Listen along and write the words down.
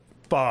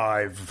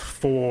5,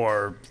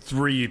 4,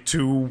 3,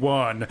 2,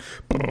 1.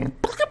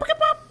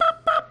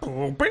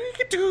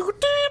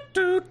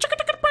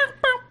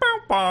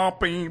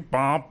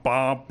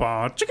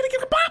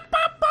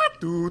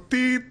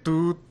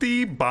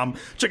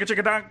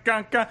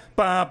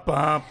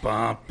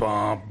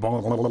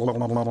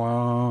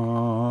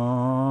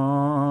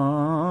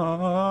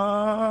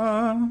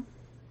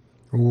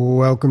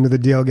 Welcome to the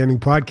DL Gaming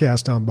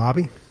Podcast. I'm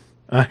Bobby.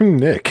 I'm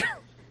Nick.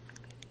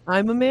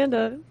 I'm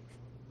Amanda.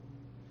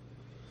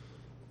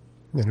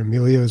 And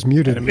Emilio is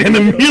muted. And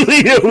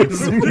Emilio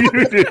is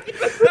muted.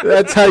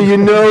 That's how you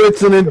know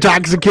it's an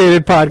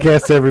intoxicated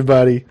podcast,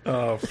 everybody.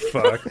 Oh,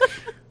 fuck.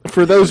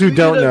 For those who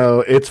don't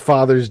know, it's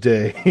Father's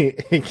Day,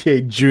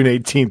 aka June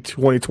 18th,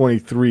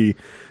 2023.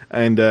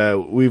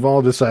 And we've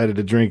all decided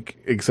to drink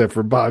except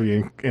for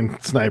Bobby and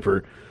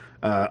Sniper.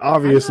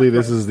 Obviously,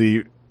 this is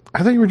the...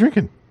 I thought you were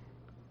drinking.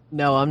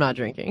 No, I'm not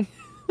drinking.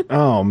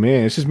 Oh,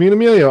 man. It's just me and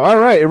Emilio. All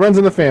right. It runs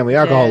in the family.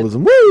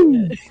 Alcoholism.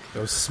 Woo!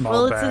 Those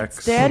small backs.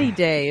 It's Daddy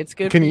Day. It's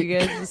good for you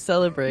guys to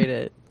celebrate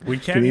it. We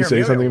can't Can you hear say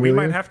Amelia. something, We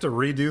Amelia? might have to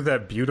redo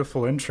that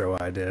beautiful intro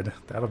I did.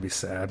 That'll be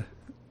sad.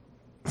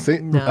 See?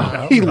 No.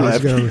 Oh, he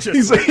left.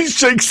 He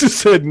shakes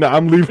his head. No,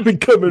 I'm leaving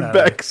and coming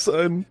back,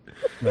 son.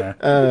 Nah.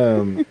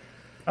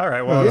 All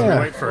right, well, as we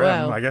wait for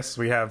him, I guess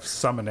we have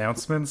some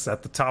announcements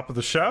at the top of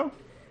the show.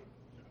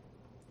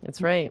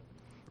 That's right.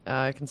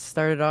 I can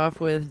start it off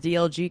with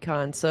DLG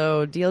Con.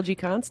 So DLG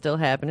Con still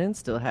happening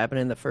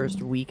the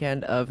first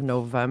weekend of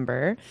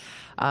November.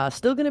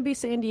 Still going to be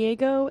San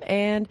Diego,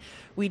 and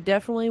we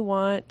definitely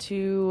want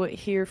to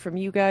hear from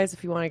you guys.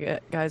 If you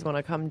guys want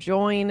to come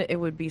join, it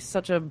would be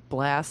such a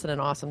blast and an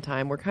awesome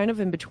time. We're kind of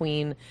in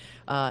between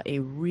a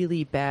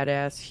really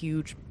badass,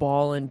 huge,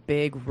 ballin'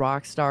 big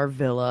rock star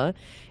villa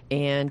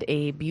and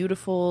a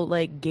beautiful,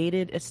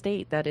 gated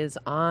estate that is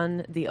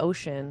on the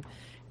ocean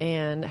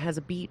and has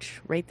a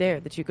beach right there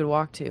that you could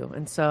walk to.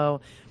 And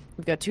so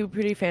we've got two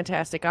pretty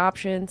fantastic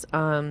options.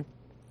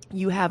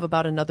 You have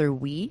about another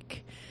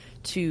week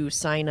to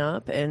sign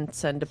up and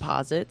send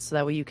deposits so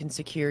that way you can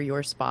secure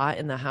your spot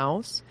in the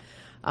house.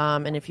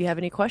 And if you have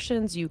any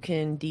questions, you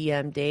can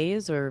DM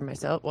Days or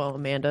myself,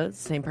 Amanda,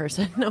 same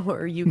person,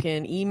 or you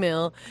can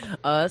email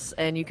us,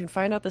 and you can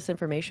find out this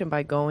information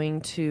by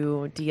going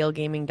to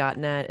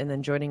dlgaming.net and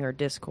then joining our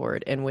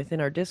Discord. And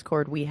within our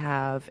Discord, we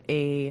have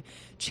a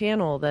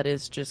channel that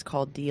is just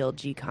called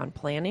DLG Con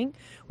Planning.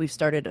 We've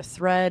started a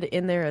thread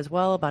in there as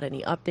well about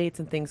any updates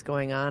and things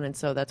going on, and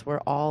so that's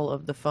where all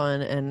of the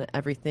fun and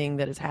everything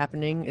that is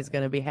happening is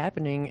going to be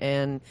happening.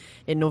 And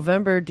in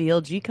November,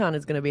 DLG Con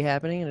is going to be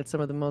happening, and it's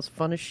some of the most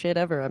funnest shit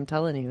ever. I'm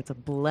telling you, it's a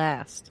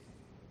blast.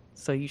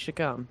 So you should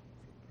come.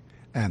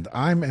 And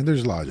I'm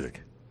Ender's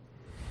Logic.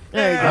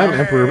 There you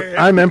go.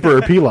 I'm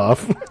Emperor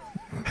Pilaf.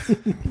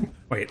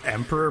 Wait,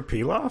 Emperor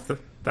Pilaf?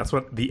 That's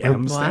what the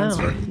M stands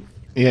for?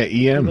 Yeah,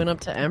 EM. We went up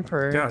to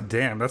Emperor. God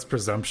damn, that's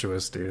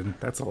presumptuous, dude.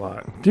 That's a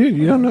lot. Dude,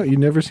 you don't know? You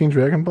never seen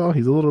Dragon Ball?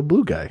 He's a little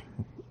blue guy.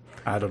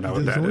 I don't know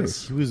what that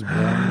is. He was born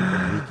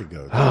a week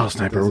ago. Oh,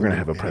 Sniper, we're going to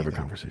have a private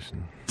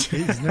conversation.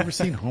 He's never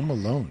seen Home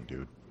Alone,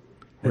 dude.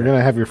 We're going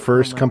to have your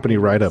first company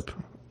write-up,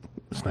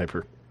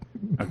 Sniper.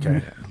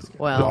 Okay.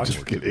 Well,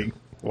 Just kidding.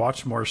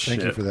 Watch more shit.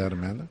 Thank you for that,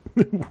 Amanda.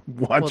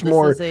 Watch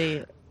more.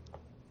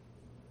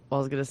 I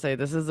was gonna say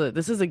this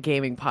is a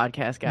gaming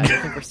podcast, guys. I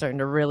think we're starting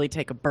to really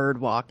take a bird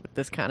walk with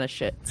this kind of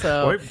shit.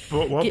 So,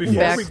 before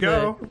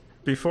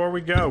we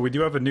go, we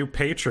do have a new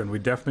patron. We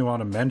definitely want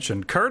to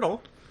mention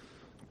Curdle.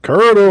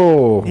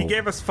 He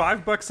gave us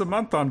 $5 a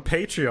month on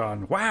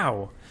Patreon.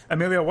 Wow,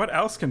 Emilio, what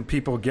else can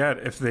people get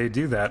if they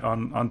do that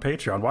on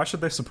Patreon? Why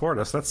should they support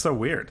us? That's so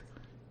weird.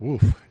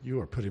 Oof, you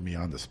are putting me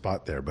on the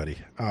spot there, buddy.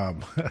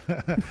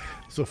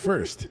 So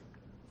first,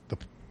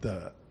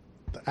 the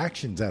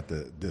actions at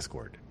the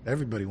Discord.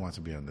 Everybody wants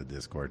to be on the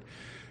Discord.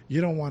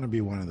 You don't want to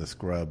be one of the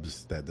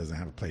scrubs that doesn't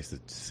have a place to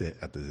sit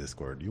at the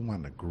Discord. You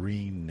want a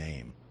green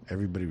name.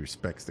 Everybody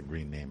respects the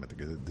green name at the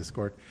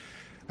Discord.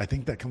 I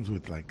think that comes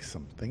with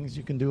some things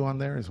you can do on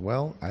there as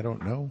well. I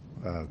don't know.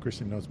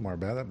 Christian knows more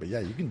about that. But yeah,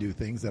 you can do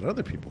things that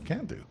other people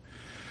can't do.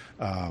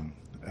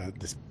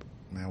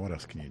 What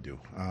else can you do?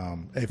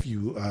 If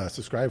you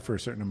subscribe for a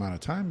certain amount of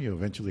time, you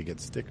eventually get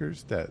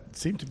stickers that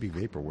seem to be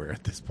vaporware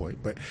at this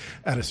point. But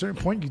at a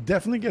certain point, you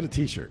definitely get a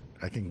T-shirt.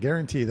 I can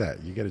guarantee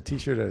that. You get a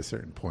T-shirt at a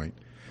certain point.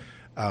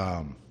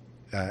 And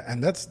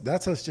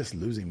that's us just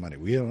losing money.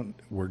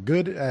 We're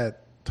good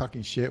at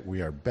talking shit.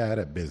 We are bad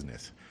at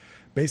business.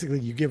 Basically,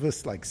 you give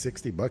us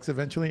 $60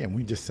 eventually, and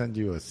we just send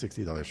you a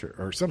 $60 shirt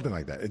or something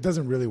like that. It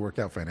doesn't really work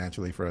out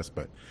financially for us,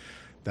 but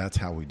that's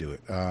how we do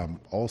it.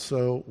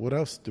 Also, what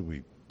else do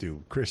we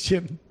do?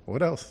 Christian,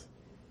 what else?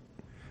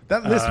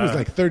 That list was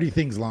 30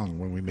 things long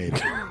when we made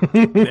it.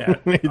 Yeah,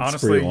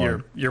 honestly,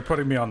 you're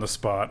putting me on the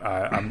spot.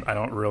 I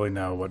don't really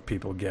know what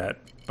people get,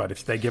 but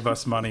if they give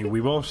us money,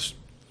 we will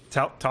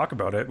talk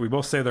about it. We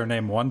will say their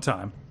name one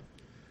time.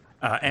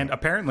 And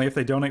apparently, if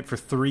they donate for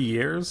 3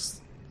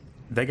 years,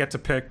 they get to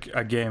pick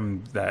a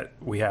game that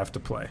we have to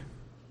play.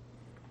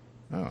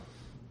 Oh.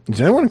 Is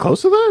anyone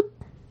close to that?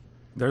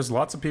 There's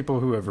lots of people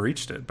who have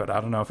reached it, but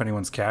I don't know if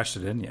anyone's cashed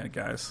it in yet,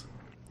 guys.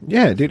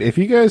 Yeah, dude, if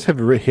you guys have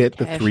hit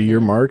the Cash 3-year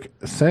in. mark,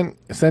 send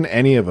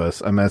any of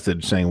us a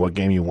message saying what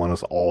game you want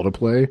us all to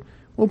play.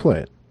 We'll play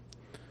it.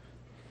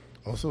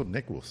 Also,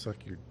 Nick will suck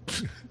your.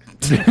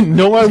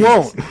 No, I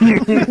won't.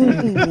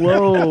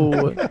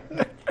 Whoa.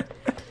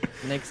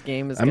 Next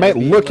game is. I might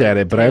look at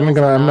it, but I'm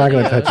not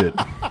gonna touch it.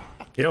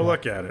 He'll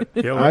look at it.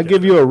 He'll look I'll at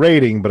give it. you a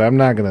rating, but I'm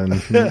not gonna.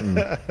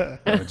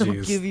 Oh,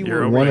 geez. Give you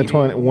You're a One to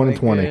opening, 20. 1 to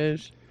 20.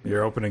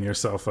 you're opening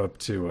yourself up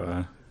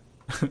to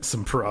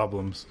some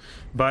problems.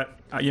 But,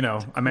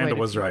 Amanda Quite a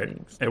was few right.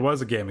 things. It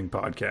was a gaming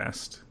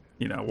podcast.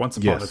 Once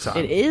upon Yes. a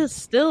time. It is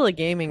still a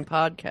gaming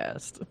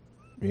podcast.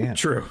 Yeah.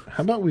 True.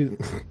 How about we?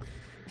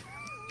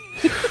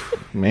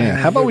 Man,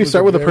 how about It we was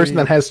start a with a person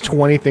very- that has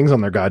 20 things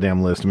on their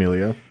goddamn list,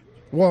 Emilio?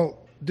 Well,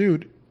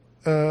 dude,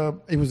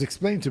 it was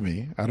explained to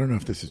me. I don't know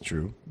if this is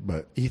true,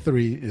 but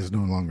E3 is no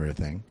longer a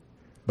thing.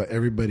 But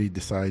everybody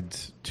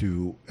decides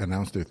to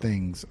announce their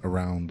things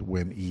around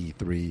when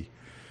E3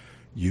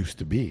 used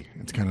to be.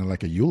 It's kind of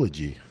like a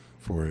eulogy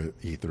for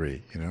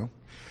E3, you know?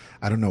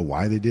 I don't know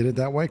why they did it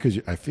that way, because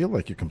I feel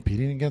like you're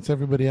competing against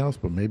everybody else,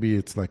 but maybe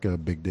it's like a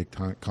big dick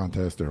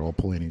contest. They're all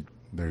pulling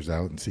theirs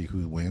out and see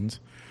who wins.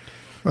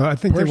 Well, I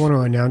think they want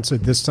to announce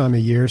it this time of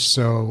year.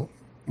 So,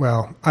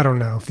 well, I don't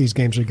know if these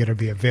games are going to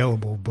be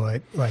available,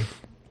 but like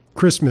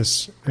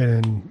Christmas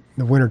and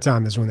the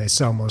wintertime is when they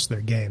sell most of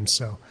their games.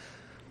 So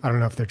I don't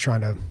know if they're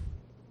trying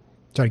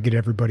to get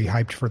everybody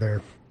hyped for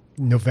their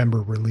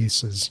November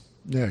releases.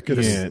 Yeah, it could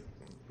have.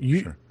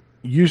 Yeah.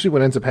 Usually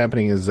what ends up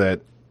happening is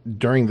that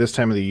during this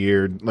time of the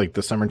year, like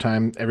the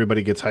summertime,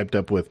 everybody gets hyped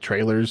up with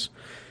trailers.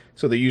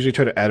 So they usually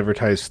try to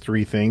advertise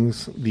 3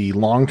 things. The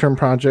long-term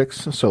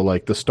projects, so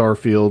like the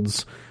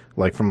Starfields,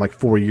 like from like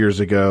 4 years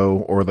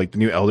ago, or like the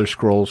new Elder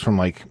Scrolls from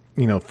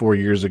 4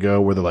 years ago,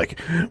 where they're like,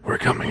 we're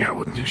coming out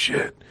with new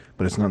shit.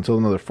 But it's not until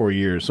another 4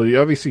 years. So you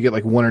obviously get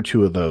like 1 or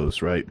 2 of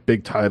those, right?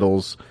 Big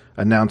titles,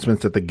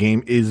 announcements that the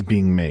game is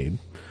being made.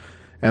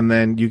 And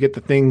then you get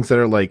the things that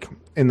are like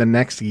in the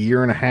next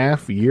year and a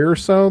half, year or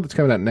so, that's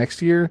coming out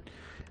next year.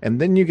 And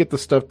then you get the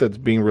stuff that's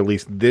being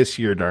released this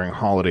year during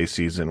holiday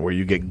season, where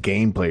you get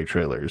gameplay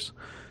trailers.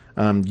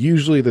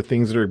 Usually the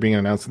things that are being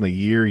announced in the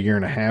year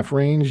and a half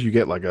range, you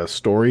get like a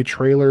story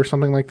trailer or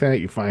something like that.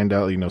 You find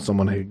out,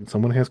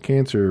 someone has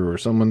cancer, or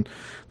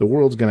the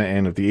world's going to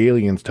end if the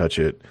aliens touch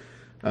it.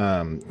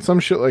 Some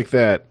shit like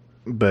that.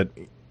 But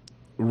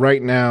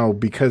right now,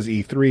 because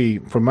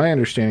E3, from my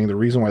understanding, the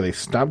reason why they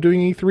stopped doing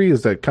E3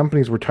 is that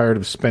companies were tired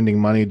of spending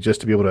money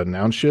just to be able to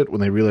announce shit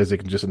when they realized they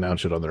can just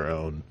announce it on their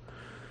own.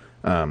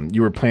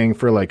 You were paying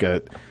for like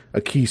a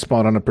key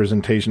spot on a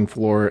presentation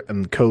floor,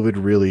 and COVID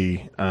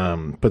really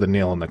put the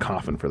nail in the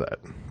coffin for that.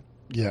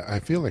 Yeah, I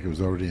feel like it was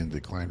already in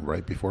decline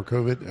right before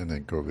COVID, and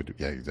then COVID,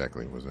 yeah,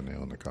 exactly, was a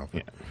nail in the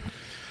coffin.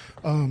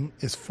 Yeah.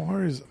 As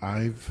far as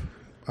I've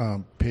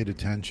paid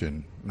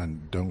attention,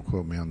 and don't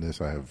quote me on this,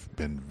 I have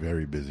been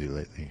very busy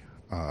lately.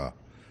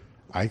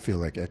 I feel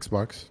like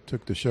Xbox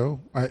took the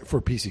show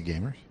for PC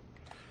gamers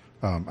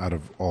out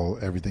of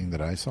everything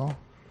that I saw.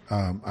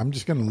 I'm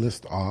just going to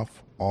list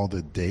off all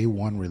the day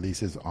one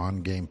releases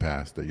on Game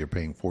Pass that you're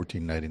paying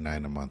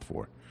 $14.99 a month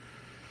for.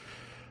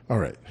 All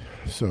right,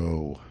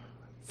 so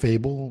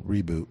Fable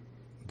Reboot,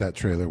 that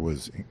trailer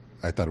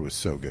I thought it was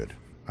so good.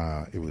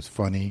 It was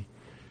funny,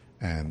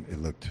 and it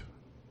looked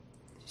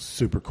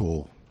super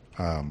cool.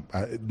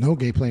 No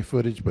gameplay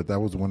footage, but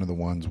that was one of the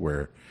ones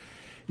where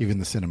even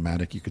the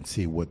cinematic, you could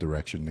see what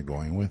direction they're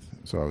going with.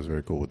 So I was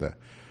very cool with that.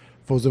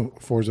 Forza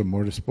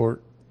Motorsport,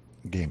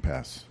 Game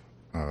Pass.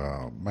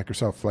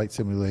 Microsoft Flight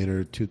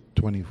Simulator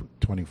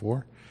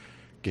 2024,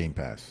 Game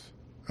Pass.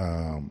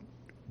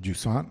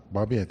 Jusant,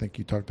 Bobby, I think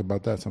you talked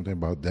about that, something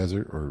about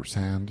desert or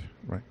sand,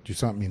 right?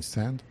 Jusant means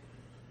sand.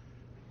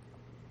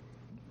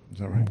 Is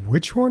that right?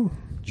 Which one?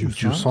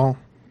 Jusant?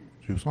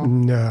 Jusant?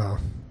 No.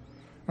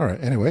 All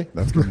right, anyway,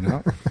 that's coming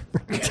out.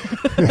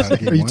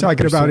 Are you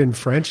talking about in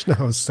French?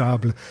 No,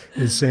 sable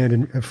is sand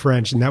in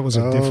French, and that was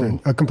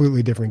a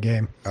completely different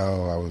game.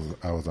 Oh,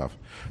 I was off.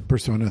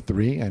 Persona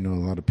 3, I know a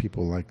lot of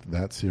people like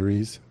that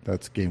series.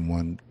 That's game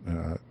one,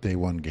 day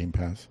one Game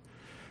Pass.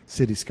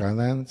 City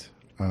Skylines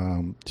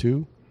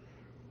 2,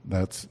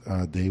 that's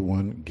day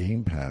one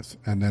Game Pass.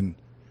 And then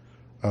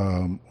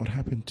what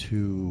happened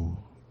to...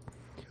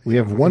 We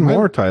have one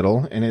more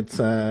title, and it's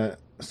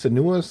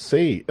Senua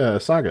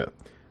Saga,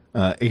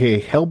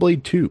 aka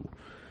Hellblade 2.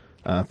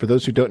 For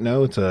those who don't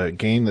know, it's a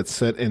game that's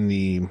set in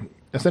the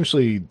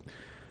essentially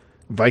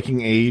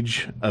Viking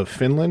Age of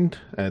Finland.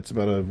 It's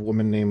about a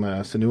woman named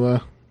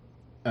Senua,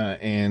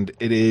 and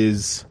it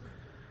is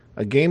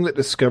a game that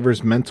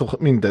discusses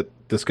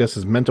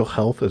mental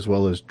health as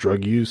well as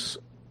drug use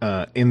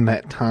in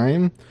that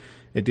time.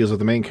 It deals with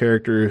the main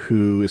character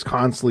who is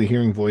constantly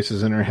hearing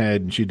voices in her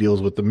head, and she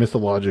deals with the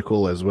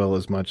mythological as well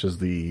as much as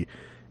the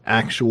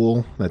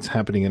actual that's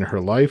happening in her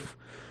life.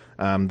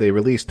 They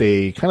released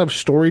a kind of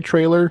story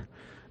trailer.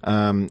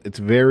 It's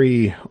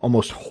very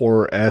almost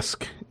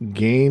horror-esque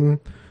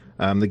game.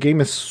 The game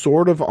is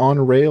sort of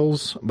on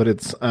rails, but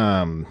it's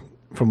from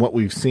what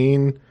we've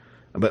seen,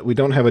 but we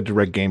don't have a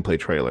direct gameplay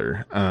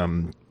trailer.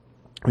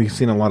 We've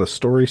seen a lot of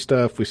story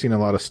stuff. We've seen a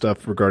lot of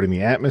stuff regarding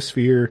the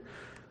atmosphere.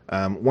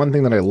 One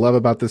thing that I love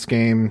about this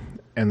game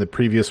and the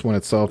previous one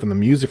itself and the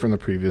music from the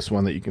previous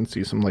one that you can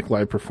see some like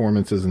live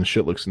performances and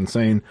shit looks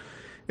insane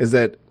is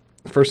that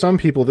for some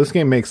people, this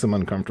game makes them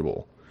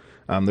uncomfortable.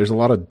 There's a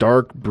lot of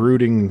dark,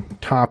 brooding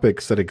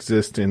topics that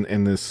exist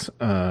in this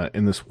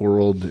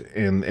world,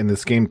 and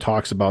this game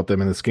talks about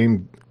them, and this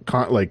game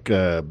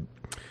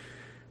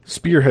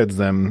spearheads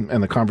them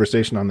and the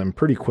conversation on them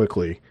pretty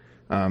quickly.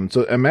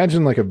 So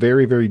imagine like a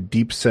very, very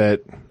deep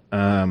set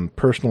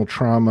personal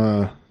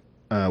trauma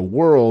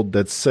world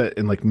that's set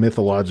in like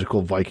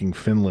mythological Viking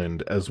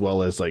Finland, as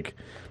well as like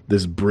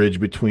this bridge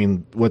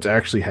between what's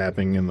actually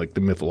happening and like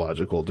the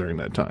mythological during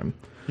that time.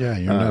 Yeah,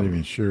 you're not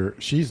even sure.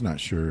 She's not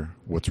sure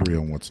what's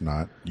real and what's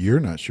not. You're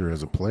not sure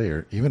as a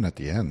player. Even at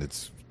the end,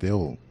 it's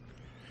still,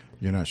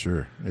 you're not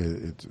sure.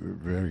 It's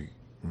very,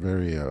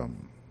 very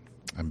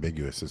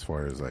ambiguous as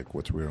far as like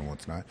what's real and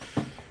what's not.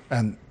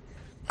 And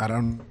I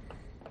don't.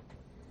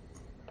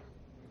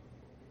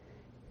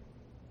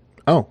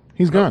 Oh,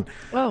 he's gone.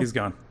 Oh, He's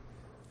gone.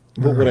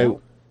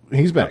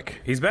 He's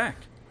back. He's back.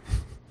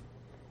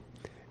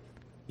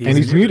 And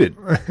he's muted.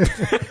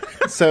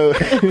 So,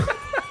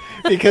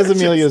 because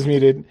Emilio's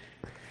muted,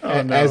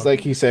 as like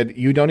he said,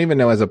 you don't even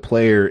know as a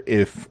player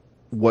if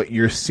what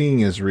you're seeing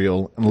is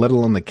real, and let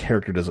alone the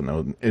character doesn't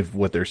know if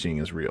what they're seeing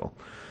is real.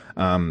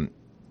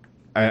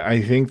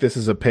 I think this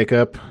is a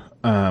pickup.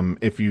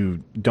 If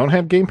you don't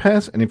have Game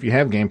Pass, and if you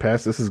have Game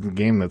Pass, this is a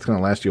game that's going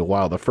to last you a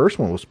while. The first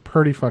one was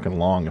pretty fucking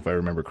long, if I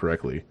remember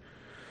correctly.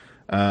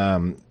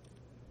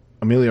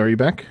 Emilio, are you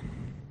back?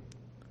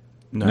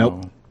 No.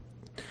 Nope.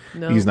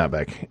 no. He's not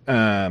back.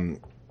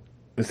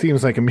 It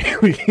seems like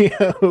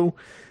Emilio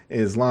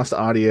is lost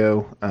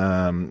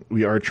audio.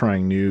 We are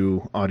trying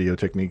new audio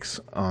techniques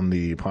on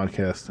the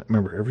podcast.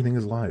 Remember, everything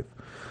is live.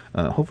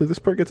 Hopefully this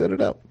part gets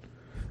edited out.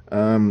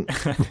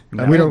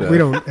 We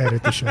don't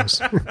edit the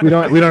shows. We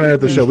don't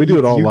edit the show. We do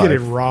it all live. You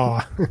get it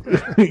raw.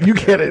 You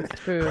get it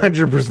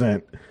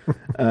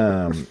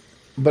 100%.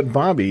 But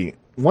Bobby,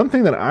 one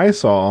thing that I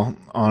saw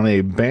on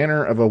a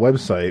banner of a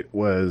website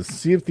was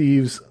Sea of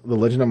Thieves: The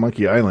Legend of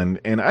Monkey Island,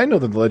 and I know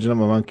that The Legend of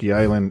Monkey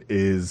Island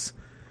is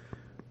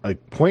a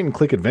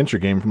point-and-click adventure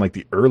game from like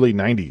the early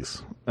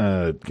 90s.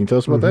 Can you tell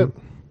us about that?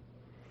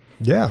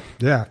 Yeah.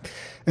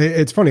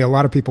 It's funny. A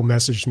lot of people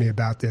messaged me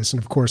about this,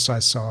 and of course I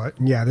saw it.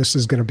 And yeah, this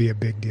is going to be a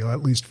big deal,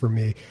 at least for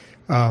me.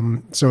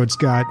 So it's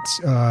got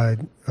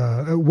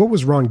what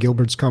was Ron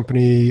Gilbert's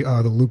company,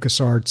 the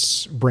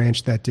LucasArts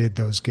branch that did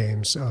those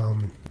games.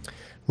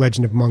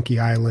 Legend of Monkey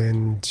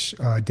Island,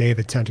 Day of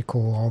the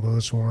Tentacle, all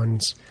those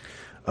ones.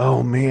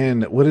 Oh,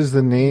 man. What is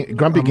the name?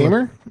 Grumpy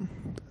Gamer?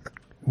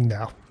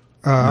 No.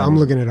 I'm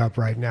looking it up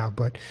right now.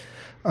 But,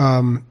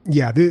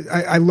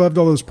 I loved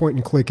all those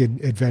point-and-click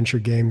adventure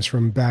games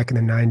from back in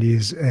the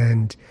 90s.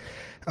 And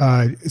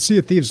Sea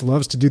of Thieves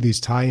loves to do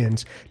these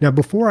tie-ins. Now,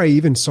 before I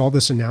even saw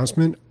this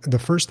announcement, the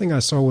first thing I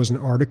saw was an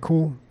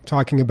article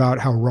talking about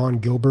how Ron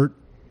Gilbert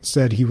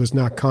said he was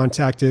not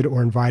contacted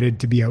or invited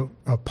to be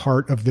a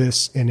part of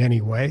this in any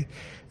way.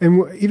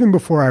 And even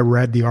before I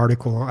read the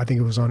article, I think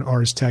it was on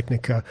Ars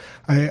Technica,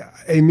 I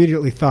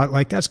immediately thought,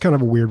 like, that's kind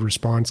of a weird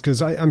response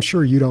because I'm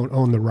sure you don't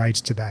own the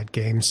rights to that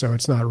game, so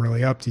it's not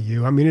really up to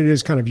you. I mean, it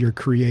is kind of your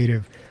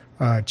creative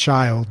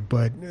child,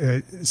 but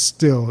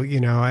still,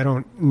 I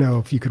don't know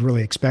if you could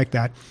really expect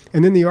that.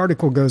 And then the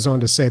article goes on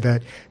to say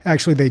that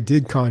actually they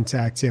did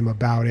contact him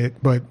about it,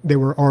 but they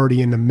were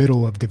already in the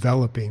middle of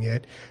developing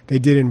it. They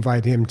did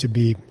invite him to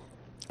be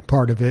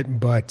part of it,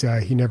 but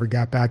he never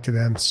got back to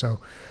them. So,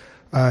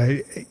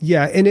 and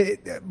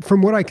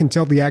from what I can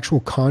tell, the actual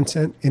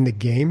content in the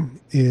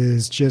game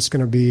is just going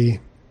to be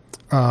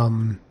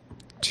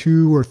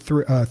 2 or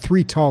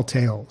 3 Tall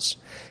Tales.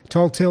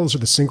 Tall Tales are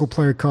the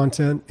single-player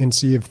content in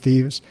Sea of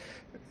Thieves.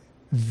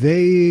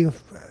 They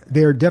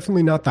are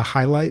definitely not the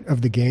highlight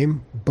of the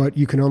game, but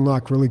you can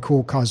unlock really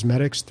cool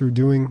cosmetics through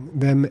doing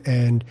them,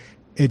 and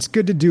it's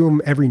good to do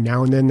them every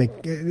now and then.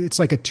 It's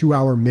like a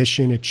 2-hour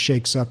mission. It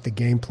shakes up the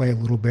gameplay a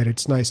little bit.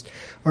 It's nice.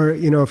 Or,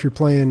 if you're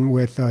playing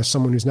with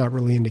someone who's not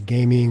really into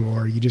gaming,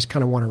 or you just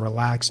kind of want to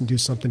relax and do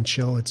something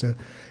chill,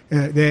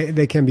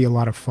 they can be a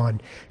lot of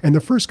fun. And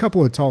the first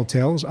couple of Tall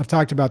Tales, I've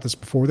talked about this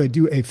before, they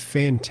do a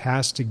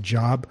fantastic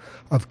job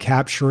of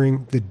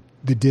capturing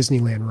the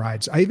Disneyland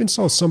rides. I even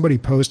saw somebody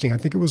posting, I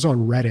think it was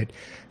on Reddit,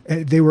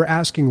 they were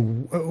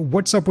asking,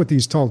 what's up with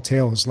these Tall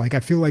Tales? Like, I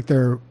feel like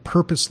they're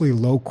purposely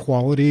low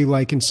quality,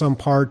 like in some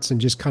parts,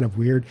 and just kind of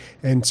weird.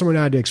 And someone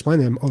had to explain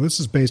to them, this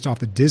is based off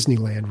the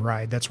Disneyland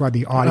ride. That's why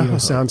the audio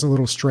sounds a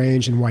little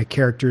strange and why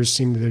characters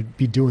seem to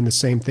be doing the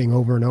same thing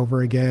over and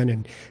over again.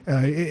 And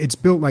it's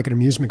built like an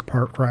amusement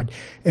park ride.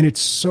 And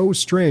it's so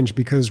strange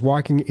because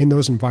walking in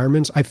those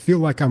environments, I feel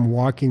like I'm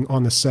walking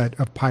on the set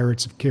of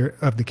Pirates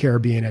of the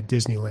Caribbean at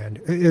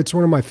Disneyland. It's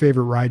one of my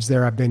favorite rides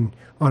there. I've been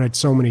on it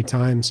so many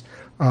times.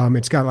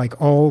 It's got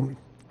like all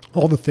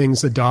the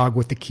things, the dog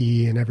with the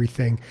key and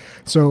everything.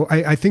 So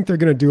I think they're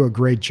going to do a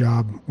great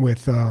job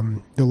with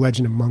The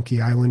Legend of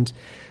Monkey Island.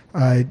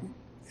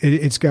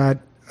 it's got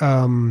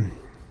the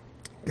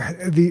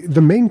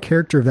main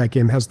character of that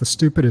game has the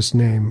stupidest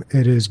name.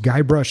 It is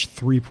Guybrush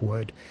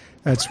Threepwood.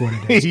 That's what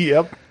it is.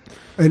 Yep.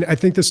 And I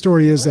think the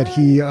story is that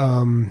he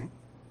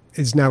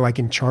is now like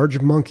in charge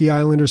of Monkey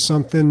Island or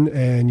something,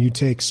 and you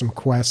take some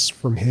quests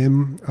from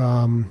him.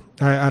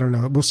 I don't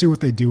know. We'll see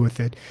what they do with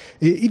it.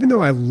 Even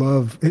though I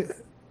love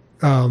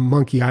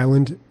Monkey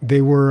Island,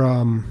 they were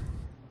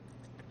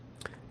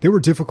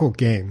difficult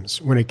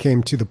games when it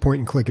came to the point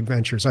and click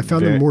adventures. I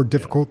found them more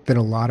difficult than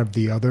a lot of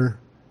the other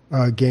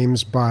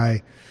games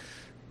by,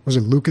 was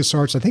it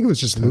LucasArts? I think it was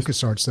just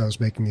LucasArts that was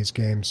making these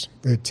games.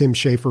 Tim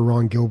Schafer,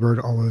 Ron Gilbert,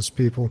 all those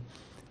people.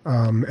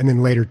 And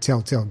then later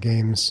Telltale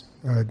Games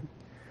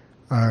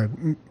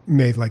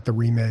made like the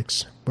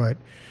remakes. But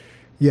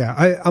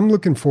yeah, I'm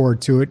looking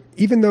forward to it.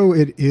 Even though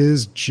it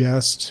is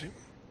just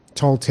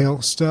Tall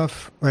Tale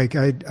stuff, like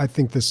I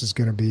think this is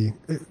going to be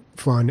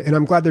fun. And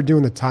I'm glad they're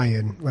doing the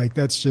tie-in. Like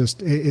that's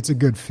just, it's a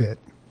good fit.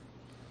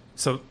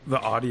 So the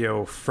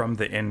audio from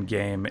the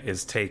in-game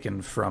is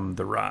taken from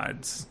the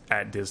rides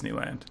at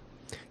Disneyland.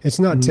 It's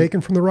not taken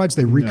from the rides.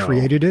 They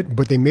recreated it,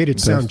 but they made it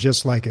sound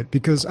just like it.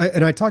 Because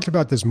I talked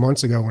about this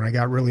months ago when I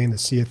got really into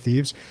Sea of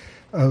Thieves.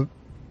 The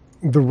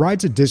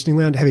rides at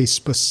Disneyland have a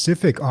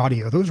specific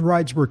audio. Those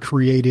rides were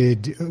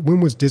created. When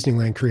was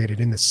Disneyland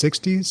created? In the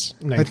 60s,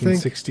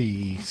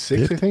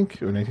 1966, I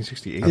think, or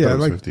 1968. Yeah,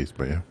 like 50s,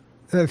 but yeah.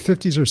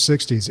 50s or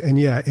 60s. And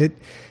yeah,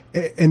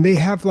 and they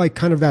have like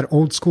kind of that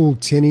old school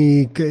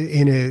tinny,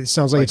 and it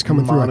sounds like it's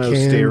coming through a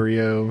can.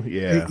 Stereo,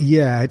 yeah.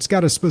 Yeah, it's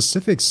got a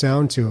specific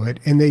sound to it,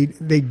 and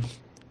they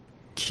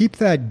keep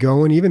that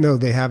going, even though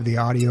they have the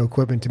audio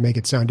equipment to make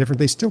it sound different.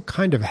 They still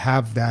kind of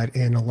have that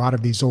in a lot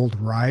of these old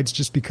rides,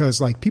 just because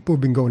like people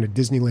have been going to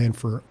Disneyland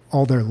for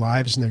all their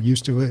lives, and they're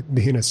used to it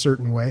being a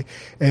certain way.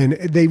 And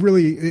they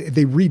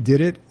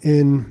redid it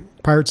in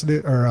Pirates of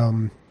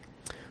the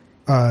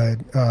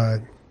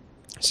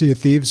Sea of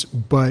Thieves,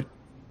 but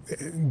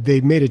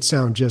they made it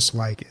sound just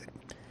like it.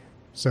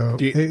 So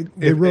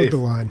they rode the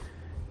line.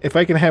 If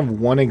I can have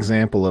one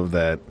example of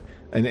that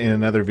in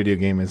another video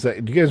game, is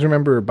that, do you guys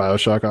remember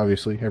BioShock?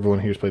 Obviously, everyone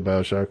here's played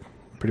BioShock.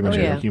 Pretty much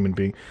every human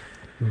being.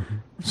 Mm-hmm.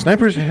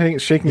 Sniper's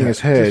shaking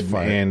his head,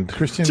 and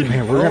Christian,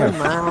 man, we're gonna.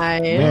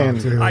 Man,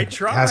 dude, I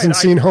tried. Hasn't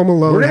seen Home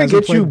Alone. We're gonna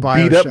get you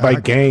beat up by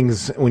BioShock.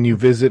 gangs when you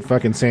visit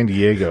fucking San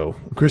Diego.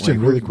 Christian,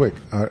 really quick,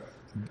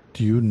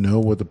 do you know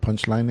what the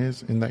punchline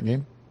is in that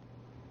game?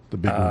 The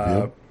big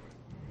reveal.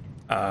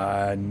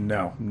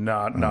 No,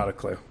 not a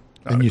clue.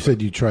 And you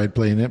said you tried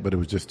playing it, but it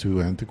was just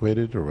too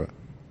antiquated, or what?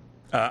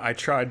 I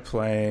tried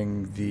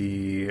playing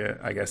the,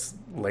 I guess,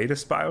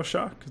 latest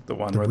BioShock, the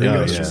one where they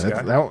go to the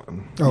sky. That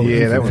one. That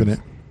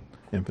one.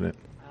 Infinite.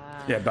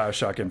 Yeah,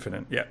 BioShock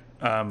Infinite. Yeah.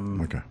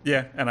 Okay.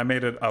 Yeah, and I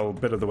made it a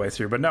bit of the way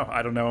through, but no,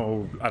 I don't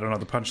know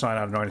the punchline. I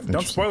don't know anything.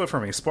 Don't spoil it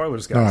for me.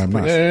 Spoilers, guys. No, I'm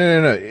not.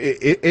 No.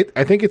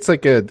 I think it's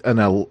like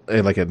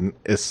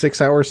a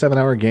 6 hour, 7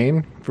 hour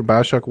game for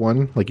BioShock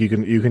 1. Like you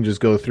can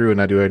just go through and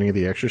not do any of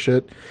the extra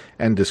shit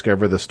and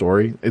discover the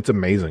story. It's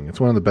amazing.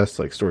 It's one of the best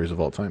like stories of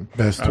all time.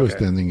 Best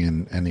twist ending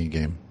in any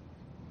game.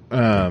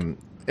 And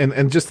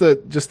just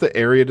the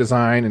area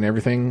design and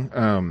everything.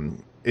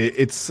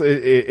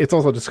 It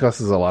also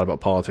discusses a lot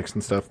about politics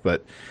and stuff,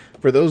 but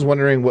for those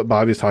wondering what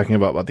Bobby's talking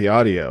about the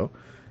audio,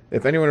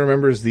 if anyone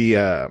remembers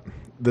the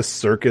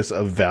Circus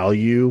of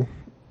Value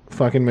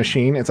fucking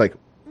machine, it's like,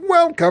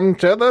 welcome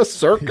to the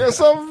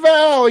Circus of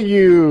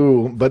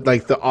Value, but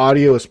like the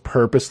audio is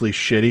purposely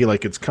shitty,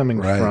 like it's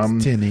coming from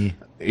it's tinny.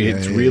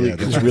 It's really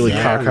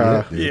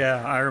caca.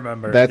 Yeah, I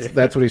remember.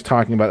 That's what he's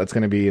talking about. That's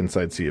going to be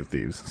inside Sea of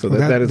Thieves. So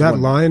that is that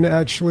one. line.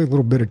 Actually, a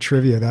little bit of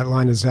trivia. That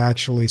line is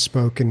actually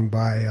spoken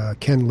by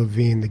Ken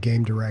Levine, the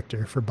game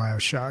director for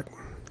BioShock.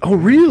 Oh,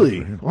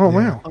 really? Oh,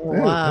 wow. Oh,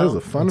 That wow. was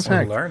a fun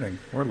fact.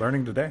 We're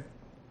learning today.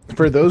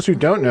 For those who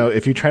don't know,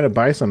 if you try to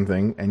buy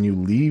something and you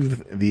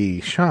leave the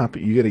shop,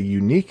 you get a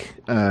unique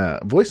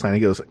voice line.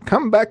 He goes,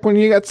 "Come back when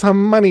you got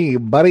some money,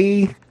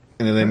 buddy."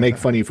 And then they make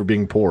fun of you for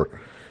being poor,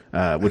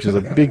 which is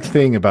a big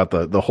thing about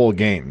the whole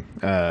game.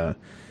 So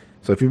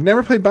if you've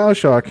never played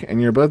BioShock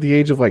and you're above the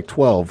age of like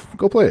 12,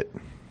 go play it.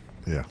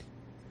 Yeah.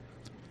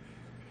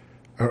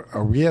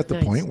 Are we at the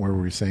point where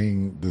we're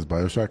saying, does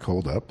BioShock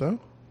hold up, though?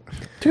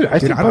 Dude, I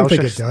don't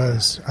think it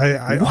does.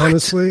 I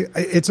honestly,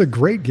 it's a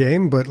great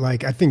game, but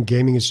like I think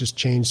gaming has just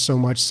changed so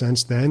much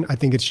since then. I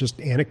think it's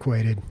just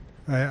antiquated.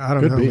 I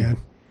don't know, man.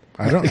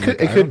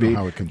 It could be.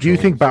 Do you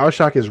think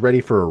BioShock is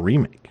ready for a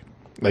remake,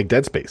 like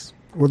Dead Space?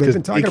 Well, they've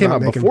been talking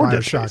about making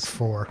BioShock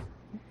 4,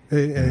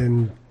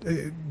 and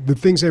the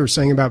things they were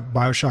saying about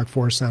BioShock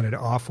 4 sounded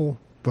awful,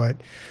 but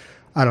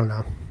I don't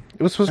know.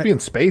 It was supposed to be in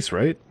space,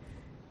 right?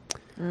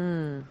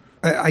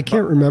 I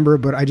can't remember,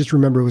 but I just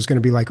remember it was going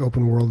to be like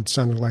open world. It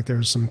sounded like there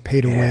was some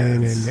pay to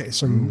win and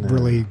some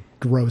really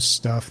gross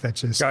stuff that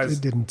just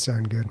it didn't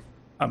sound good.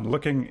 I'm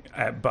looking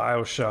at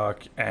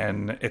BioShock,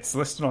 and it's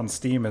listed on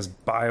Steam as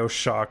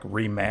BioShock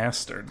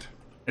Remastered.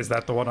 Is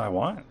that the one I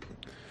want?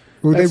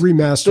 Well, they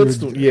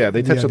remastered.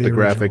 They touched up the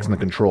graphics and the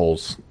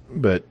controls.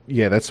 But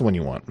yeah, that's the one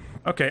you want.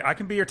 Okay, I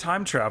can be your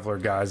time traveler,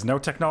 guys. No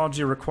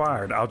technology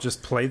required. I'll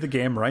just play the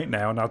game right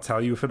now, and I'll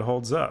tell you if it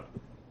holds up.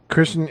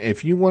 Christian,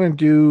 if you want to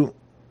do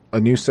a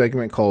new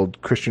segment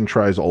called Christian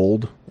Tries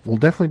Old, we'll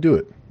definitely do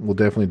it.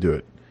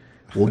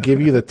 We'll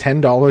give you the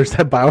 $10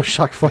 that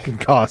Bioshock fucking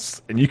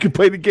costs, and you can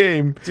play the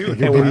game. Dude,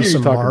 we'll give you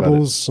some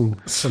marbles, some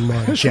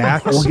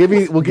jacks.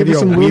 We'll give you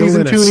some loonies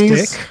and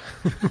toonies,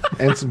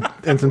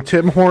 and some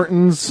Tim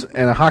Hortons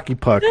and a hockey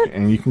puck,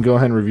 and you can go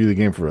ahead and review the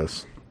game for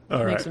us.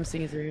 All right. Make some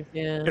Caesars,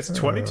 yeah. It's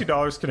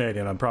 $22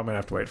 Canadian. I'm probably gonna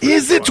have to wait.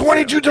 Is it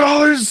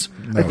 $22?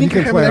 I think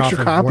you can play an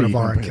extra copy. One of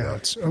our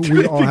accounts.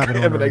 We all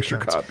have an extra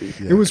copy.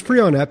 Yeah. It was free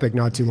on Epic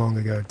not too long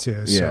ago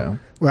too. So. Yeah.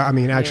 Well, I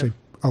mean, actually,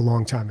 a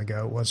long time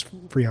ago it was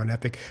free on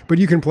Epic, but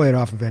you can play it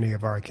off of any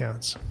of our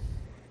accounts.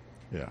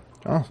 Yeah.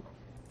 Oh.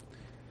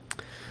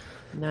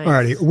 Nice.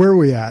 Alrighty, where are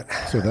we at?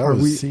 So that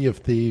was Sea of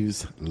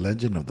Thieves: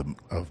 Legend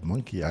of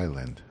Monkey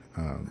Island.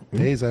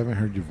 Days, I haven't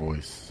heard your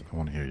voice. I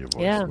want to hear your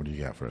voice. Yeah. What do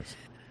you got for us?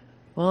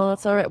 Well,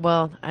 that's all right.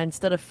 Well,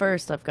 instead of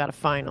first, I've got a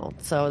final.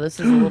 So this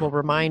is a little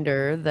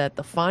reminder that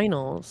the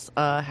finals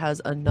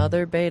has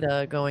another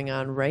beta going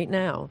on right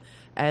now.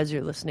 As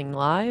you're listening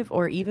live,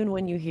 or even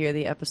when you hear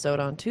the episode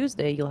on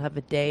Tuesday, you'll have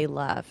a day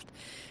left.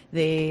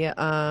 They've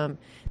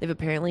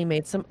apparently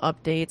made some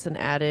updates and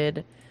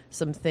added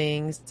some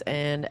things,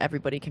 and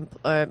everybody can.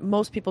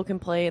 Most people can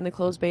play in the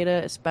closed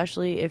beta,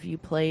 especially if you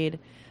played.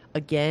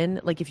 Again,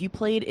 like if you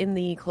played in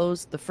the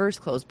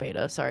first closed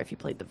beta, if you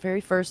played the very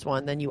first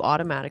one, then you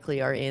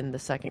automatically are in the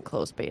second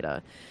closed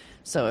beta.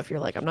 So if you're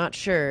like, I'm not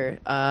sure,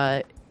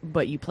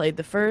 but you played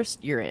the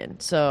first, you're in.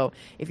 So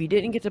if you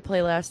didn't get to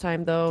play last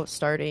time, though, it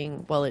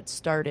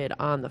started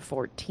on the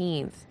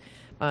 14th.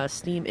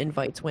 Steam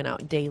invites went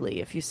out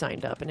daily if you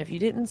signed up. And if you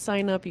didn't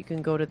sign up, you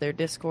can go to their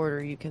Discord,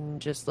 or you can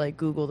just like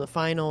Google the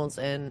finals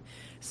and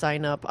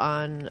sign up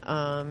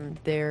on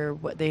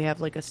they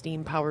have like a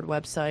Steam powered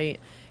website.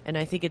 And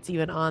I think it's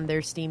even on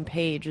their Steam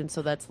page. And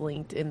so that's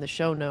linked in the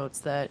show notes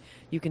that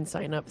you can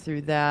sign up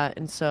through that.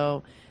 And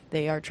so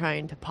they are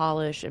trying to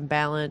polish and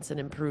balance and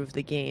improve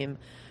the game.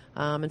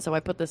 And so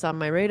I put this on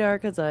my radar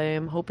because I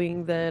am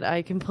hoping that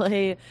I can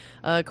play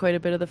quite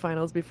a bit of the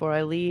finals before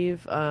I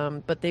leave.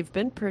 But they've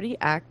been pretty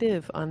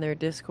active on their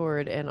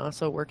Discord and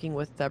also working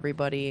with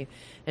everybody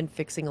and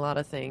fixing a lot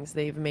of things.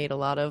 They've made a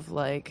lot of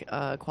like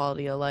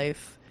quality of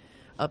life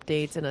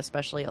updates, and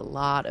especially a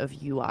lot of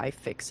UI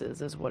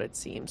fixes is what it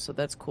seems. So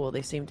that's cool.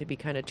 They seem to be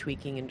kind of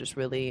tweaking and just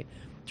really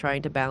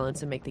trying to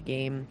balance and make the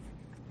game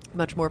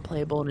much more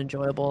playable and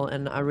enjoyable.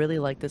 And I really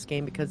like this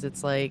game because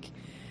it's like,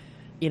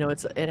 you know,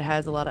 it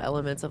has a lot of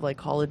elements of like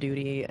Call of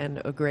Duty and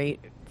a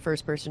great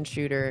first-person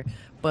shooter,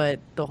 but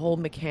the whole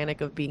mechanic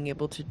of being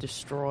able to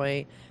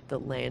destroy the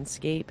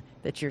landscape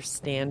that you're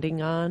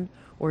standing on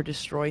or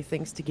destroy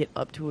things to get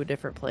up to a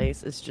different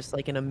place is just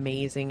like an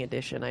amazing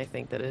addition. I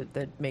think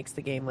that makes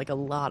the game like a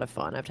lot of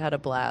fun. I've had a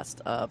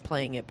blast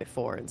playing it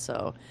before, and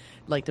so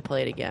I'd like to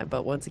play it again.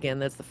 But once again,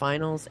 that's the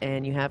finals,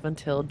 and you have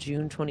until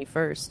June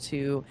 21st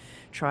to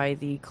try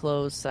the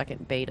closed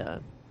second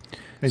beta.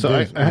 Hey, so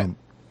Dave,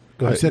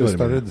 I said it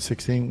started the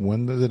 16th.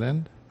 When does it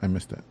end? I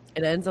missed it.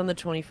 It ends on the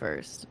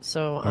 21st,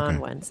 so on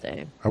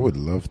Wednesday. I would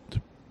love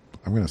to.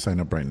 I'm going to sign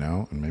up right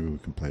now, and maybe we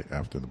can play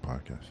after the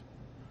podcast.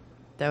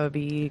 That would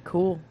be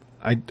cool.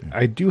 I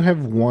do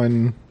have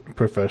one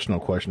professional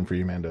question for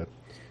you, Amanda.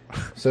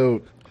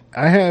 So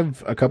I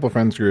have a couple of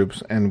friends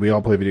groups, and we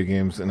all play video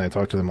games, and I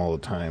talk to them all the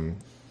time.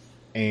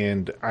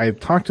 And I've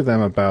talked to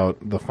them about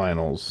the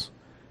finals.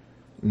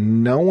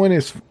 No one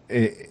is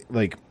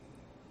like,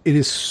 it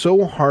is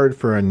so hard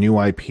for a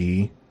new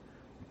IP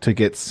to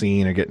get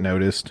seen or get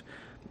noticed.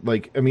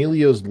 Like,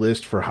 Emilio's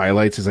list for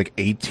highlights is like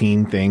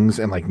 18 things,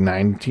 and like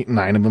 9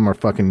 of them are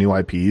fucking new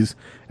IPs,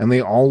 and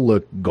they all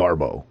look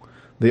garbo.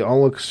 They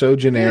all look so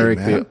generic.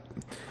 Hey,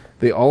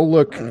 they all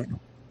look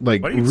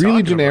like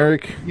really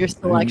generic. About? Your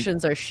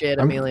selections are shit,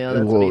 Emilio.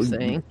 That's what he's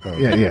saying.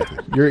 Yeah.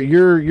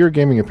 Your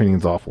gaming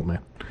opinion's awful, man.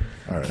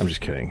 All right. I'm just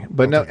kidding.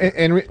 But no,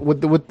 and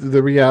with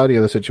the reality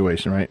of the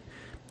situation, right,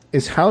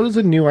 is how does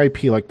a new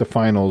IP like the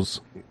finals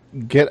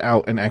get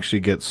out and actually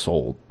get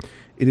sold?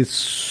 It is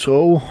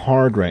so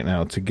hard right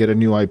now to get a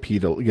new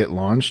IP to get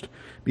launched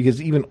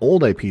because even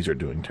old IPs are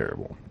doing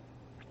terrible.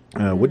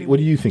 What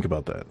do you think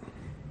about that?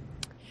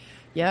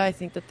 Yeah, I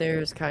think that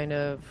there's kind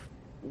of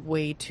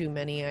way too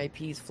many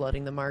IPs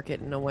flooding the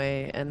market in a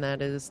way, and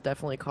that is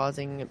definitely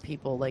causing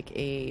people like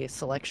a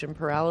selection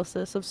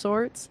paralysis of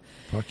sorts.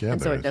 Fuck yeah,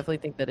 and so I definitely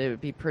think that it would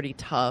be pretty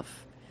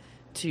tough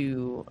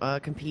to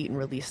compete and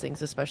release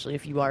things, especially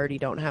if you already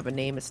don't have a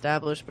name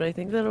established. But I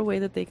think that a way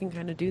that they can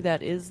kind of do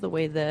that is the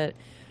way that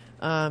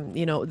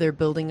they're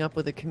building up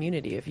with a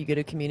community. If you get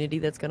a community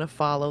that's going to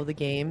follow the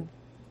game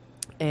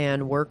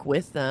and work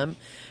with them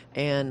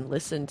and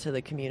listen to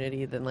the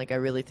community, then like I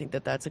really think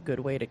that that's a good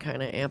way to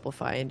kind of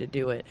amplify and to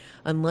do it,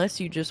 unless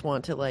you just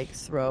want to like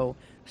throw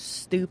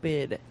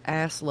stupid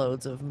ass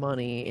loads of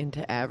money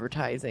into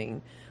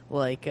advertising,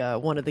 like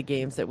one of the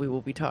games that we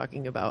will be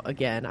talking about.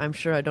 Again, I'm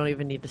sure I don't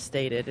even need to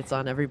state it. It's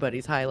on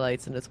everybody's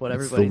highlights, and it's what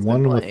everybody's the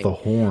one been with playing. the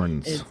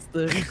horns. It's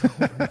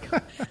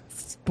the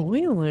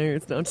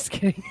Spoilers. No, I'm just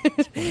kidding.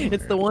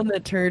 It's the one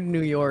that turned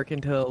New York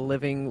into a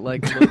living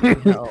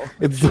hell.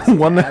 It's the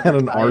one that had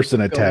an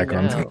arson attack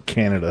on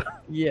Canada.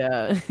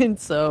 Yeah, and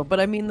so, but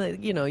I mean,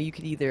 you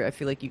could either, I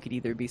feel like you could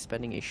either be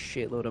spending a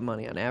shitload of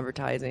money on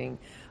advertising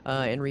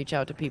and reach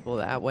out to people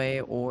that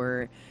way,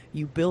 or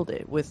you build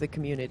it with the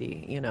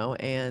community,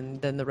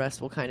 and then the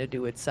rest will kind of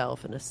do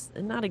itself,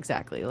 and not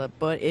exactly,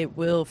 but it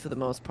will for the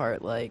most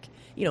part. Like,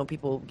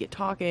 people get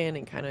talking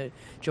and kind of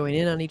join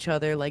in on each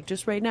other. Like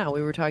just right now,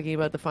 we were talking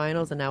about the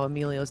finals, and now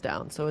Emilio's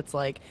down, so it's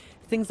like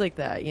things like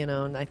that,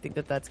 and I think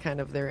that that's kind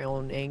of their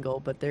own angle,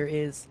 but there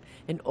is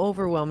an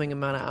overwhelming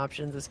amount of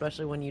options,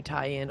 especially when you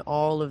tie in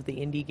all of the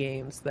indie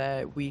games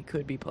that we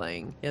could be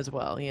playing as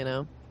well,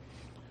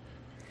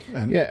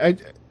 And yeah,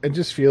 I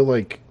just feel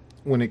like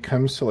when it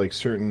comes to like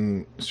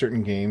certain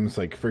games,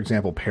 like for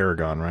example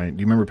Paragon, right?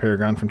 Do you remember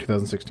Paragon from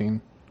 2016?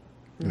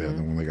 Yeah,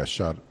 the one they got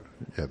shot.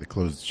 Yeah, they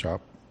closed the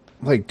shop.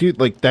 Like, dude,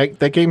 like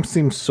that game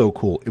seems so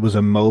cool. It was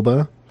a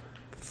MOBA,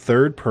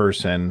 third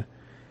person,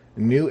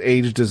 new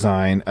age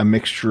design, a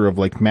mixture of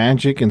like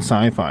magic and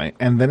sci-fi,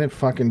 and then it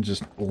fucking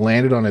just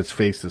landed on its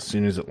face as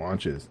soon as it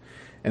launches.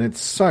 And it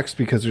sucks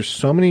because there's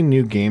so many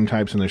new game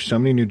types and there's so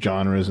many new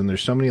genres and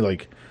there's so many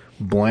like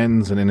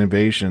blends and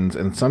innovations,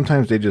 and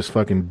sometimes they just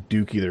fucking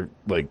dookie their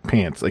like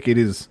pants. Like it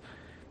is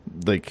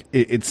like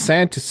it's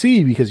sad to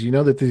see because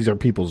that these are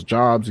people's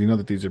jobs,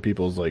 that these are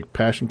people's like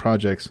passion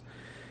projects.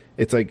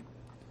 It's like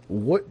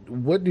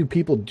what do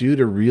people do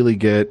to really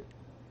get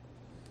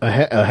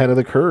ahead of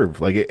the curve?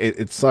 Like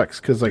it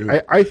sucks because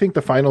like I think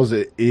the finals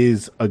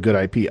is a good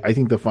IP. I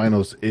think the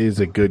finals is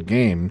a good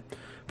game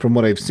from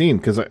what I've seen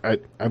because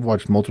I've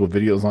watched multiple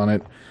videos on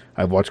it.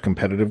 I've watched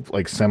competitive,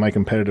 like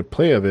semi-competitive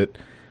play of it.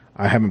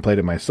 I haven't played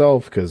it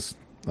myself because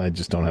I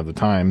just don't have the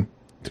time,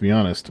 to be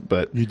honest.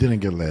 But you didn't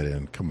get let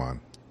in. Come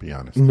on, be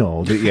honest.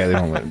 No, they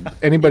don't let in.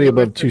 Anybody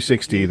above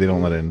 260, they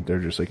don't let in. They're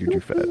just like, you're too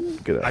fat.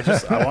 Get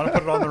out. I want to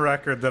put it on the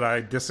record that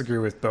I disagree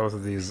with both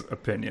of these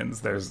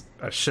opinions. There's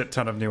a shit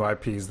ton of new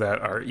IPs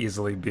that are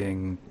easily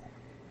being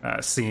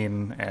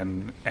seen,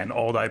 and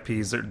old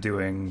IPs are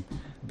doing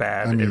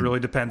bad. It really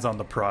depends on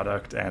the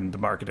product and the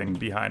marketing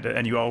behind it,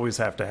 and you always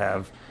have to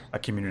have a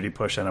community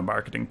push and a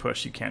marketing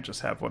push. You can't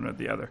just have one or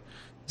the other.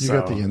 You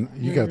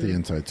got the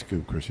inside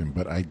scoop, Christian.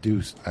 But I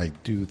do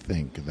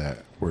think that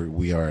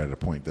we are at a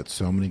point that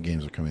so many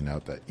games are coming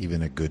out that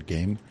even a good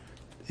game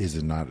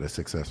is not a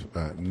success.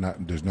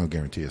 There's no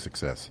guarantee of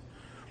success.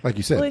 Like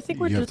you said, well, I think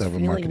you have to have a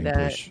marketing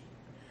push.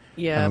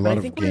 Yeah, and a but lot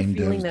I think of game we're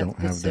feeling devs that don't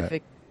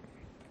specific.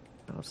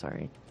 Have that. Oh,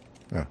 sorry.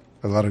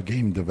 A lot of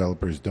game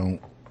developers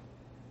don't.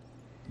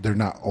 They're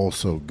not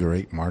also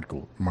great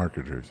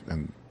marketers,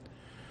 and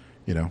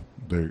they're.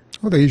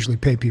 Well, they usually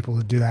pay people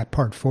to do that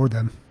part for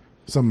them.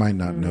 Some might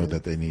not know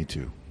that they need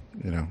to.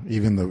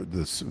 Even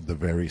the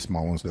very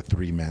small ones, the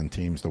 3-man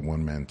teams, the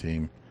 1-man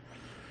team.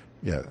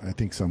 Yeah, I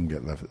think some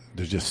get left.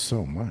 There's just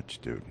so much,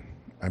 dude.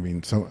 I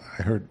mean,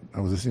 I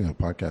was listening to a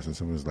podcast and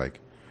someone was like,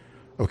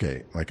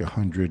 okay, like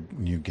 100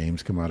 new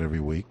games come out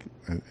every week,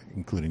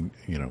 including,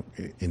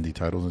 indie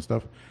titles and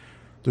stuff.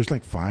 There's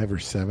like 5 or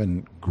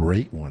 7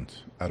 great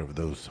ones out of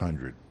those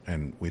 100.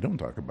 And we don't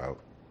talk about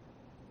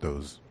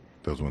those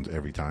ones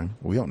every time.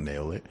 We don't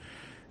nail it.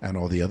 And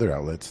all the other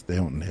outlets, they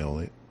don't nail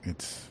it.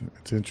 It's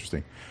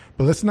interesting.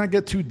 But let's not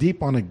get too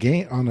deep on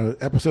an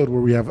episode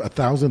where we have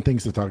 1,000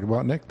 things to talk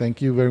about, Nick. Thank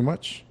you very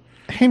much.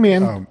 Hey,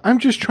 man, I'm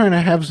just trying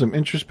to have some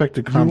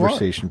introspective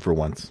conversation for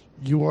once.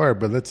 You are,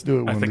 but let's do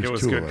it when I think there's it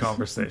was two good of us.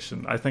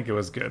 conversation. I think it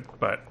was good,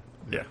 but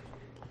yeah.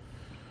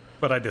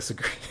 But I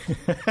disagree.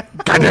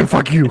 Goddamn,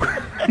 fuck you.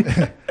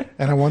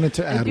 And I wanted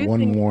to add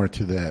one more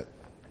to that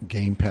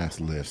Game Pass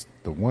list.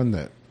 The one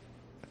that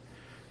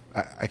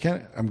I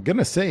can't. I'm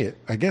gonna say it.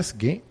 I guess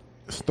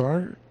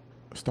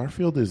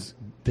Starfield is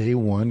day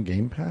one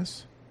Game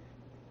Pass.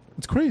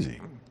 It's crazy.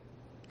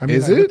 I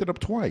mean, I looked it up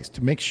twice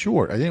to make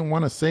sure. I didn't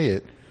want to say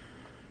it.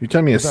 You're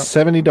telling me a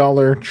 $70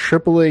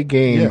 AAA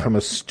game from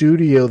a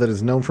studio that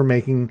is known for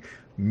making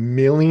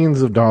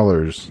millions of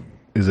dollars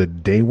is a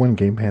day one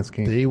Game Pass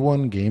game? Day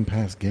one Game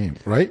Pass game,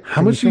 right?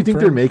 How much do you think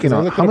they're making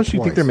on? How much do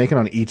you think they're making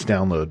on each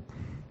download?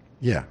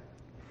 Yeah,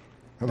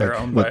 they're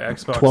owned by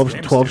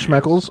Xbox. 12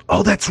 schmeckles.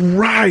 Oh, that's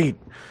right.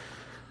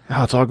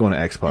 Oh, it's all going to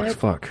Xbox.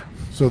 Fuck.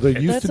 So there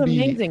used to be.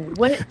 That's amazing.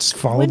 Just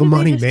follow the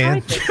money,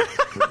 man.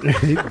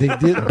 they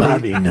did.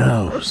 Bobby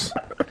knows.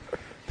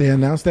 They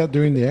announced that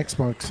during the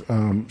Xbox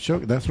show.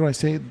 That's what I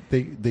say.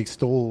 They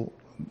stole.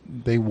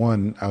 They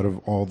won out of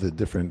all the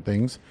different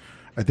things.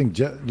 I think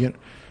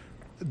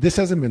this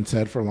hasn't been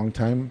said for a long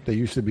time. There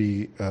used to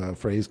be a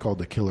phrase called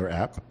the killer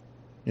app.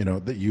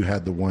 That you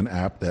had the one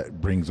app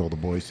that brings all the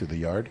boys to the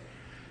yard,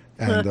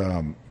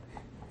 and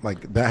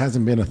like that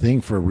hasn't been a thing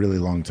for a really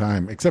long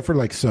time, except for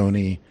like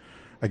Sony.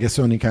 I guess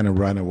Sony kind of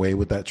ran away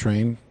with that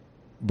train,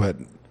 but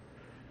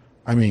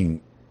I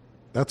mean,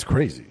 that's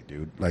crazy,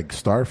 dude. Like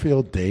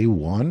Starfield day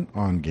one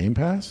on Game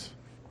Pass.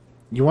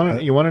 You want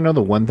to know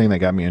the one thing that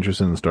got me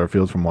interested in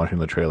Starfield from watching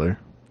the trailer?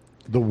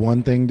 The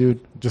one thing,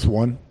 dude, just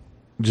one.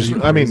 Just,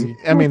 I mean,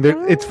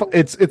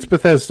 it's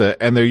Bethesda,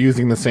 and they're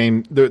using the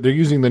same. They're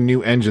using the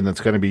new engine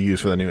that's going to be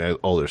used for the new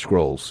Elder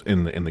Scrolls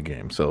in the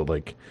game. So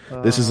like,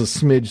 this is a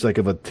smidge like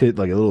of a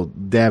little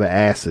dab of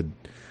acid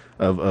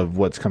of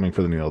what's coming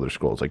for the new Elder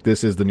Scrolls. Like,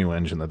 this is the new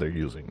engine that they're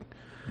using.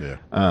 Yeah.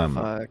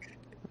 Fuck.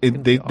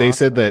 They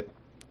said that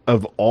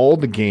of all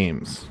the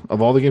games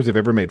they've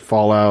ever made,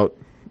 Fallout,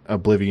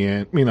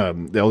 Oblivion,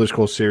 the Elder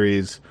Scrolls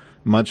series,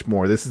 much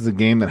more, this is a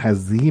game that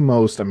has the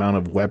most amount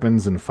of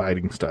weapons and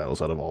fighting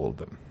styles out of all of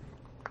them.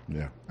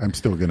 Yeah, I'm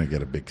still gonna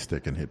get a big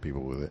stick and hit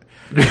people with it.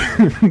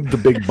 The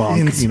big bonk,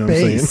 In you know what I'm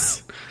saying?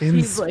 space. In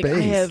He's space. like,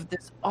 I have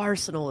this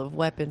arsenal of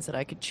weapons that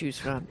I could choose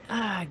from.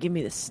 Give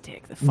me the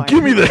stick. The fire.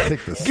 Give me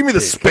Take the the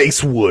stick.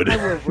 space wood.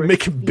 I will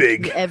Make it refeed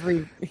big.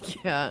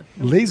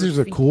 Lasers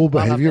are cool,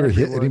 but have you ever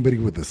hit everyone. anybody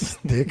with a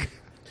stick?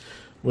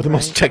 With the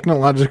most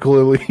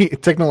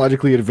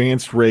technologically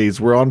advanced rays,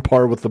 we're on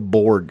par with the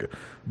Borg.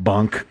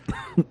 Bunk.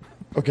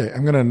 Okay,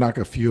 I'm going to knock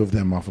a few of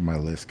them off of my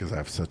list because I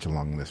have such a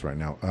long list right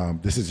now.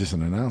 This is just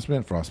an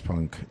announcement.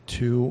 Frostpunk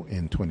 2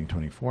 in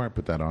 2024. I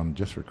put that on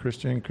just for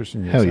Christian.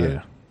 Christian, you Hell excited?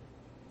 yeah.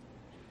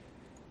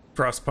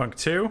 Frostpunk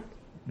 2.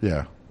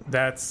 Yeah.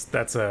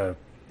 That's a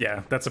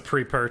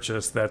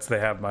pre-purchase. They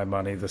have my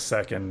money the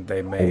second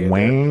they made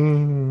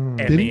Wang.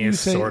 Didn't any you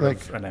say, sort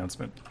like- of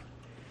announcement.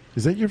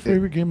 Is that your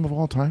favorite game of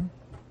all time?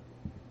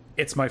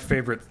 It's my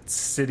favorite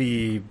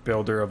city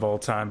builder of all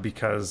time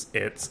because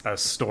it's a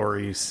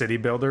story city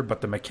builder,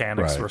 but the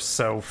mechanics Right. were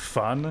so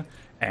fun.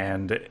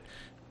 And,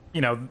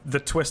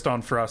 the twist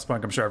on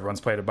Frostpunk, I'm sure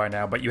everyone's played it by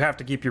now, but you have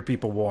to keep your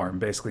people warm,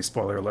 basically,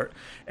 spoiler alert.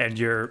 And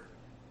you're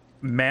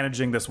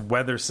managing this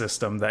weather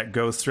system that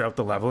goes throughout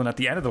the level. And at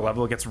the end of the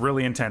level, it gets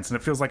really intense, and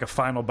it feels like a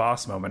final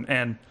boss moment.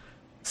 And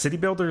city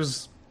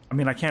builders...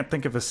 I can't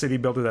think of a city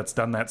builder that's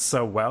done that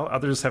so well.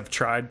 Others have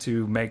tried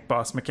to make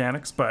boss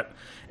mechanics, but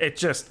it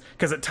just,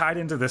 because it tied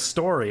into this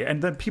story,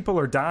 and then people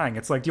are dying.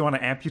 It's like, do you want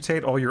to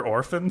amputate all your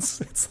orphans?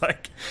 It's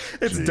like,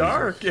 it's Jesus.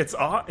 dark. It's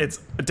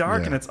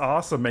dark and it's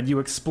awesome, and you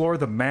explore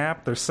the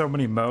map. There's so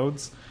many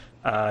modes.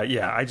 I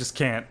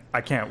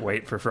can't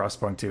wait for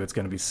Frostpunk 2. It's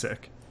going to be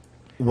sick.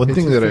 One It's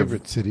thing his that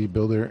favorite city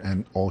builder,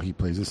 and all he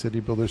plays is city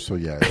builder. So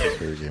yeah, it's his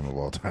favorite game of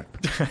all time.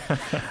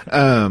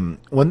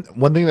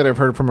 one thing that I've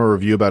heard from a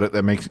review about it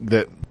that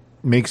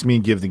makes me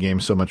give the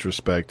game so much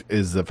respect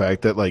is the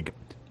fact that, like,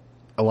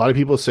 a lot of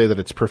people say that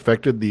it's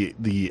perfected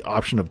the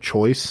option of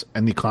choice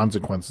and the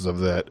consequences of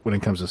that when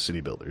it comes to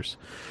city builders.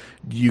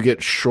 Do you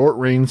get short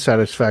range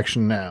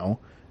satisfaction now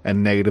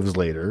and negatives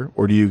later,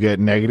 or do you get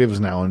negatives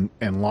now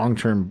and long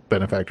term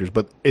benefactors?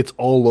 But it's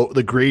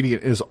the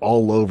gradient is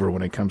all over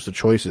when it comes to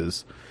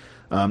choices,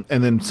 and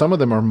then some of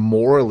them are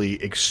morally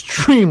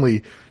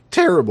extremely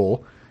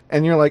terrible.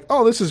 And you're like,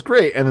 oh, this is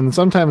great. And then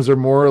sometimes they're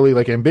morally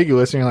like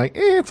ambiguous, and you're like,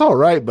 it's all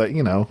right, but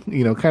kind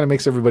of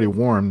makes everybody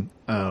warm.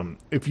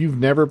 If you've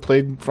never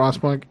played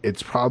Frostpunk,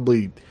 it's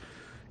probably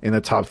in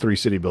the top 3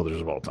 city builders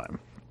of all time.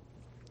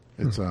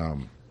 It's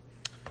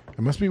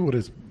it must be what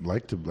it's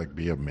like to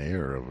be a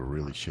mayor of a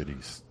really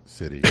shitty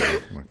city,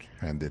 like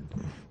handed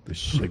the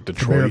shit. Like Mayor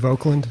Detroit. of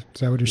Oakland.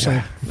 Is that what you're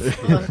saying?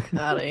 Fuck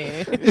outta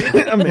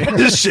here.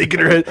 Amanda's shaking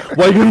her head.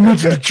 Why you gonna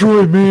mention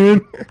Detroit,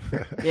 man?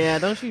 Yeah,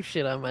 don't you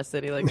shit on my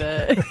city like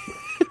that.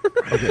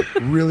 Okay,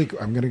 really,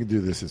 I'm going to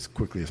do this as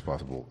quickly as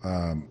possible.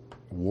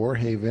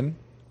 Warhaven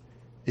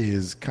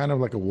is kind of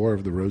like a War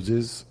of the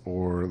Roses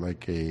or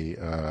like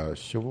a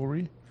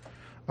chivalry,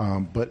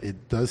 but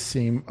it does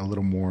seem a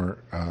little more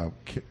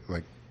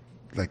like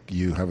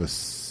you have a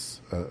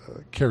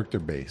character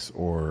base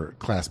or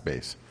class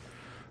base.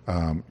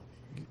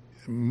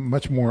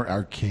 Much more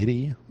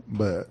arcadey,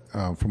 but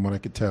from what I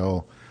could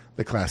tell,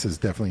 the classes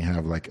definitely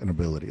have like an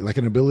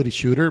ability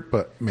shooter,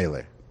 but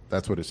melee.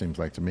 That's what it seems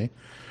like to me.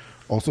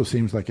 Also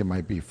seems like it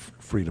might be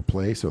free to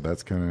play, so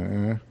that's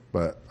kind of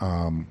but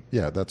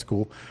yeah, that's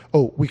cool.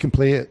 Oh, we can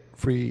play it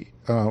free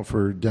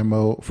for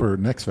demo for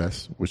Next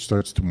Fest, which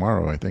starts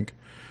tomorrow, I think.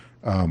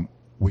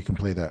 We can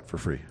play that for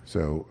free,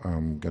 so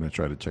I'm going to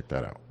try to check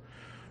that out.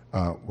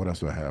 What else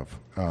do I have?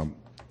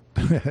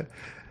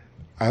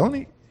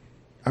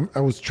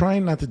 I was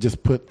trying not to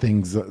just put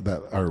things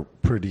that are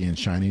pretty and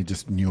shiny,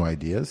 just new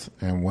ideas.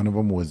 And one of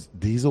them was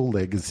Diesel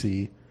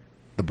Legacy,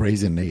 The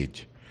Brazen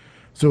Age.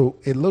 So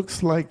it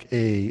looks like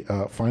a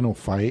Final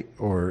Fight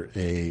or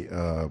a,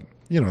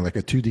 like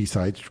a 2D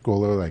side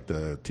scroller, like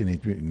the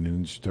Teenage Mutant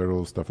Ninja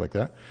Turtles, stuff like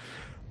that.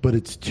 But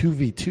it's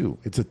 2v2.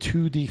 It's a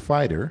 2D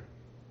fighter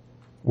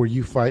where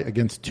you fight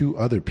against 2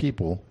 other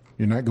people.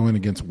 You're not going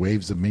against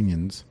waves of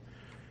minions.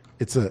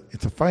 It's a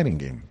fighting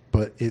game,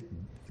 but it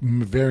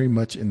very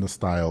much in the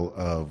style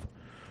of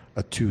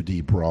a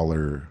 2D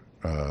brawler,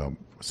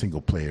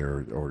 single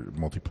player or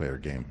multiplayer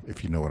game,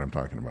 if you know what I'm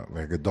talking about,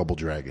 like a Double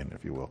Dragon,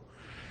 if you will.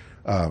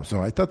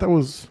 So I thought that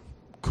was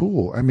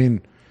cool. I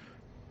mean,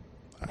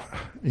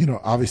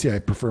 obviously I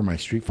prefer my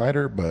Street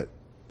Fighter, but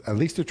at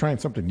least they're trying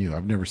something new.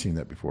 I've never seen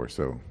that before,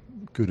 so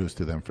kudos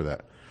to them for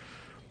that.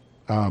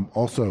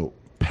 Also,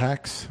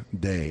 PAX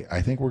Day.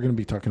 I think we're going to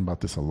be talking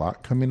about this a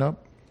lot coming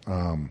up.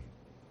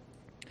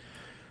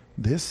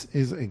 This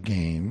is a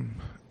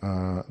game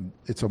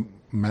It's a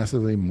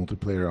massively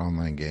multiplayer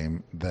online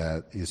game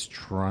that is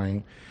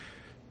trying.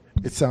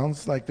 It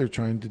sounds like they're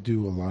trying to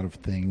do a lot of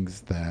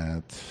things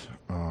that,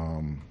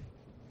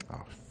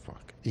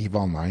 EVE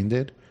Online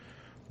did,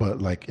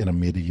 but like in a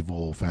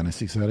medieval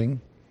fantasy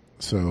setting.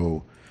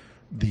 So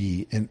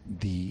the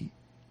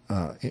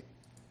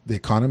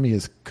economy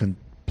is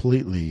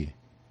completely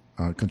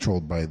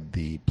controlled by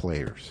the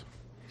players.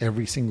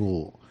 Every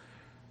single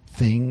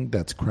thing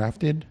that's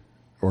crafted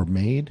or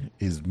made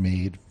is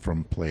made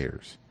from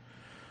players.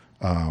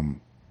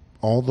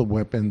 All the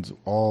weapons,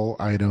 all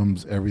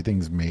items,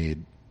 everything's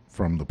made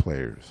from the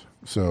players.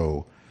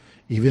 So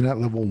even at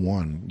level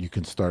 1, you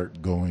can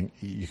start going,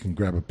 you can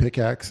grab a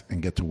pickaxe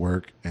and get to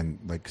work and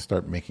like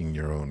start making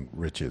your own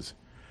riches.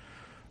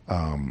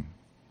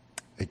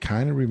 It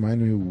kind of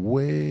reminded me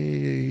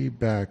way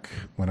back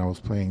when I was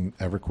playing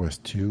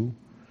EverQuest 2.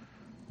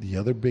 The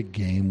other big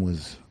game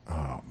was,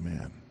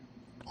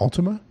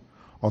 Ultima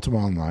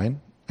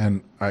Online.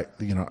 And I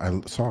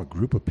saw a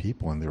group of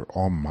people and they were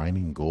all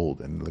mining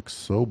gold and it looked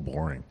so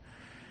boring.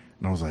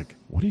 And I was like,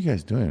 what are you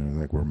guys doing? And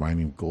like, we're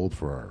mining gold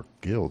for our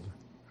guild.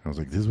 And I was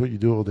like, this is what you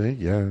do all day?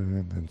 Yeah.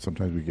 And then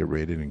sometimes we get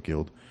raided and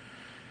killed.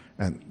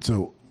 And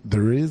so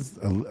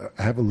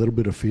I have a little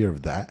bit of fear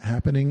of that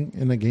happening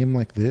in a game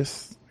like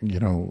this. You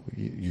know,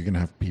 you're going to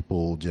have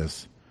people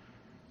just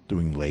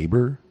doing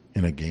labor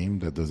in a game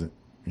that doesn't,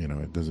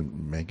 it doesn't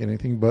make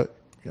anything. But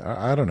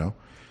I don't know.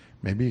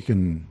 Maybe you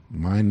can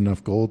mine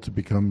enough gold to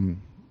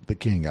become the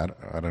king. I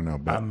don't know.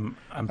 But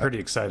I'm pretty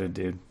excited,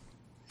 dude.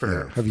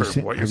 Have you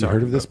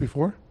heard of this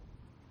before?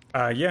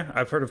 Yeah,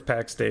 I've heard of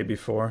PAX Day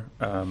before.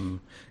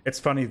 It's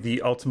funny,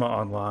 the Ultima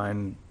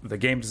Online, the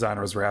game designer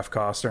was Raph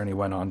Koster, and he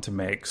went on to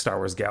make Star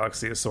Wars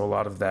Galaxies, so a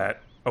lot of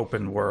that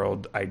open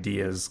world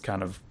ideas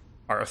kind of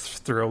are a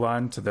through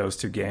line to those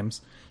two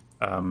games.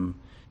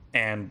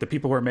 And the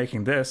people who are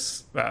making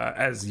this,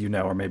 as you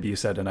know, or maybe you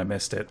said and I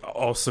missed it,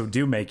 also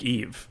do make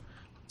EVE.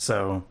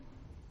 So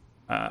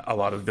a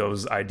lot of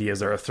those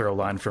ideas are a throw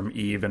line from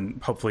EVE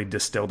and hopefully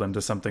distilled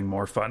into something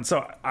more fun.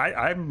 So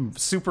I'm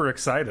super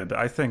excited.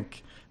 I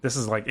think this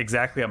is like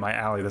exactly up my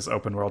alley, this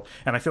open world.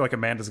 And I feel like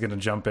Amanda's going to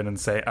jump in and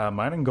say,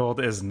 mining gold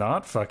is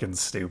not fucking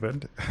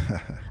stupid.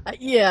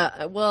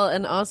 Yeah, well,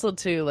 and also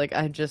too, like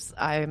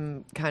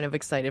I'm kind of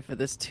excited for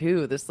this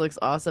too. This looks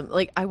awesome.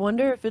 Like, I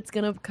wonder if it's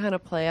going to kind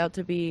of play out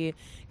to be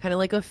kind of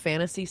like a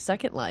fantasy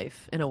Second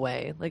Life in a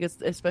way. Like,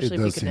 especially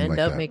if you can end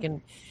up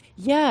making...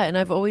 Yeah, and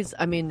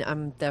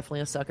I'm definitely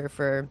a sucker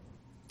for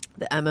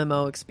the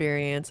MMO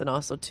experience and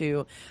also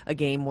to a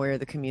game where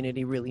the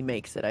community really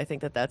makes it. I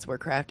think that's where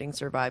crafting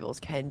survivals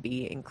can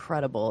be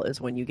incredible,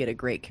 is when you get a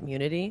great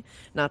community.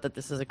 Not that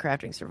this is a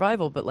crafting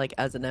survival, but like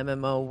as an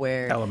MMO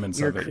where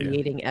you're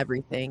creating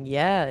everything.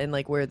 Yeah, and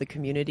like where the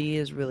community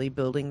is really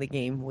building the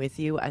game with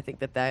you. I think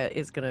that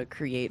is going to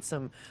create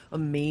some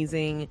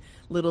amazing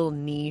little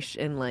niche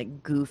and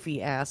like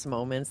goofy ass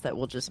moments that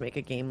will just make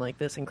a game like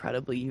this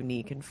incredibly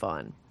unique and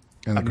fun.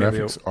 And the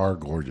graphics are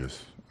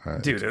gorgeous.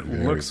 Dude, it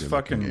looks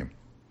fucking...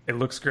 It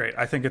looks great.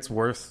 I think it's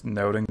worth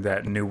noting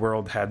that New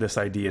World had this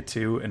idea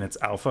too in its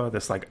alpha,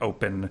 this like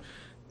open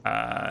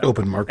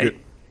market.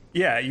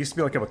 It used to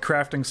be like a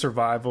crafting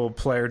survival,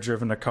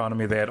 player-driven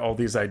economy. They had all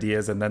these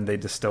ideas, and then they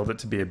distilled it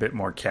to be a bit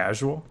more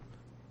casual.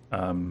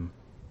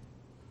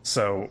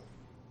 So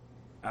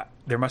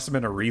there must have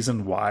been a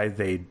reason why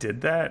they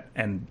did that,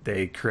 and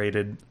they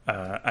created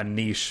a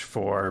niche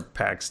for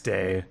PAX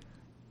Day.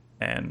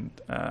 And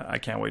I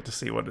can't wait to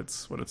see what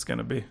it's going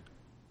to be.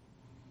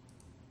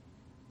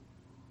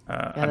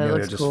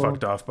 Amelia just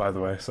fucked off, by the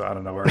way, so I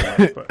don't know where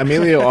I'm at. But.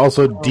 Amelia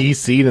also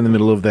DC'd in the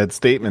middle of that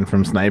statement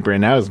from Sniper,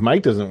 and now his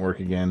mic doesn't work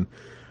again.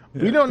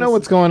 Yeah, we don't know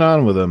what's going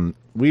on with him.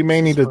 We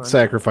may need to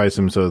sacrifice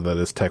him so that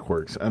his tech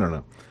works. I don't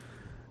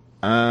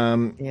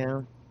know.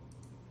 Yeah.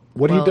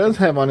 What he does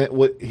have on it,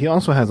 what he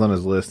also has on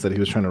his list that he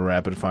was trying to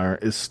rapid fire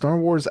is Star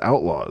Wars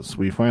Outlaws.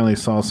 We finally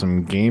saw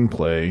some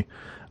gameplay.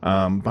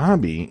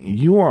 Bobby,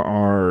 you are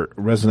our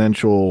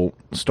residential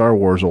Star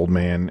Wars old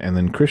man, and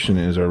then Christian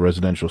is our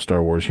residential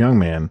Star Wars young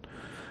man.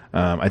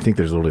 I think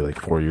there's literally like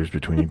 4 years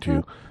between you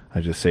two.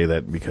 I just say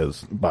that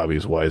because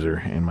Bobby's wiser,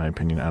 in my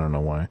opinion. I don't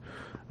know why.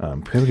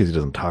 Because he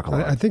doesn't talk a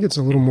lot. I think it's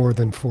a little more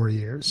than 4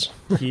 years.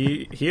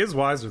 He is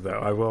wiser, though.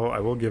 I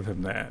will give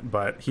him that.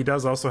 But he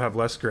does also have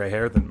less gray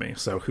hair than me.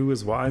 So who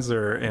is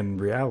wiser in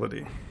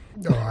reality?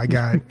 Oh,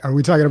 are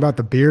we talking about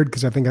the beard?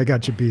 Because I think I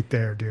got you beat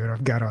there,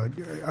 dude.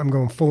 I'm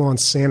going full on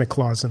Santa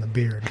Claus in the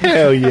beard.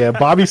 Hell yeah.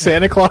 Bobby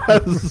Santa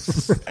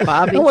Claus.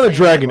 Bobby I want a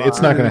dragon. Claus.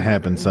 It's not going to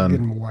happen, son.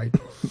 Getting white.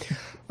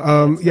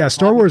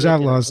 Star Wars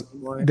Outlaws.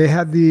 They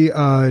had the,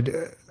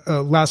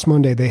 last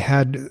Monday,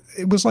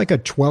 it was like a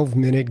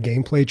 12-minute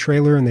gameplay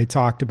trailer, and they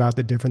talked about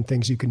the different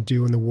things you can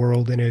do in the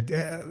world. And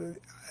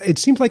it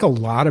seemed like a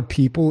lot of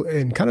people,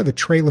 and kind of the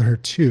trailer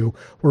too,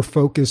 were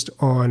focused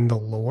on the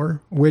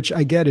lore, which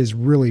I get is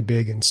really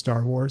big in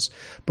Star Wars.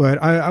 But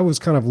I was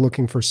kind of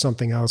looking for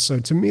something else. So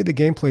to me, the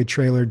gameplay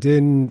trailer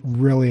didn't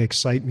really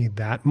excite me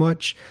that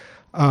much.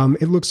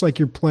 It looks like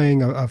you're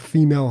playing a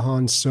female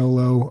Han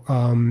Solo.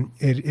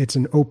 It's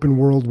an open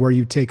world where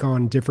you take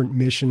on different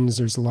missions.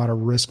 There's a lot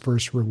of risk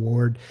versus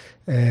reward,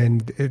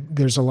 and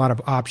there's a lot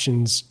of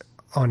options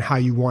on how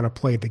you want to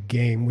play the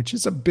game, which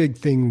is a big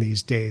thing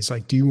these days.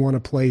 Like, do you want to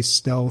play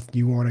stealth? Do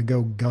you want to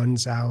go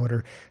guns out?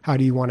 Or how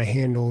do you want to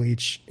handle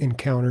each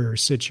encounter or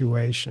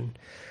situation?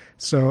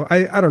 So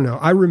I don't know.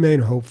 I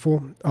remain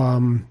hopeful.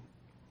 I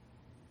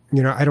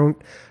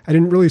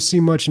didn't really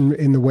see much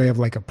in the way of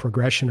like a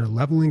progression or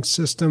leveling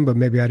system, but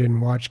maybe I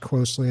didn't watch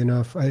closely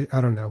enough. I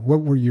don't know.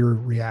 What were your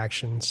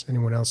reactions?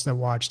 Anyone else that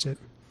watched it?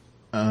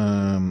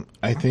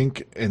 I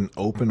think an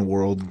open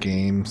world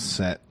game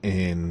set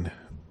in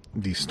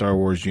the Star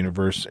Wars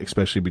universe,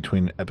 especially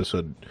between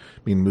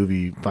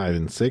movie 5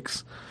 and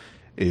 6,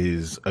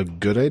 is a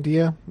good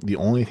idea. The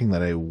only thing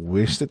that I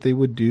wish that they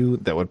would do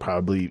that would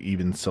probably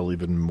even sell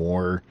even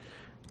more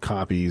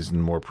copies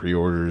and more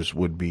pre-orders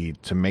would be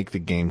to make the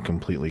game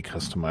completely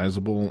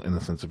customizable in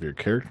the sense of your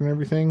character and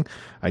everything.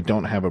 I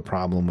don't have a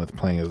problem with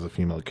playing as a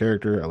female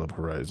character. I love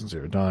Horizon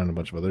Zero Dawn and a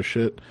bunch of other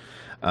shit.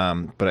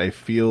 But I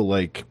feel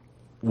like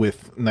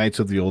with Knights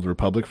of the Old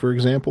Republic, for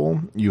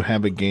example, you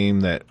have a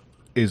game that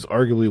is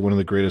arguably one of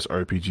the greatest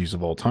RPGs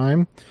of all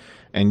time,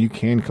 and you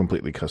can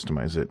completely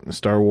customize it.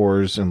 Star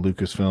Wars and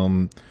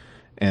Lucasfilm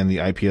and the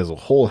IP as a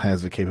whole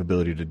has the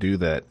capability to do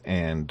that,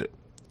 and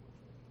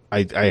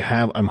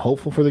I'm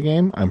hopeful for the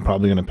game. I'm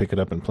probably going to pick it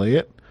up and play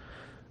it.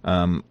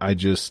 I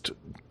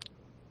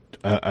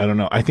don't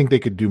know. I think they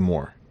could do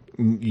more.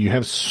 You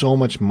have so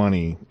much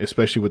money,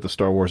 especially with the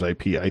Star Wars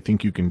IP. I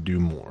think you can do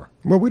more.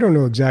 Well, we don't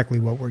know exactly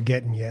what we're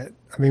getting yet.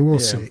 I mean, we'll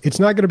see. It's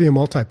not going to be a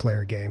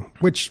multiplayer game,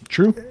 which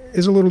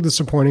is a little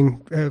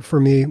disappointing for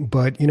me.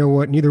 But you know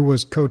what? Neither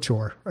was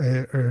KOTOR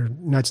or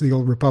Knights of the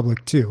Old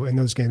Republic 2, and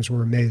those games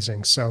were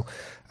amazing. So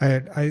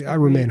I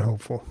remain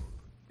hopeful.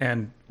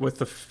 And with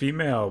the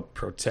female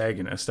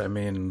protagonist, I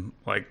mean,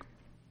 like,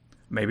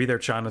 maybe they're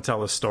trying to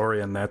tell a story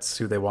and that's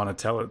who they want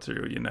to tell it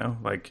through, you know?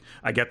 Like,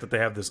 I get that they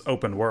have this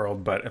open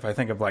world, but if I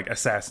think of, like,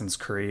 Assassin's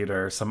Creed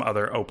or some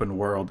other open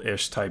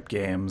world-ish type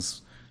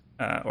games,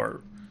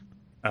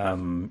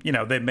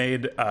 they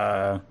made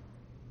a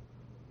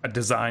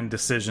design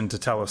decision to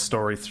tell a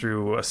story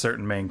through a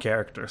certain main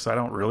character. So I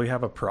don't really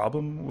have a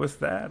problem with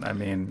that. I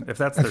mean, if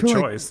that's their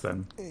choice,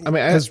 then... I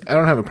mean, I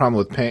don't have a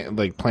problem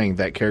with playing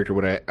that character.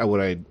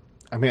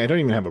 I mean, I don't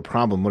even have a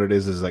problem. What it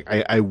is like,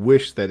 I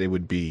wish that it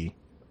would be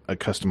a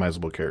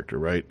customizable character,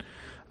 right?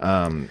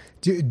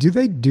 Do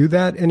they do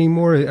that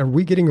anymore? Are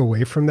we getting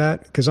away from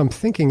that? Because I'm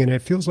thinking, and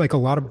it feels like a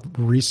lot of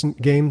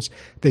recent games,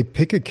 they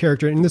pick a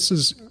character, and this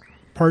is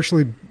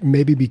partially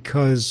maybe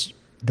because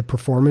the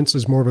performance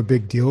is more of a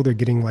big deal. They're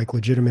getting like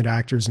legitimate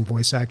actors and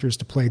voice actors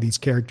to play these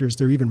characters.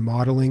 They're even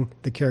modeling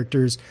the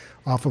characters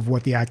off of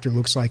what the actor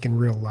looks like in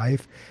real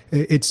life.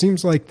 It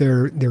seems like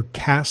they're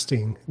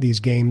casting these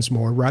games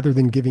more rather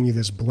than giving you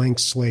this blank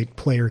slate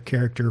player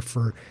character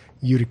for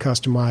you to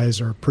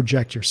customize or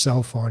project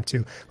yourself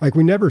onto. Like,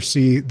 we never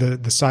see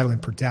the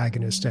silent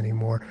protagonist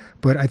anymore,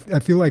 but I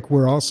feel like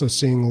we're also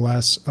seeing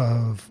less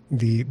of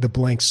the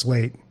blank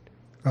slate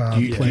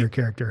player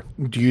character.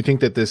 Do you think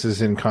that this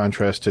is in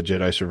contrast to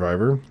Jedi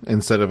Survivor?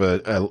 Instead of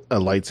a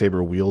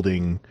lightsaber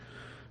wielding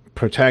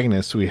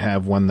protagonist, we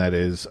have one that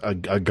is a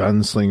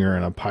gunslinger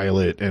and a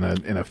pilot and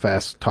a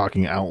fast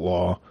talking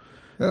outlaw.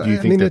 Do you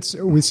think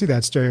we see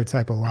that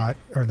stereotype a lot,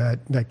 or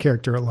that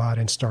character a lot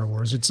in Star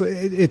Wars.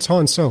 It's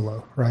Han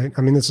Solo, right?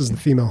 I mean, this is the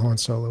female Han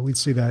Solo. We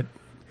see that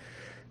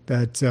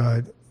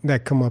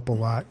come up a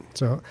lot.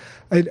 So,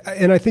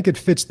 I think it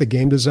fits the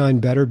game design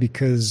better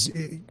because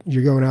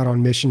you're going out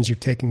on missions, you're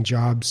taking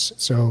jobs.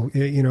 So,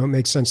 it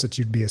makes sense that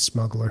you'd be a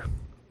smuggler.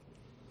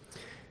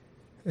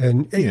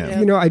 And,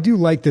 I do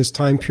like this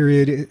time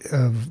period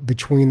of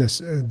between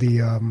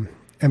the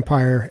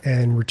Empire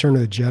and Return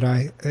of the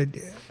Jedi.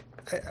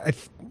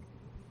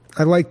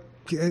 I like,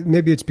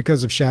 maybe it's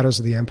because of Shadows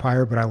of the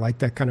Empire, but I like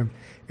that kind of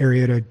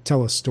area to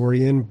tell a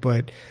story in.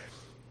 But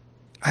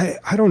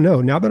I don't know.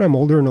 Now that I'm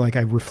older and like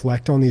I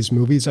reflect on these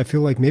movies, I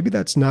feel like maybe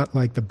that's not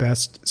like the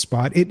best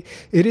spot. It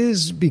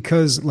is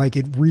because like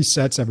it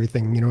resets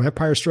everything.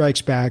 Empire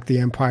Strikes Back. The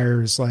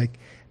Empire is like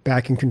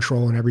back in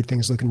control, and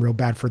everything's looking real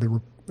bad for the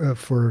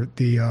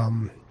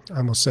I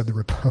almost said the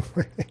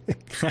Republic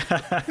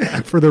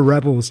for the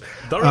rebels.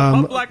 The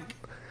Republic.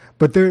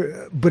 But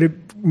it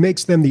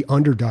makes them the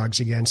underdogs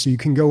again. So you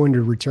can go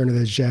into Return of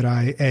the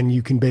Jedi and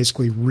you can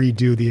basically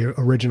redo the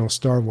original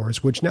Star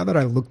Wars, which now that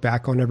I look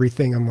back on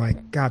everything, I'm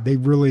like, God,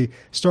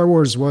 Star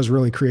Wars was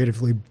really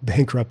creatively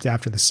bankrupt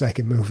after the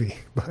second movie.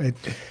 But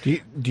do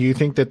you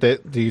think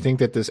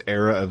that this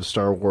era of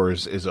Star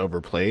Wars is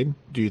overplayed?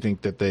 Do you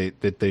think that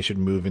they should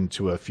move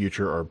into a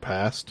future or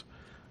past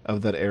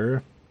of that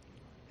era?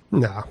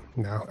 No.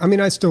 I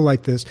mean, I still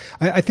like this.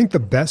 I think the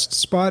best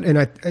spot,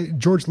 and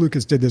George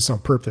Lucas did this on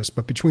purpose,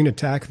 but between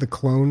Attack of the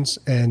Clones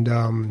and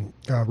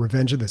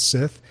Revenge of the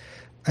Sith,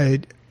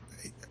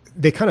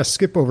 they kind of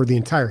skip over the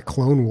entire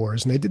Clone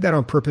Wars, and they did that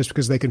on purpose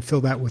because they can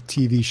fill that with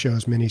TV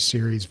shows,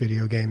 miniseries,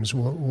 video games,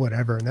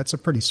 whatever, and that's a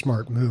pretty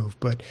smart move.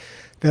 But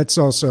that's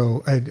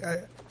also,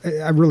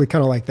 I really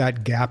kind of like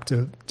that gap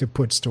to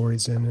put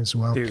stories in as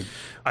well. Dude,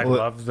 I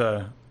love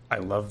the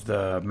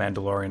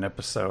Mandalorian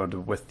episode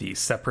with the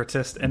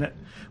Separatist in it.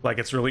 Like,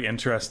 it's really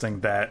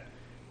interesting that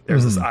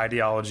there's this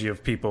ideology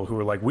of people who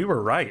are like, we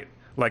were right.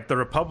 Like, the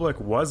Republic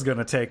was going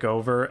to take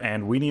over,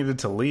 and we needed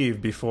to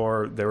leave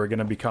before they were going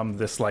to become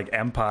this like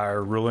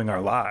empire ruling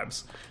our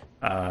lives.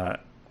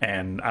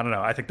 And I don't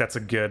know. I think that's a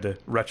good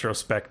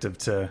retrospective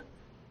to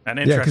an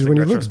interesting. Yeah, because when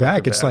you look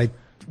back, it's like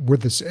where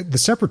the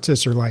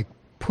Separatists are like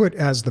put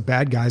as the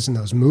bad guys in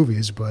those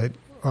movies, but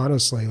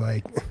honestly,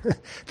 like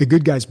the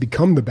good guys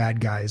become the bad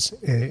guys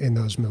in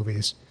those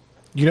movies.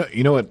 You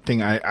know what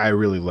thing I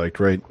really liked,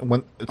 right?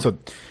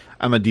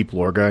 I'm a deep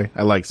lore guy.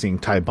 I like seeing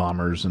TIE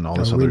bombers and all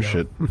this other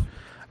shit.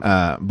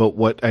 But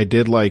what I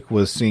did like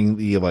was seeing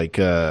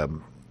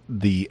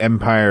the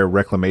Empire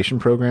Reclamation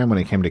program when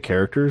it came to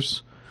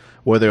characters,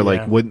 where they're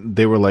like when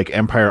they were like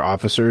Empire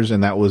officers,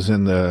 and that was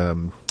in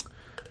the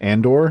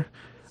Andor.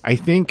 I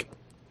think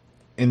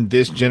in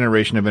this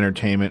generation of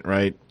entertainment,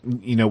 right?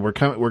 You know,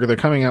 they're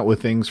coming out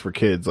with things for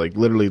kids. Like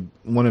literally,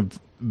 one of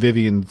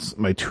Vivian's,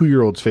 my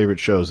 2-year-old's favorite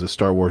shows is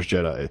Star Wars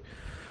Jedi,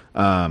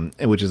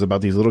 which is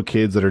about these little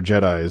kids that are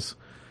Jedis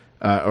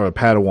or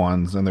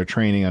Padawans, and they're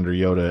training under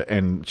Yoda,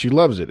 and she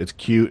loves it. It's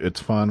cute,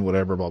 it's fun,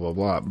 whatever, blah blah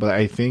blah. But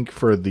I think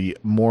for the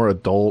more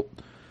adult,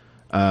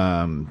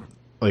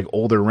 like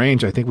older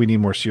range, I think we need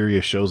more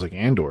serious shows like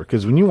Andor.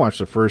 Because when you watch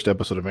the first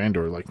episode of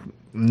Andor, like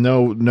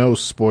no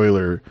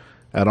spoiler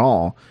at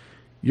all,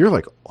 you're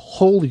like,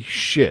 holy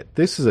shit,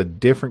 this is a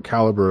different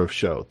caliber of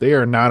show. They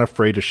are not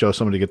afraid to show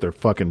somebody get their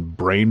fucking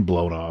brain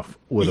blown off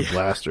with a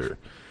blaster.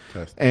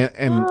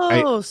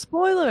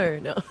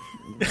 Spoiler! No,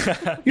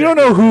 you don't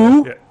know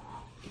who. Yeah.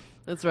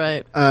 That's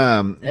right.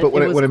 But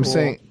what I'm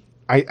saying,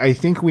 I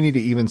think we need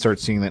to even start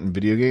seeing that in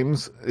video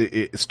games.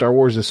 Star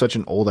Wars is such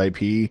an old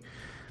IP.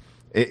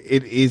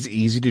 It is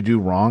easy to do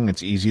wrong.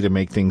 It's easy to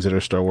make things that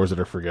are Star Wars that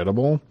are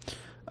forgettable.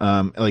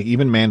 Like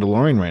even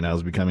Mandalorian right now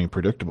is becoming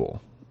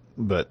predictable.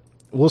 But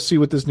we'll see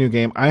with this new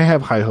game. I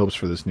have high hopes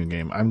for this new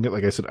game.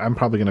 Like I said, I'm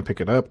probably going to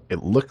pick it up.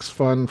 It looks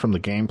fun from the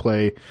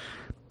gameplay.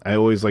 I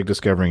always like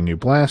discovering new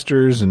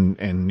blasters and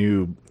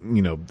new,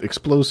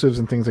 explosives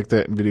and things like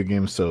that in video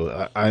games.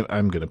 So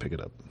I'm going to pick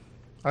it up.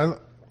 I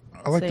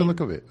like the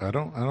look of it. I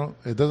don't.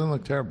 It doesn't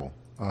look terrible.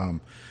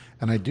 And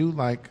I do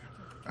like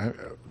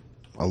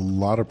a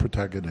lot of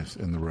protagonists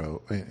in a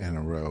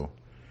row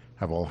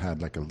have all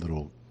had like a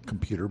little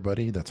computer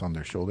buddy that's on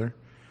their shoulder.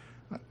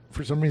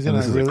 For some reason,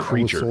 I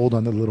was sold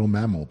on the little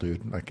mammal,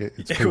 dude. Like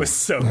it's cool. It was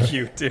so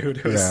cute, dude.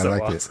 It was so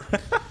awesome.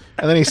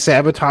 And then he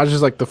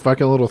sabotages like the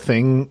fucking little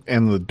thing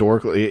and the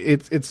door.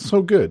 It's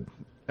so good.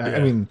 Yeah. I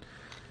mean,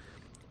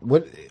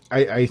 what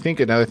I think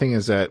another thing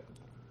is that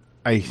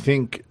I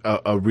think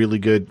a really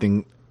good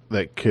thing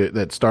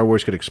that Star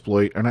Wars could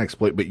exploit, or not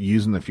exploit, but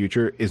use in the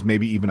future is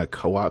maybe even a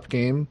co-op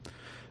game.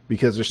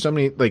 Because there's so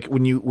many, like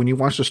when you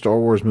watch a Star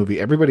Wars movie,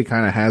 everybody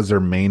kind of has their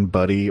main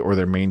buddy or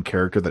their main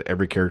character that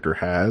every character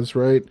has,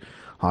 right?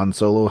 Han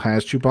Solo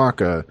has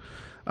Chewbacca,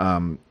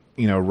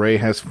 Rey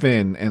has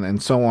Finn,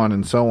 and so on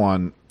and so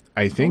on.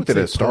 I think that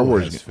a Star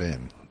Wars has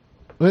Finn.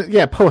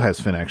 Yeah, Poe has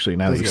Finn actually.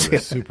 Now that you say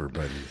super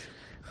buddies.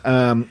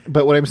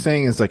 But what I'm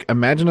saying is, like,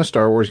 imagine a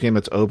Star Wars game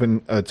that's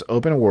open. It's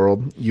open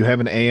world. You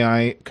have an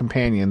AI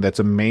companion that's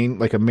a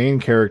main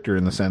character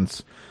in the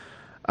sense.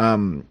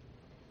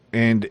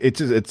 And it's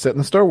set in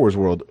the Star Wars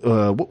world.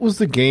 What was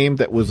the game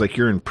that was like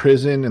you're in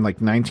prison in like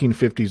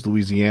 1950s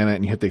Louisiana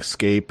and you have to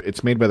escape?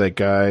 It's made by that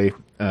guy.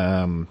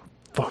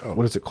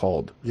 What is it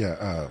called?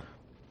 Yeah.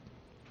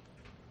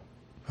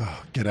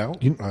 Get Out?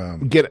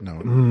 Get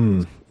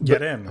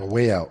In. A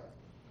Way Out.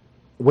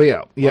 Way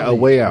Out. Yeah, A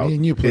Way Out. Me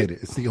and you played it.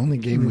 It's the only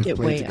game we've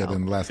played together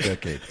in the last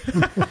decade.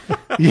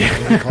 Yeah.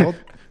 What's it called?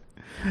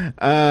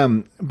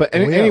 But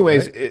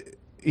anyways... Out, right?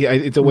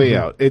 It's a way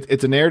out.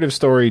 It's a narrative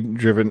story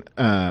driven.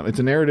 It's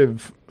a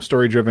narrative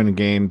story driven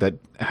game that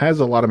has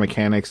a lot of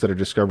mechanics that are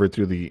discovered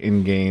through the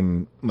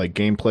in-game like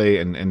gameplay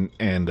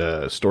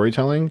and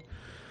storytelling.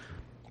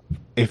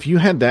 If you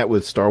had that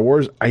with Star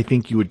Wars, I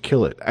think you would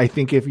kill it. I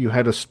think if you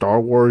had a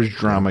Star Wars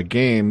drama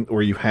game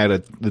where you had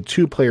the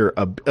 2-player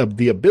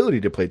the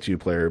ability to play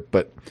 2-player,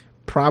 but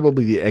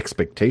probably the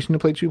expectation to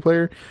play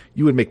 2-player,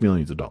 you would make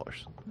millions of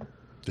dollars.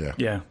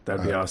 Yeah,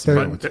 that'd be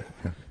awesome.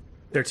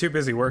 They're too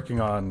busy working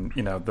on,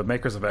 the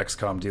makers of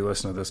XCOM do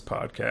listen to this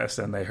podcast,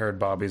 and they heard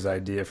Bobby's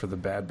idea for the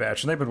Bad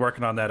Batch, and they've been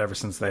working on that ever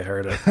since they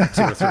heard it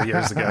 2 or 3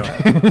 years ago.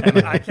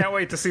 And I can't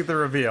wait to see the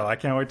reveal. I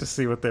can't wait to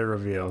see what they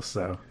reveal.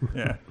 So,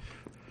 yeah.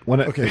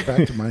 Okay,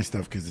 back to my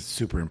stuff because it's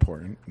super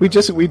important. We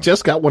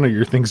just got one of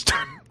your things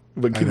done,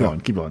 but keep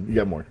on. You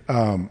got more.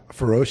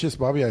 Ferocious,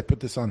 Bobby. I put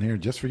this on here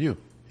just for you.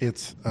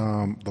 It's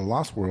the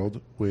Lost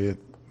World with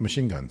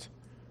machine guns.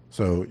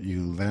 So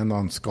you land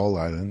on Skull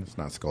Island. It's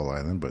not Skull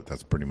Island, but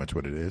that's pretty much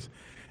what it is.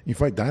 You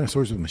fight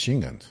dinosaurs with machine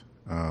guns.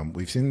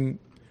 We've seen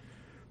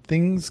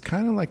things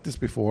kind of like this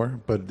before,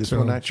 but this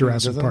one actually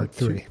Jurassic Park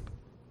 3.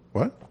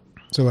 What?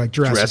 So like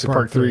Jurassic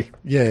Park 3.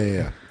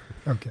 Yeah.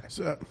 Okay.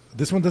 So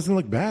this one doesn't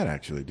look bad,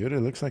 actually, dude. It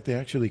looks like they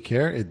actually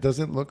care. It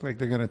doesn't look like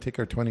they're going to take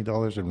our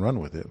 $20 and run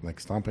with it like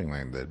Stomping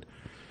Land did.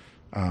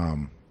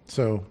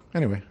 So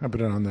anyway, I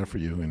put it on there for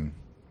you, and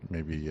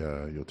maybe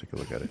you'll take a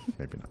look at it.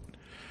 Maybe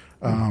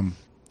not.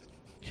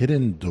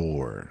 Hidden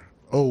Door.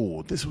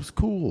 Oh, this was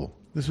cool.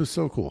 This was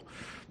so cool.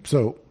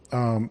 So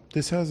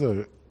this has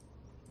a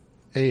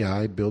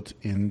AI built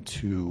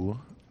into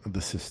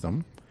the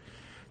system.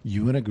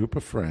 You and a group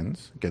of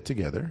friends get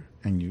together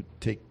and you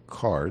take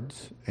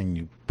cards and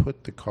you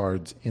put the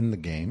cards in the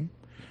game.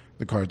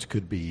 The cards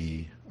could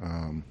be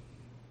an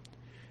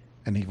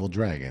evil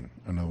dragon.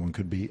 Another one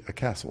could be a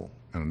castle.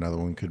 And another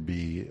one could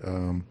be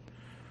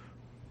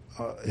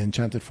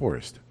enchanted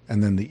forest.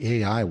 And then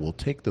the AI will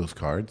take those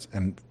cards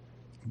and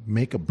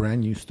make a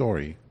brand new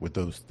story with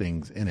those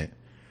things in it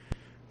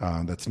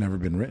that's never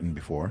been written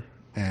before.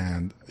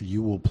 And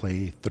you will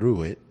play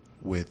through it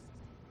with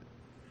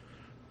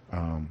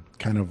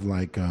kind of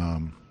like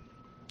an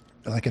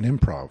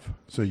improv.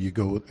 So you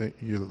go,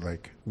 you're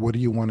like, what do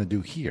you want to do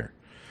here?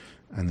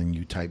 And then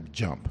you type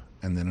jump,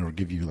 and then it'll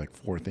give you like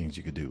 4 things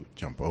you could do: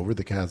 jump over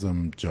the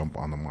chasm, jump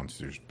on the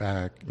monster's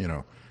back. You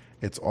know,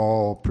 it's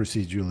all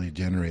procedurally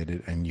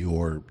generated, and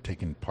you're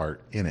taking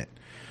part in it.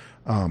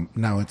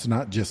 Now, it's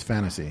not just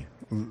fantasy.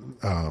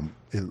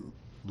 It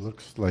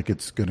looks like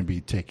it's going to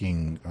be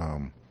taking.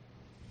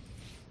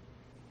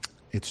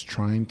 It's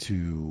trying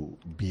to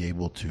be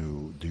able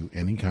to do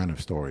any kind of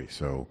story.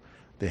 So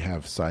they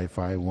have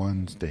sci-fi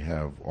ones, they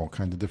have all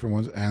kinds of different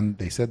ones, and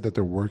they said that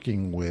they're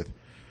working with,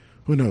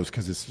 who knows,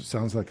 because it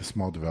sounds like a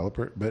small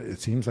developer, but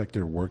it seems like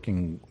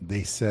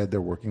they said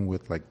they're working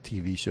with like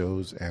TV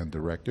shows and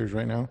directors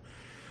right now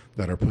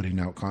that are putting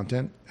out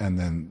content, and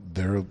then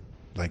they're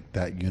like,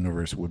 that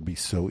universe would be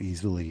so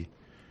easily,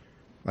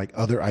 like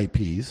other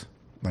IPs,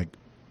 like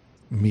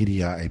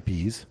media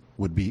IPs,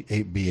 would be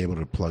able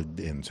to plug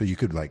in. So you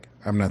could, like,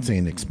 I'm not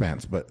saying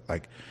Expanse, but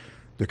like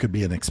there could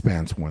be an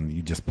Expanse one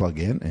you just plug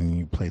in and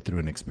you play through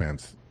an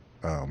Expanse,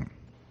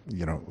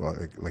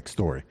 like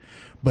story,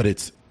 but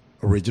it's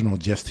original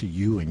just to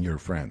you and your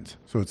friends.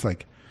 So it's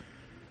like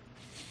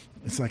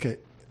a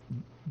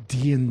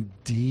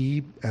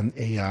D&D, and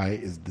AI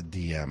is the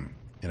DM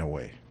in a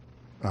way.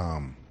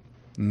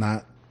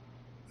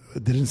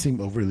 It didn't seem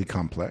overly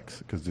complex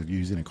because they're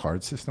using a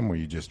card system where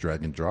you just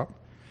drag and drop,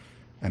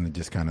 and it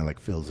just kind of like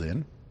fills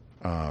in.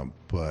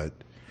 But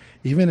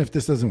even if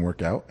this doesn't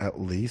work out,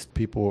 at least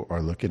people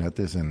are looking at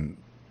this and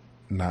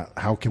not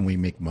how can we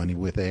make money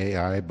with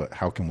AI, but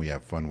how can we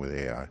have fun with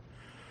AI.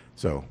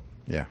 So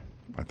yeah,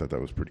 I thought that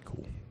was pretty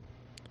cool.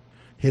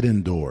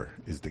 Hidden Door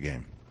is the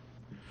game.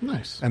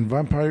 Nice. And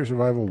Vampire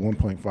Survival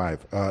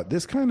 1.5.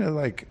 This kind of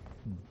like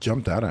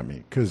jumped out at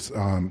me because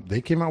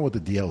they came out with the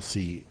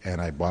DLC,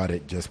 and I bought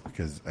it just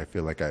because I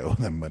feel like I owe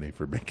them money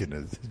for making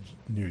a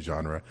new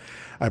genre.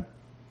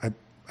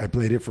 I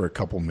played it for a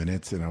couple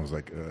minutes, and I was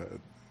like,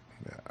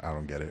 I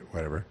don't get it.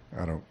 Whatever.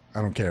 I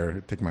don't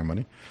care. Take my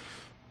money.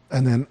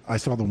 And then I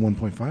saw the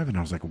 1.5, and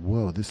I was like,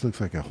 whoa, this looks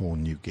like a whole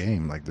new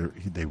game. Like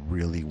they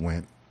really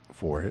went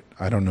for it.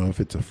 I don't know if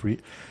it's a free.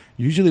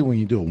 Usually when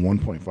you do a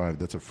 1.5,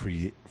 that's a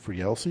free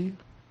LC.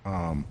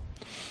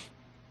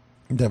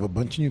 They have a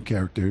bunch of new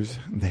characters.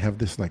 They have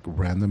this like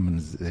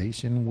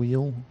randomization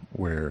wheel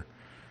where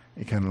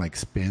it kind of like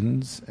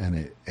spins, and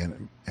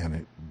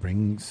it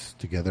brings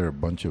together a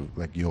bunch of,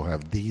 like, you'll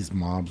have these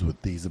mobs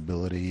with these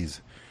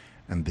abilities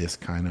and this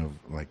kind of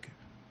like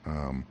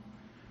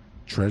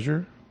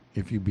treasure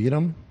if you beat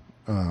them.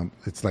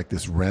 It's like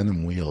this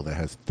random wheel that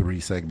has 3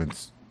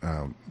 segments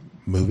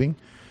moving.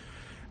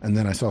 And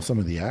then I saw some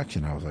of the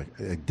action. I was like,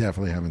 I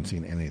definitely haven't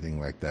seen anything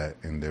like that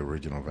in the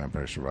original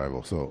Vampire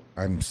Survival. So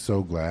I'm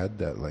so glad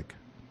that like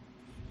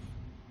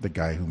the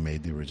guy who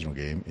made the original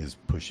game is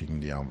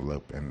pushing the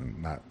envelope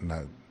and not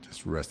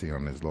just resting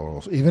on his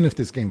laurels. Even if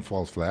this game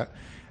falls flat,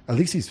 at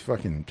least he's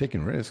fucking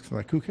taking risks.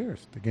 Like, who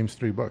cares? The game's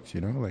 $3,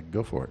 you know? Like,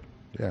 go for it.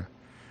 Yeah.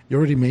 You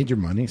already made your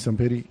money.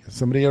 Somebody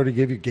already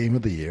gave you Game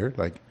of the Year.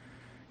 Like,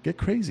 get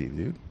crazy,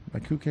 dude.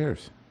 Like, who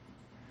cares?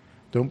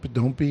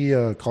 Don't be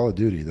Call of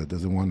Duty that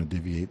doesn't want to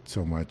deviate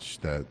so much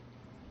that,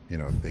 you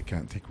know, they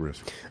can't take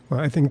risks.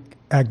 Well, I think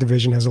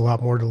Activision has a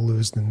lot more to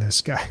lose than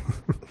this guy.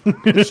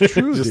 It's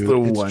true, Just dude.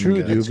 the It's one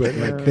true, guy. dude. But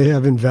like, They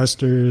have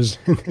investors.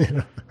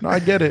 no, I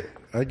get it.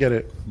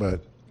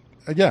 But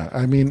yeah,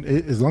 I mean,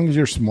 as long as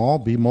you're small,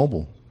 be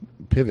mobile,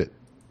 pivot,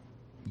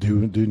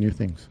 do new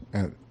things,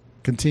 and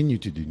continue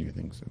to do new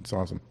things. It's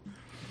awesome.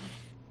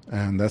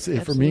 And that's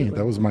it for me. Absolutely.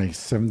 That was my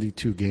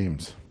 72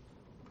 games.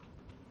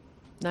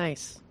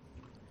 Nice.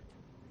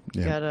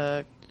 Yeah.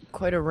 Got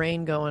quite a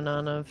range going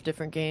on of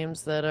different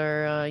games that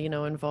are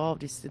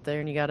involved. You sit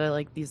there and you gotta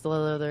like these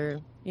little other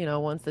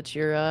ones that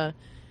you're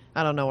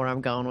I don't know where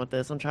I'm going with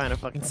this. I'm trying to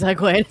fucking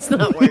segue. It's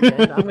not working.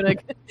 I'm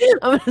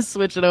gonna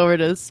switch it over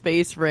to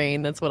Space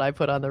Rain. That's what I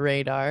put on the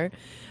radar.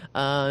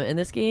 And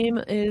this game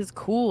is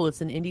cool.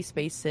 It's an indie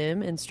space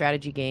sim and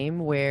strategy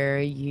game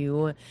where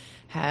you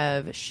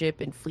have ship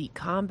and fleet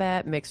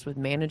combat mixed with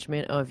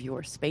management of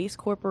your space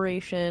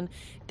corporation.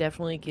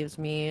 Definitely gives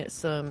me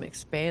some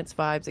Expanse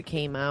vibes. It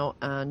came out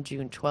on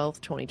June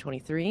 12th,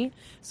 2023.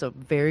 So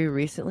very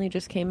recently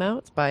just came out.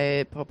 It's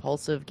by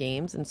Propulsive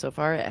Games, and so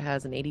far it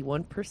has an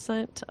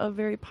 81% of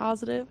very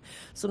positive.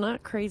 So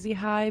not crazy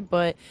high,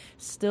 but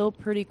still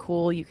pretty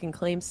cool. You can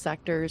claim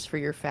sectors for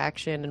your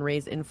faction and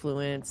raise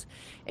influence,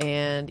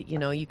 and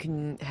you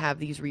can have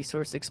these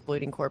resource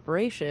exploiting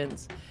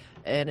corporations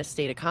in a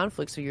state of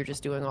conflict, so you're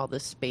just doing all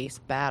this space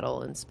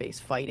battle and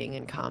space fighting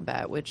and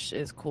combat, which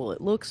is cool.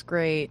 It looks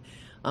great.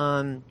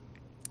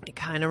 It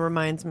kind of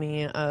reminds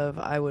me of,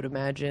 I would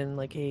imagine,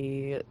 like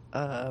a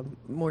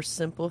more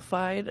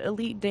simplified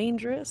Elite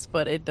Dangerous,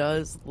 but it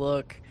does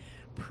look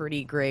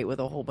pretty great with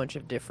a whole bunch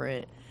of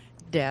different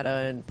data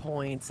and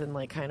points and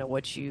like kind of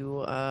what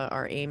you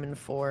are aiming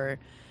for.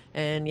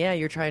 And yeah,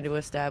 you're trying to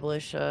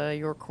establish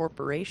your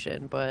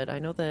corporation, but I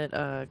know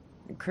that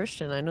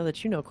Christian, I know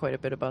that you know quite a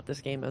bit about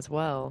this game as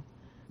well.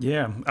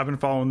 Yeah, I've been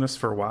following this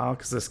for a while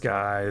because this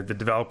guy, the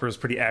developer, is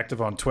pretty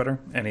active on Twitter,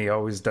 and he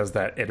always does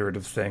that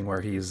iterative thing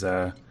where he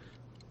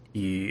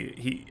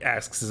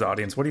asks his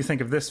audience, "What do you think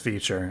of this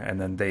feature?"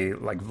 And then they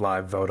like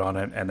live vote on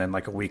it, and then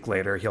like a week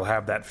later he'll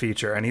have that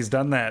feature, and he's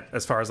done that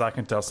as far as I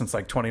can tell since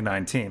like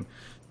 2019.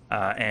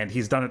 And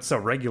he's done it so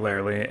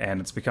regularly, and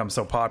it's become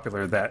so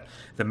popular that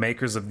the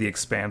makers of The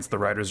Expanse, the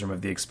writer's room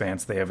of The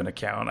Expanse, they have an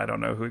account. I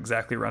don't know who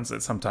exactly runs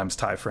it. Sometimes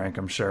Ty Frank,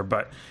 I'm sure.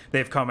 But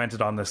they've commented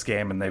on this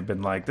game, and they've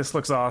been like, this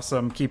looks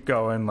awesome. Keep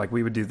going. Like,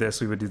 we would do this.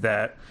 We would do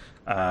that.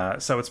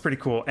 So it's pretty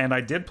cool. And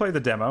I did play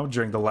the demo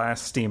during the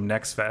last Steam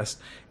Next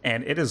Fest,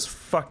 and it is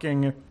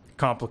fucking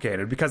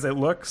complicated because it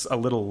looks a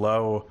little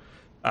low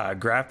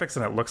graphics,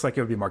 and it looks like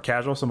it would be more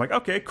casual. So I'm like,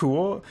 okay,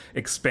 cool.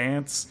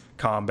 Expanse,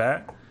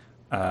 combat.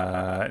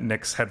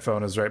 Nick's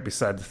headphone is right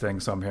beside the thing,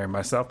 so I'm hearing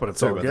myself, but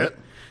it's all good.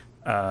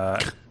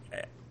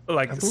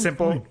 Like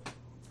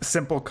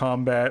simple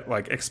combat,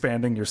 like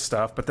expanding your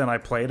stuff. But then I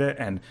played it,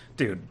 and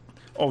dude,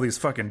 all these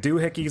fucking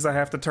doohickeys I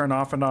have to turn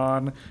off and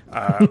on.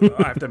 I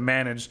have to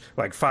manage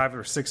like 5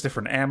 or 6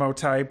 different ammo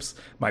types.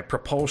 My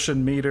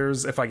propulsion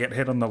meters, if I get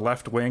hit on the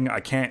left wing, I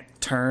can't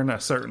turn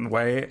a certain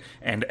way,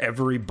 and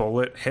every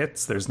bullet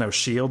hits. There's no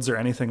shields or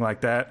anything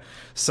like that.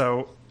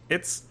 So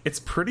it's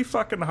pretty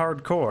fucking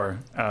hardcore,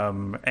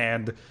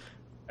 and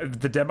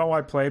the demo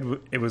I played,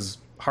 it was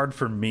hard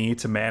for me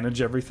to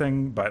manage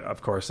everything, but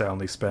of course I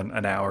only spent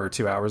an hour or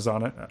 2 hours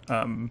on it.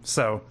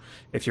 So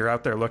if you're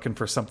out there looking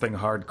for something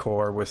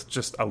hardcore with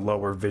just a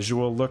lower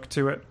visual look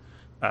to it,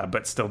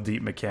 but still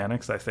deep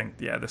mechanics, I think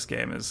this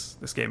game is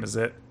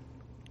it.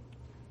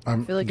 I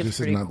feel like it's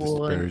pretty cool. This is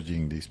not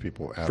disparaging these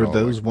people at all. For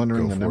those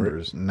wondering the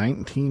numbers,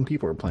 19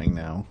 people are playing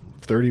now.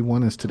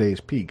 31 is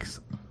today's peaks,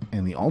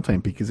 and the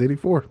all-time peak is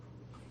 84.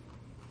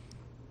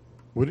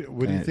 What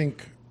do you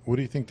think? What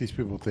do you think these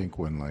people think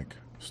when like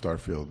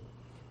Starfield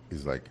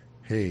is like,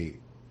 "Hey,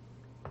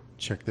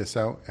 check this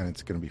out," and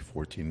it's going to be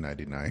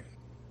 $14.99?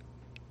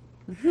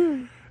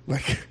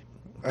 Like,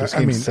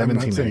 I mean, I'm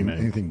not saying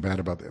anything bad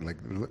about that. Like,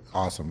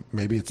 awesome.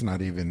 Maybe it's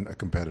not even a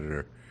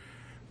competitor,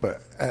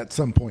 but at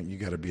some point you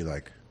got to be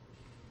like,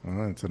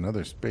 "Oh, it's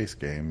another space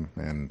game,"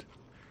 and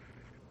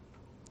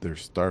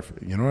there's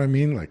Starfield. You know what I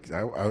mean? Like,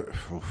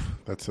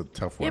 that's a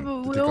tough one.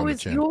 Yeah,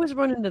 but you always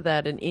run into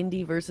that, an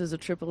indie versus a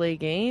AAA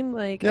game.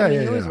 Like, you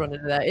always run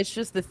into that. It's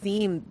just the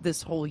theme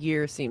this whole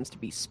year seems to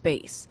be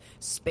space.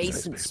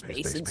 Space.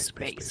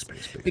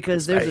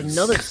 Because there's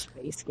another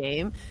space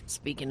game.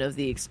 Speaking of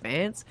The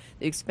Expanse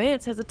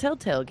has a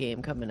Telltale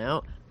game coming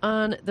out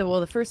on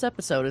the first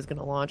episode is going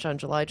to launch on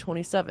July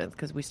 27th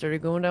because we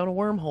started going down a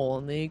wormhole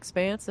in The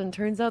Expanse, and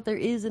turns out there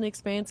is an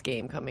Expanse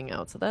game coming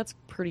out. So that's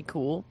pretty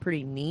cool,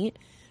 pretty neat.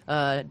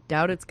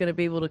 Doubt it's going to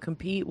be able to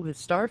compete with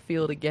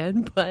Starfield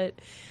again, but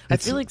I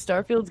feel like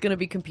Starfield's going to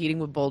be competing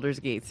with Baldur's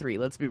Gate 3.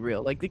 Let's be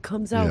real. Like, it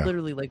comes out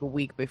literally like a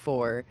week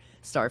before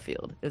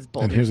Starfield is Baldur's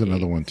Gate. And here's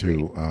another one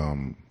too.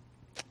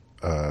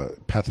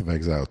 Path of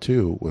Exile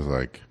 2 was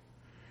like,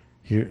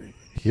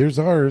 here's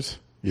ours,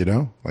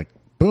 like,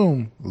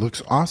 boom,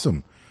 looks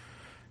awesome.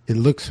 It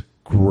looks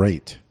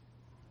great.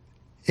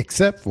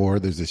 Except for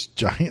there's this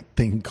giant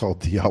thing called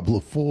Diablo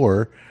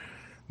 4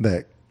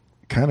 that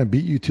kind of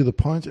beat you to the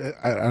punch.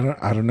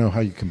 I don't know how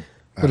you can.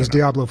 But is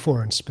Diablo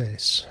 4 in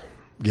space?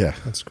 Yeah,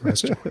 that's the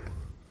question.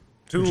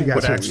 Who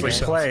would actually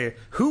play?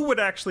 Who would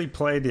actually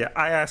play?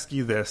 I ask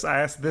you this. I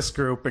ask this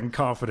group in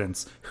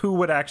confidence. Who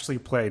would actually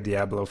play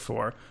Diablo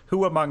 4?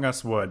 Who among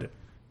us would?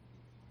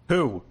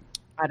 Who?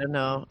 I don't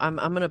know. I'm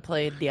gonna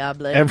play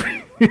Diablo.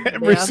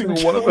 Every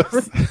single one of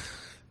us.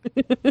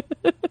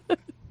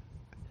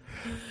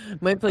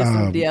 Might play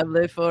some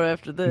Diablo 4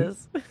 after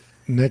this.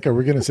 Nick, are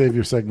we going to save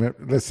your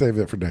segment? Let's save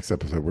that for next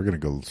episode. We're going to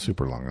go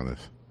super long on this.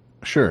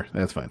 Sure,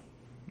 that's fine.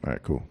 All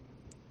right, cool.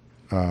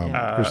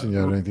 Christian, you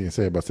have anything to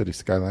say about City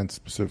Skylines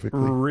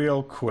specifically?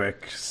 Real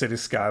quick, City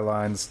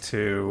Skylines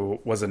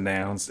 2 was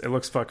announced. It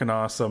looks fucking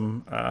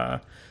awesome.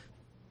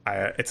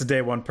 It's a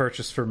day one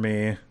purchase for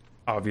me.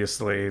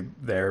 Obviously,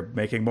 they're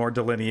making more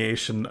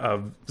delineation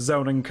of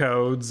zoning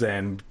codes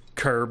and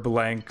curb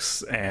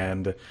lengths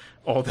and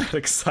all that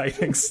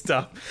exciting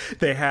stuff.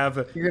 They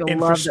have You're gonna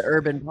love the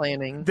urban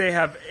planning. They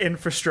have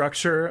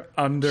infrastructure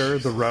under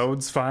the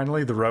roads.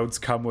 Finally, the roads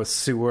come with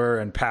sewer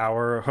and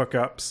power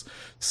hookups.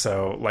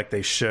 So, like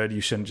they should.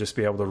 You shouldn't just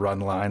be able to run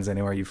lines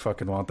anywhere you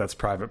fucking want. That's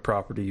private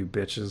property, you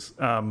bitches.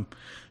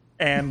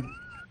 And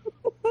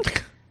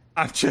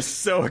I'm just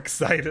so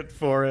excited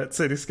for it.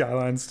 City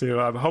Skylines 2.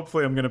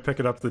 Hopefully, I'm going to pick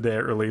it up the day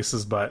it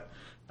releases, but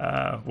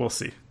we'll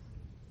see.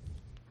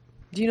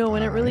 Do you know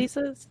when it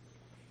releases?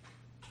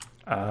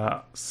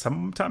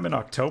 Sometime in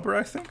October,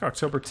 I think.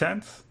 October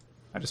 10th.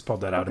 I just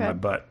pulled that out of my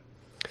butt.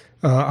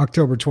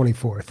 October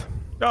 24th.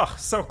 Oh,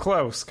 so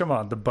close. Come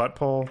on, the butt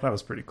pull. That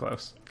was pretty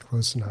close.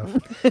 Close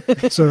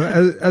enough. So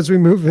as we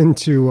move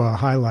into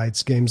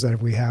highlights, games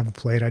that we have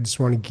played, I just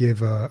want to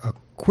give a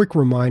quick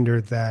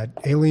reminder that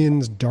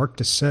Aliens Dark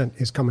Descent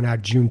is coming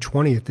out June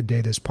 20th, the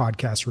day this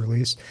podcast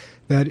released.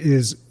 That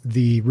is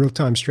the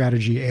real-time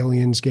strategy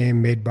Aliens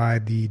game made by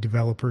the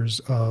developers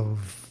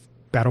of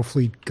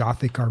Battlefleet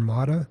Gothic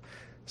Armada.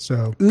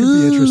 So could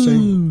be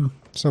interesting.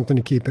 Something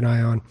to keep an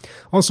eye on.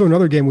 Also,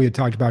 another game we had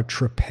talked about,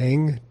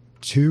 Trepang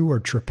 2 or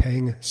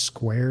Trepang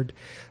Squared.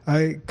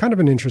 Kind of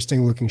an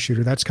interesting looking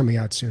shooter. That's coming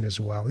out soon as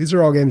well. These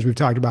are all games we've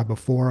talked about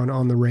before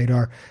on the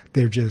radar.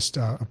 They're just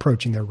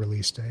approaching their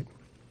release date.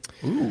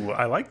 Ooh,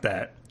 I like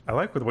that. I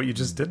like what you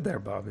just did there,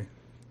 Bobby.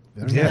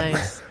 Yeah.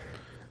 Nice.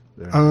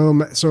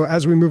 So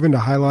as we move into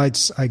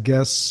highlights, I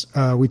guess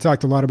we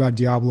talked a lot about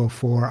Diablo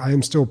 4. I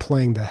am still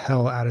playing the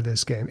hell out of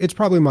this game. It's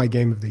probably my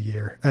game of the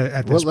year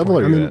at this point. What level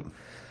are you at?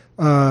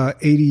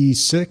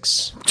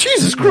 86.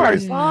 Jesus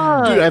Christ. Dude,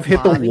 I've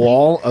hit the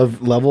wall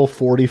of level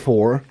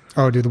 44.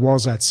 Oh, dude, the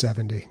wall's at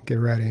 70. Get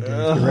ready. Dude. Get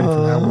ready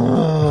for that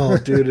wall. Oh,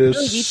 dude,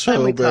 it's Each time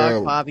so we talk,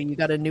 bad. Bobby, you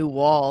got a new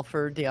wall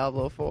for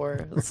Diablo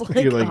 4. It's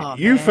like, You're like, oh,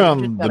 you man,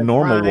 found just the gotta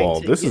normal grind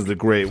wall. to This get- is the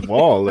great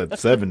wall at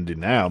 70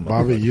 now.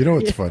 Bobby, you know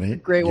what's funny?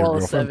 Great Your Wall of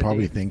girlfriend 70.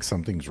 probably thinks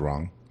something's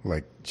wrong.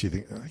 Like she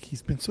thinks like,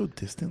 he's been so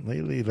distant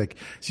lately. Like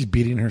she's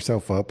beating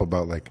herself up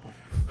about like,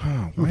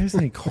 oh, why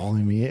isn't he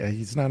calling me?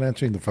 He's not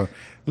answering the phone.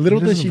 Little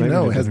does she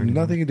know, it has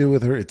nothing to do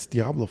with her. It's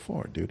Diablo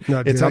 4, dude.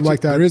 No, dude, It's I'm like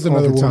that There is all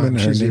another the time. woman.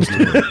 Her She's name's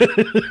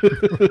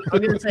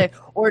I'm going to say,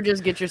 or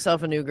just get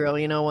yourself a new girl,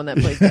 one that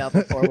plays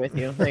Diablo 4 with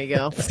you. There you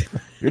go.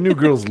 Your new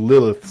girl's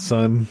Lilith,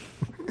 son.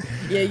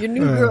 Yeah, your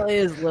new girl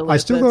is Lilith. I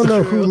still don't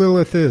know who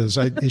Lilith is.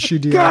 Is she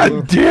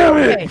Diablo? God damn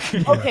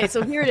it! Okay,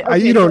 so here it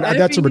is. You Okay, don't. so after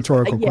That's a you-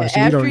 rhetorical yeah, question.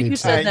 You after don't you need to.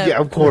 said that, Yeah,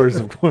 of course,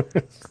 of course.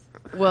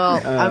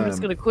 Well, I'm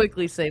just going to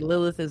quickly say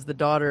Lilith is the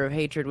daughter of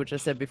hatred, which I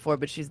said before,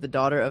 but she's the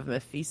daughter of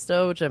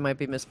Mephisto, which I might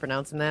be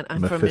mispronouncing that. I'm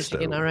from Mephisto.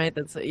 Michigan, all right?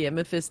 That's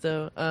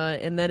Mephisto,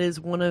 and that is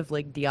one of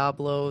like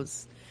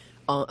Diablo's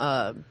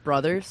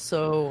brothers.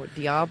 So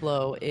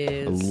Diablo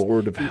is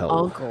Lord of the Hell.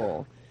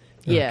 uncle.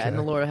 Yeah, Okay. and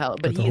the Lord of Hell,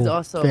 but Got the he's whole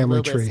also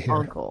family tree Lilith's here.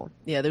 uncle.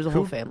 Yeah, there's a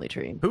whole family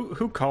tree.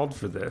 Who called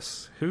for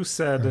this? Who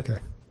said? Okay.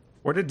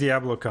 Where did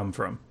Diablo come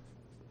from?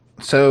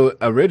 So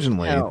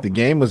originally, Hell. the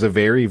game was a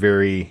very,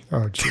 very,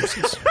 Oh,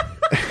 Jesus.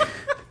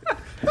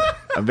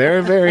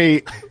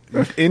 very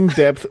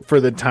in-depth for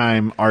the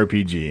time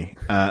RPG.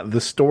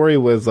 The story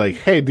was like,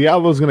 hey,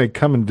 Diablo's going to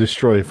come and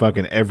destroy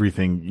fucking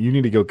everything. You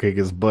need to go kick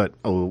his butt,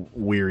 oh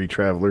weary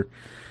traveler.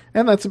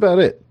 And that's about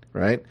it,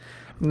 right?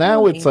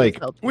 Now it's like,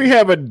 we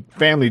have a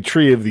family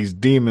tree of these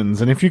demons,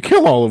 and if you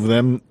kill all of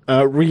them,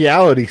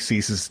 reality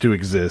ceases to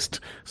exist.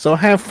 So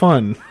have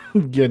fun,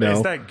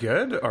 Is that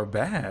good or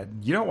bad?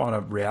 You don't want a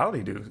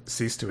reality to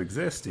cease to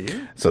exist, do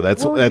you? So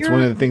that's Well, one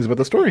you're- of the things about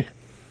the story.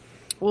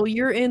 Well,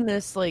 you're in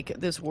this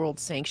this world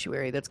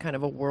sanctuary that's kind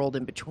of a world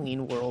in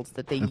between worlds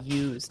that they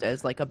used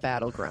as like a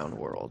battleground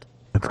world.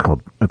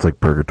 It's like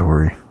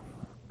purgatory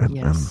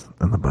Yes.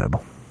 in the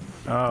Bible.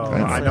 Oh,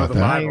 That's I know about the that.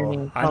 Bible. I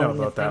know Following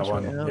about that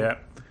adventure, one. yeah.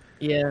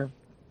 Yeah,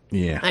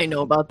 Yeah, Yeah. I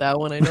know about that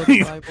one. I know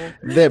the Bible.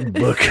 That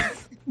book.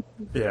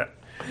 yeah.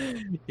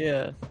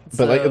 Yeah, But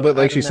So, like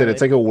I she don't said, know.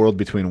 it's like a world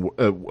between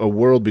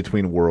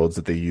worlds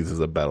that they use as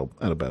a battle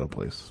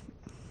place.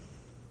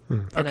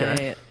 And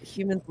Okay.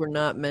 humans were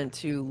not meant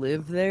to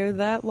live there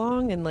that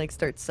long and like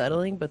start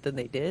settling, but then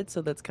they did.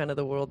 So that's kind of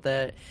the world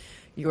that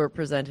you're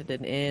presented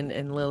in.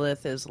 And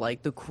Lilith is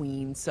like the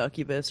queen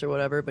succubus or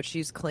whatever, but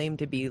she's claimed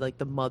to be like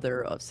the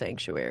mother of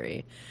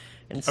sanctuary.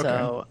 And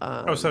so,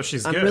 so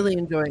she's I'm good. really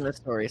enjoying the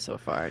story so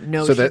far.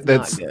 No, So she's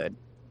that's- not good.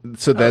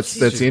 So that's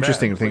she's the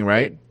interesting bad. thing,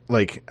 right?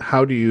 Like,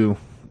 how do you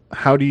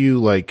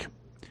like?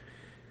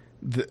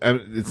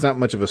 It's not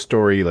much of a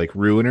story like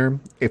ruiner.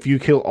 If you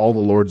kill all the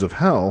lords of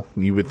hell,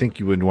 you would think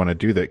you would want to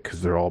do that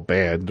because they're all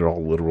bad. They're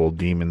all literal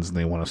demons, and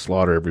they want to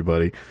slaughter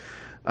everybody.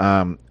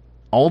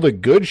 All the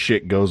good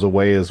shit goes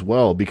away as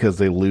well because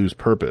they lose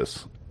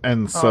purpose,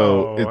 and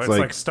so it's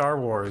like Star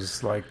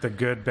Wars. Like the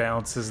good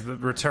bounces, the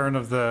return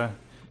of the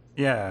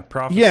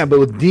prophecy. yeah, but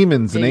with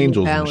demons and Yeah, you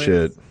angels balance. and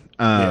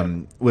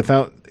shit.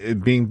 Without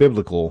it being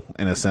biblical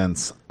in a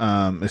sense,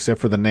 except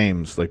for the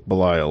names like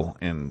Belial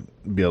and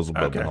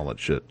Beelzebub Okay. and all that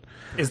shit.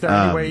 Is there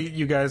any way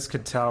you guys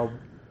could tell,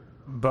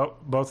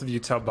 both of you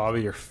tell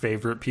Bobby your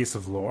favorite piece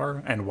of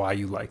lore and why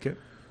you like it,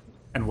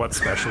 and what's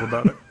special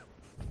about it?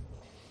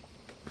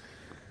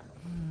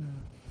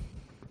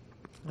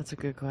 That's a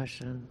good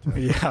question.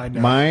 Yeah, I know.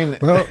 Mine.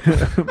 Well,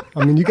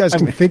 I mean, you guys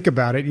can think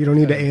about it. You don't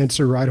need to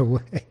answer right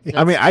away.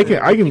 I mean, I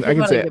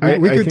can say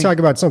We could think- talk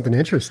about something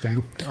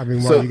interesting. I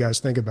mean, while you guys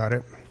think about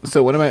it.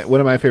 So one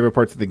of my favorite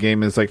parts of the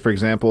game is, like, for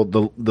example,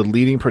 the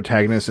leading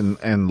protagonist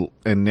and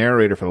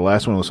narrator for the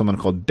last one was someone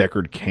called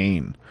Deckard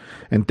Cain,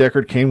 and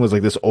Deckard Cain was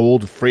like this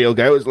old frail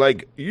guy who was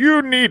like,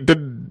 you need to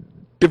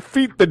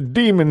defeat the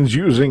demons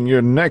using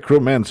your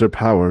necromancer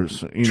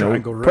powers. You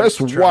Triangle know, rope, press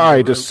triangle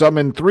Y to rope.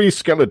 summon 3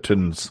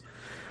 skeletons.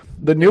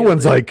 The new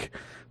one's like,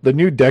 the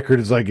new Deckard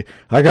is like,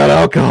 I got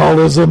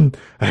alcoholism.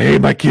 I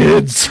hate my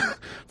kids.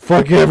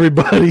 Fuck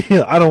everybody.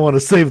 I don't want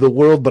to save the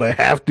world, but I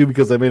have to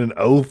because I made an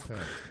oath.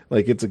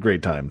 Like, it's a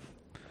great time.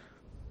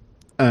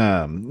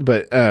 What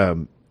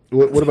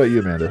about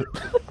you, Amanda?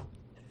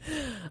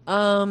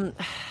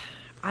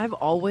 I've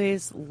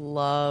always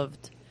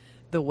loved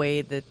the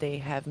way that they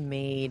have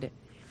made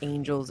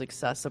angels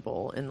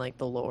accessible in, like,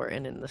 the lore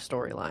and in the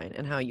storyline,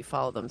 and how you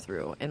follow them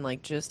through, and,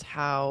 like, just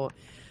how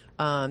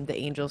the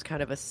angels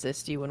kind of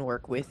assist you and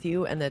work with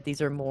you, and that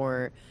these are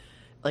more,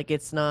 like,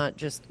 it's not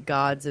just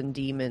gods and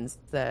demons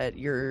that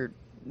you're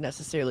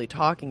necessarily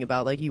talking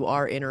about, like, you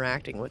are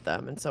interacting with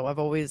them. And so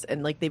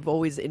they've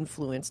always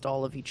influenced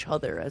all of each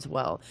other as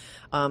well.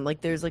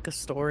 Like, there's, like, a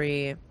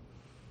story,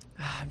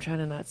 I'm trying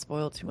to not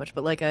spoil too much,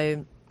 but, like,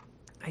 I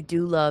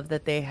do love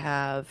that they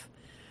have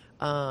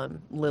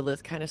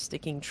Lilith kind of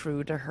sticking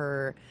true to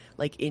her,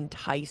 like,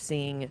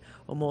 enticing,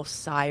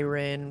 almost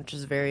siren, which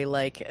is very,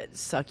 like,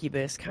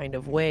 succubus kind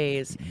of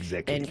ways.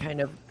 Exactly. And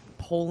kind of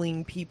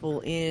pulling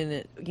people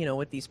in, you know,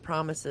 with these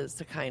promises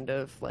to kind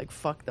of, like,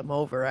 fuck them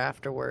over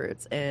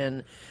afterwards.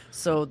 And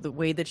so the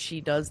way that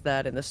she does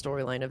that in the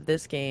storyline of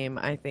this game,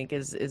 I think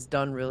is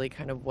done really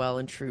kind of well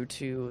and true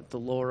to the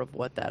lore of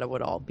what that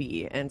would all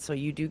be. And so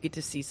you do get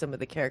to see some of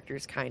the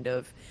characters kind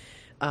of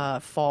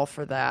fall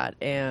for that,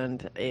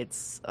 and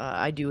it's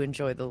I do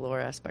enjoy the lore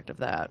aspect of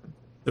that.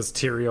 Does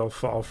Tyrael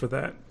fall for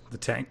that? The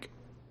tank?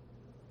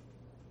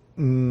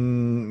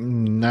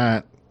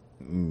 No.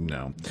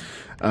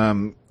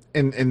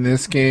 In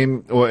this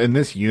game, or in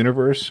this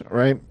universe,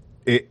 right?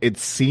 It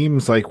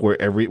seems like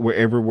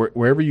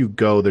wherever you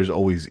go, there's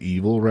always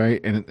evil,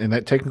 right? And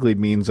that technically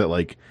means that,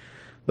 like,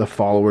 the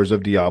followers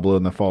of Diablo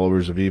and the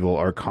followers of evil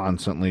are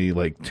constantly,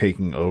 like,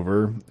 taking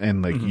over,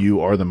 and, like, you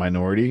are the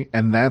minority,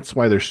 and that's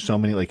why there's so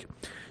many, like,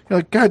 you're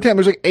like, God damn,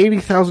 there's like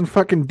 80,000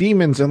 fucking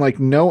demons and, like,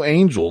 no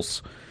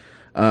angels.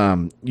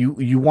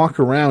 You walk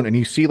around and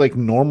you see, like,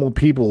 normal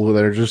people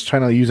that are just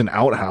trying to use an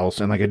outhouse,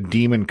 and, like, a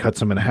demon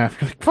cuts them in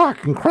half. You're like,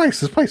 fucking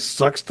Christ, this place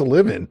sucks to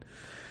live in.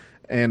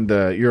 And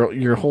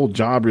your whole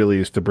job really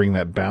is to bring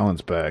that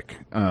balance back.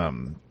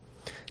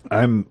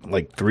 I'm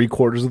like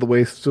 3/4 of the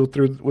way still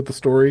through with the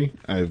story.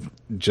 I've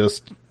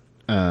just,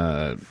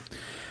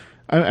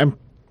 I'm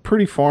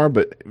pretty far,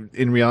 but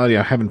in reality,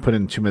 I haven't put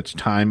in too much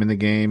time in the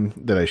game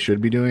that I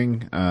should be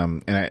doing.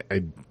 And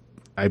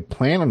I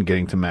plan on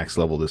getting to max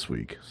level this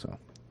week. So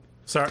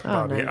Sorry,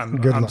 Bobby.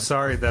 nice. I'm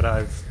sorry that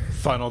I've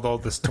funneled all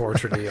this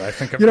torture to you. I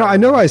think I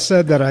know I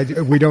said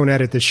that we don't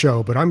edit the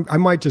show, but I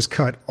might just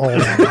cut all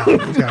that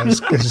out, guys.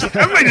 'Cause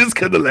I might just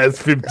cut the last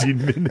 15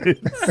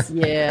 minutes.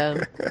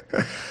 Yeah.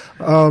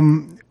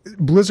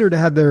 Blizzard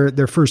had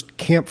their first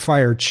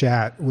campfire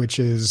chat, which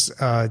is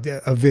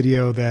a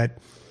video that,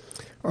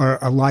 or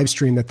a live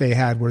stream that they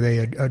had where they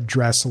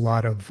address a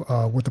lot of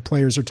what the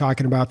players are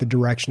talking about, the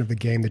direction of the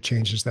game, the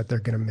changes that they're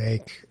going to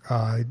make.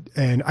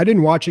 And I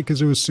didn't watch it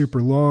because it was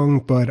super long,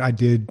 but I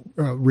did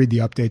read the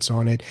updates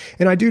on it.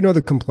 And I do know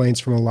the complaints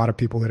from a lot of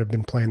people that have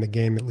been playing the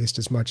game at least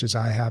as much as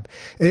I have.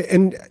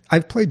 And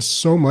I've played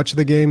so much of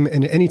the game,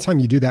 and anytime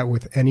you do that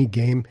with any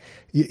game,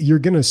 you're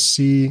going to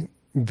see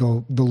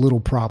the little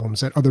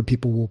problems that other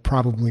people will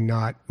probably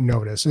not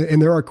notice.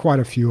 And there are quite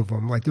a few of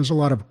them. Like, there's a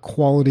lot of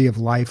quality of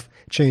life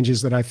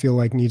changes that I feel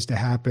like needs to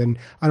happen.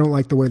 I don't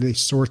like the way they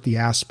sort the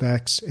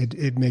aspects.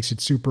 It makes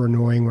it super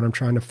annoying when I'm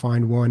trying to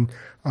find one.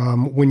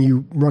 When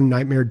you run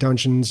Nightmare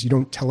Dungeons, you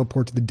don't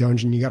teleport to the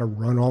dungeon. You got to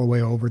run all the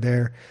way over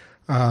there.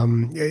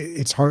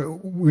 It's hard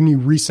when you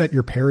reset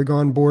your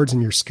Paragon boards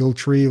and your skill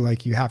tree,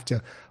 like, you have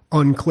to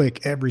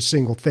unclick every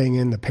single thing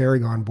in the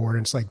Paragon board.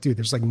 And it's like, dude,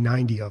 there's like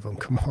 90 of them.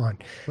 Come on.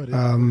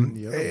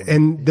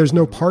 And there's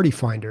no party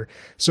finder.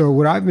 So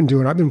what I've been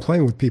doing, I've been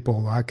playing with people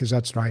a lot because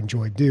that's what I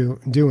enjoy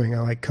doing. I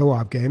like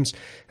co-op games,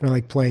 and I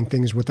like playing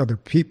things with other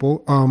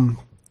people.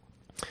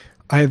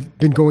 I've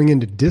been going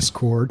into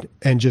Discord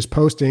and just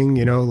posting,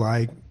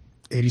 like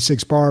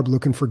 86 Barb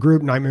looking for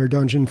group, Nightmare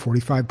Dungeon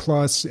 45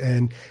 plus,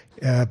 and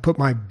put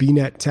my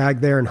BNet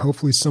tag there, and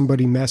hopefully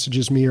somebody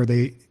messages me, or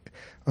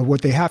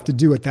what they have to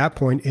do at that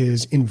point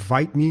is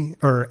invite me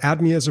or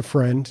add me as a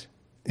friend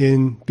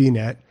in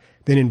BNet,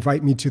 then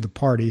invite me to the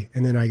party,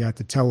 and then I got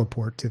to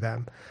teleport to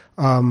them.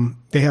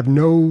 They have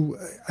no.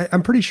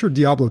 I'm pretty sure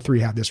Diablo 3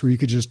 had this, where you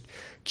could just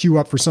queue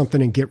up for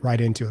something and get right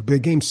into it. But the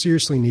game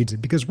seriously needs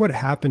it, because what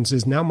happens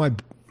is now my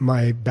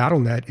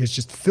BattleNet is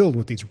just filled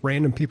with these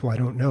random people I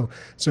don't know.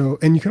 So,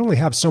 and you can only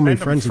have so many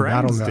friends in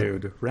BattleNet.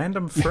 Dude,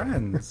 random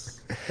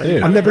friends.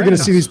 I'm never going to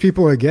see these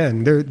people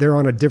again. They're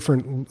on a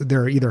different.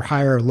 They're either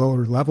higher or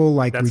lower level.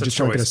 Like, we just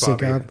aren't going to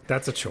sync up.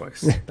 That's a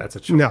choice. That's a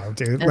choice. No,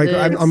 dude. Like,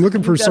 I'm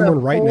looking for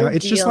someone right now.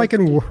 It's just like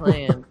in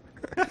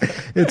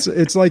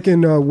it's like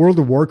in World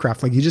of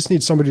Warcraft. Like, you just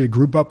need somebody to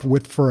group up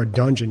with for a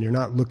dungeon. You're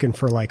not looking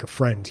for like a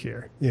friend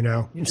here. You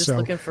know, you're just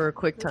looking for a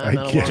quick time.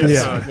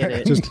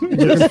 Just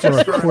looking for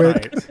a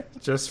quick.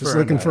 Just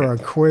looking for a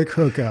quick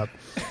hookup.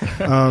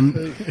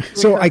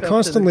 So I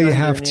constantly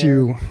have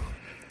to.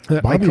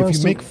 Bobby, if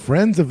you make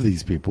friends of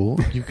these people,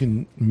 you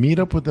can meet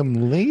up with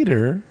them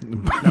later.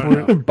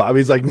 No.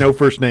 Bobby's like, no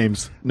first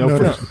names. No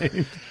first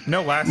names.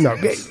 No last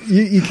names.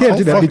 You can't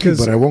do that because...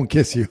 but I won't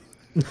kiss you.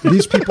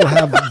 These people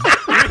have...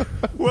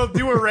 We'll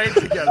do a raid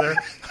together.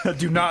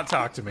 Do not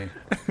talk to me.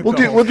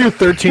 We'll do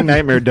 13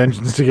 Nightmare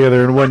Dungeons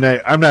together in one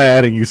night. I'm not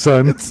adding you,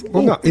 son.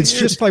 It's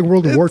just like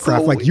World of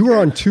Warcraft. Like, you are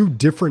on two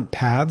different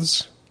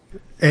paths.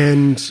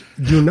 And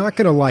you're not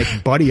going to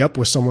like buddy up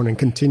with someone and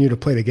continue to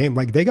play the game.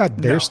 Like, they got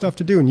their stuff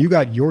to do and you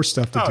got your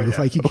stuff to do. Yeah.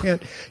 Like,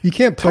 you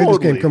can't play this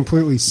game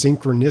completely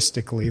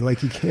synchronistically.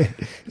 Like, you can't.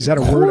 Is that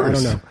a word? I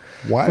don't know.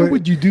 Why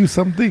would you do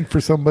something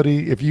for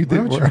somebody if you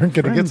aren't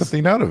going to get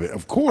something out of it?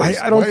 Of course.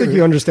 I don't think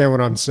you understand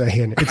what I'm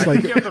saying. It's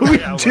like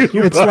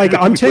it's like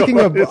I'm taking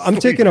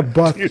a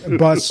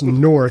bus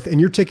north and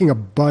you're taking a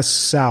bus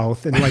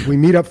south, and like we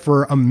meet up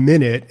for a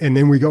minute and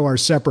then we go our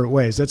separate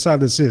ways. That's how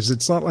this is.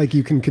 It's not like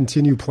you can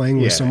continue playing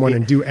with someone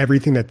and do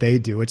everything that they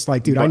do. It's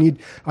like, dude, I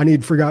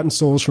need Forgotten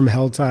Souls from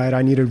Helltide.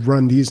 I need to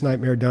run these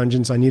Nightmare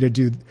Dungeons. I need to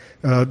do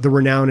the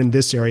Renown in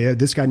this area.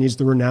 This guy needs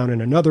the Renown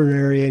in another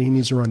area, and he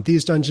needs to run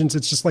these dungeons.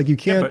 It's just like you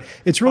can't.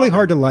 It's really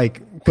hard to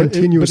like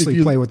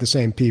continuously play with the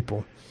same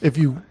people. If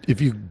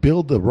you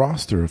build a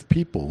roster of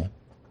people,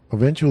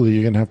 eventually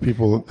you're going to have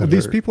people.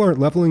 These people aren't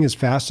leveling as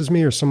fast as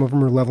me, or some of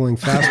them are leveling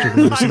faster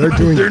than me. So they're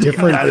doing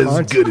different content. Not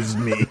as good as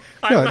me.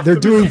 No, they're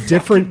doing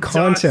different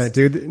content,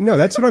 dude. No,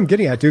 that's what I'm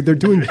getting at, dude. They're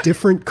doing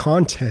different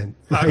content.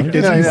 Bobby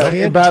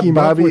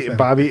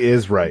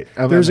is right.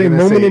 There's a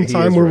moment in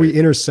time where we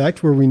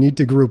intersect, where we need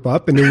to group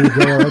up, and then we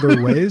go our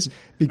other ways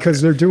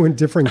because they're doing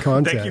different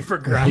content. Thank you for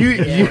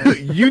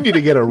you need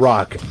to get a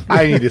rock.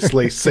 I need to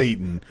slay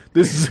Satan.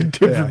 This is a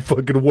different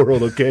fucking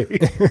world, okay?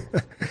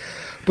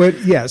 But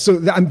yeah, so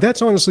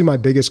that's honestly my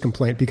biggest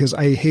complaint, because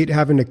I hate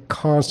having to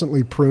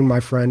constantly prune my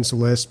friends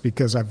list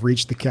because I've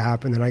reached the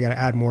cap and then I got to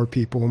add more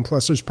people. And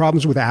plus there's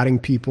problems with adding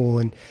people,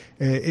 and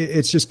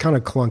it's just kind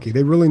of clunky.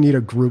 They really need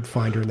a group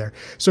finder in there.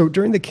 So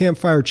during the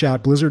campfire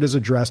chat, Blizzard has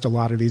addressed a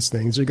lot of these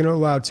things. They're going to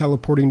allow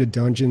teleporting to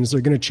dungeons.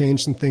 They're going to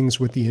change some things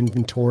with the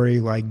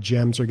inventory, like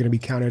gems are going to be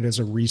counted as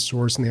a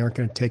resource and they aren't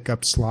going to take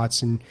up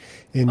slots in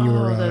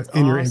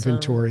your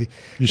inventory.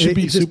 You should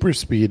be super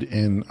speed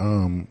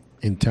in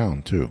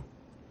town too.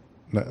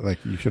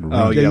 Like you should. You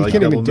like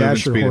can't even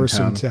dash your horse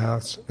in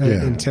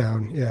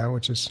town. Yeah,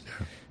 which is,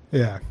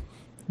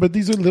 But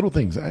these are little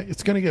things.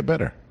 It's going to get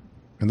better,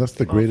 and that's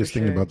the greatest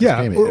thing about this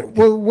game.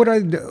 Well, what I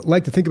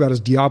like to think about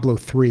is Diablo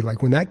 3.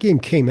 Like, when that game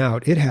came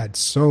out, it had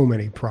so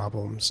many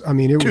problems. I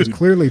mean, it was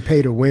clearly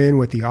pay to win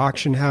with the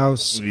auction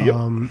house.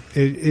 Yep.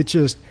 It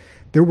just,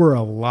 there were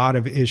a lot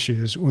of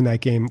issues when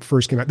that game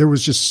first came out. There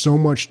was just so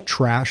much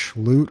trash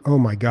loot. Oh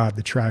my God,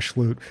 the trash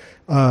loot.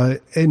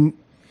 And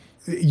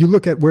you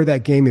look at where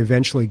that game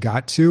eventually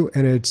got to,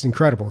 and it's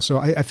incredible. So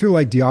I feel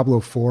like Diablo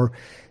 4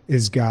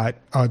 has got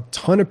a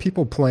ton of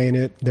people playing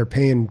it. They're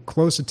paying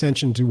close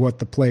attention to what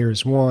the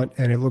players want,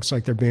 and it looks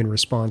like they're being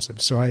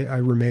responsive. So I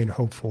remain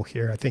hopeful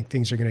here. I think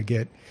things are going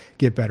to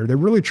get better. They're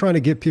really trying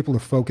to get people to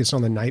focus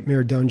on the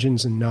Nightmare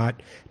Dungeons and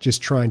not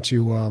just trying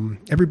to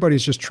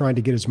everybody's just trying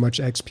to get as much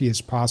XP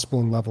as possible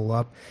and level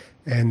up.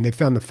 And they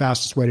found the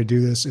fastest way to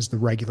do this is the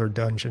regular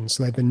dungeons.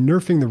 So they've been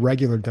nerfing the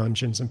regular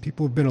dungeons, and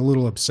people have been a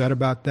little upset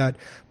about that,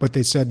 but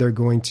they said they're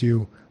going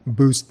to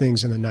boost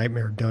things in the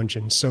Nightmare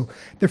Dungeons. So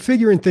they're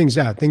figuring things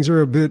out. Things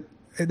are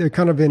they're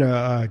kind of in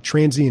a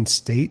transient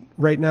state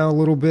right now a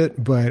little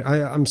bit, but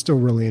I'm still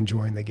really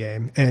enjoying the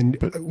game. And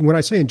when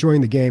I say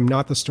enjoying the game,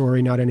 not the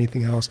story, not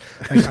anything else,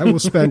 like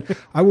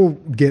I will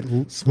get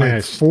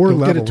like 4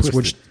 levels,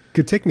 which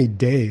could take me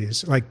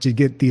days, like, to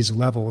get these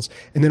levels,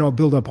 and then I'll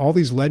build up all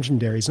these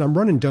legendaries. And I'm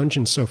running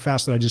dungeons so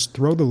fast that I just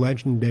throw the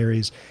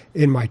legendaries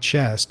in my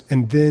chest,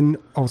 and then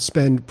I'll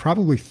spend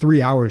probably 3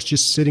 hours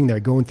just sitting there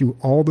going through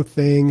all the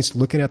things,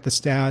 looking at the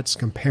stats,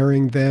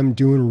 comparing them,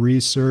 doing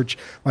research.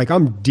 Like,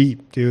 I'm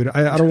deep, dude.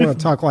 I don't want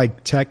to talk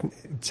like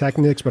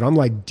techniques, but I'm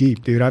like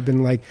deep, dude. I've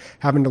been like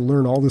having to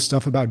learn all this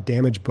stuff about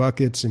damage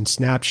buckets and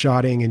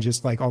snapshotting and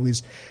just like all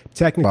these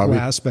technical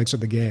aspects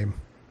of the game.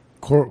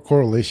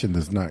 Correlation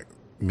does not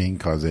mean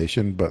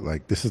causation, but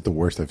like, this is the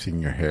worst I've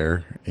seen your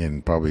hair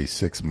in probably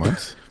 6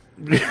 months.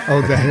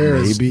 Oh, the hair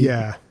is,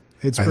 yeah.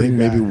 It's I pretty think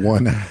bad. maybe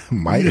one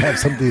might have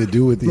something to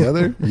do with the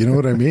other. You know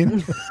what I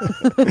mean?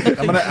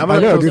 I'm I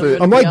know, gonna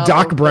dude. I'm like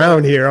Doc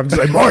Brown here. I'm just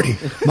like, Marty.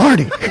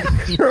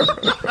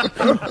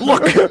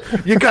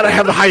 look. You gotta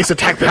have the highest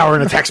attack power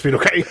and attack speed.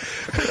 Okay,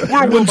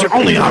 whirlwind's your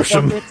only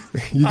option.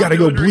 You got to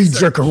go bleed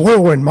Zerker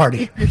whirlwind,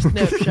 Marty. Your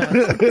snapshot.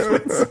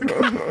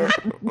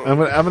 I'm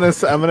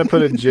gonna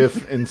put a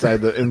GIF inside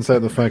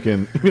the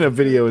fucking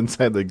video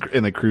inside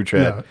in the crew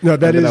chat. No,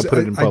 that and then is. I'll put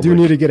it in I do public.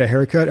 need to get a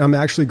haircut. I'm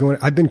actually going.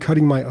 I've been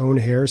cutting my own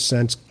hair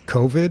since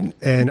COVID,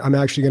 and I'm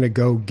actually going to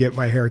go get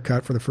my hair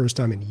cut for the first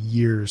time in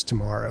years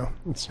tomorrow.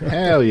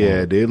 Hell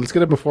yeah, dude! Let's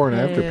get a before and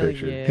after Hell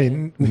picture. yeah. Hey,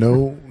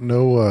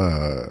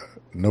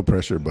 no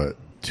pressure, but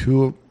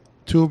two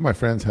of my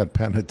friends had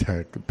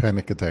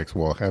panic attacks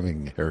while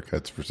having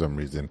haircuts for some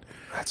reason.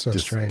 That's so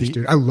Just strange, the-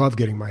 dude. I love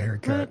getting my hair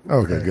cut.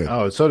 Okay, good.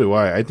 Oh, so do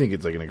I. I think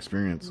it's like an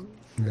experience.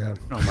 Yeah.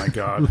 Oh my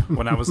god!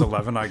 When I was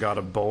 11, I got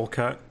a bowl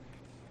cut,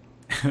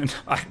 and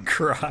I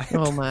cried.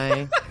 Oh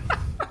my.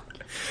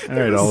 All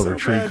right, Oliver,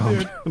 tree bad, calm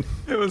dude.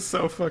 It was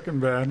so fucking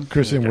bad.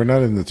 Christian, we're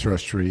not in the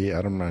trust tree.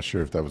 I'm not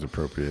sure if that was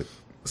appropriate.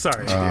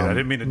 Sorry, dude. I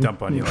didn't mean to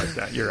dump on you like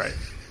that. You're right.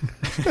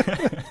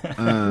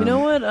 You know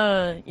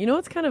what? You know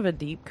what's kind of a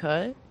deep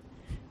cut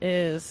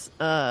is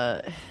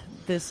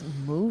this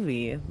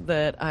movie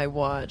that I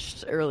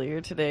watched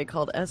earlier today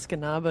called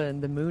Escanaba in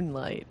the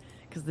Moonlight.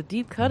 Because the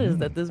deep cut is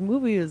that this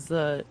movie is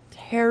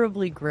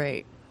terribly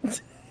great.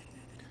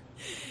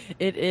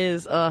 It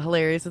is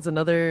hilarious. It's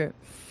another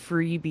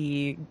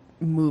freebie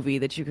movie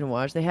that you can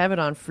watch. They have it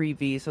on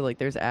Freevee, so like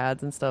there's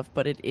ads and stuff,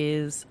 but it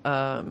is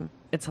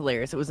it's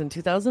hilarious. It was in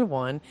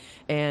 2001,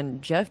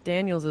 and Jeff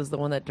Daniels is the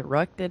one that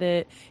directed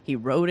it. He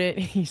wrote it,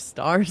 he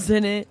stars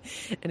in it,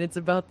 and it's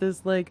about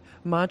this like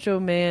macho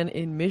man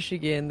in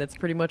Michigan that's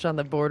pretty much on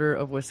the border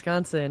of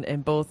Wisconsin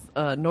and both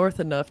north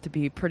enough to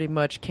be pretty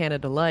much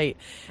Canada Light.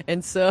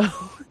 And so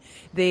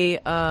they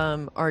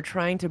are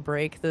trying to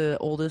break the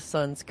oldest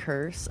son's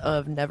curse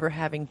of never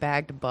having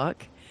bagged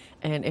buck.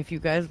 And if you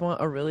guys want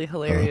a really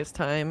hilarious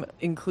time,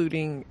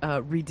 including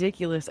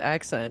ridiculous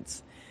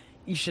accents,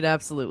 you should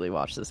absolutely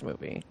watch this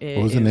movie. What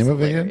was the name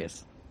of it again?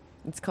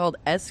 It's called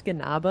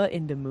Escanaba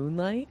in the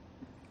Moonlight.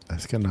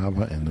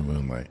 Escanaba in the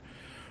Moonlight.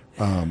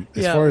 As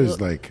Yeah, far well- as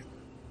like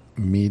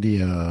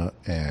media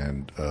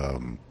and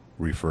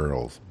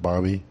referrals,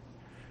 Bobby,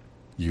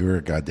 you're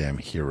a goddamn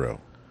hero.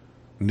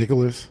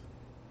 Nicholas,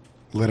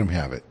 let him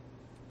have it.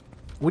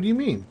 What do you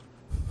mean?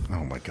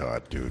 Oh my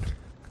god, dude.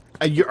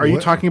 Are you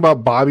What? talking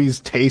about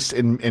Bobby's taste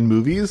in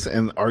movies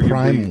and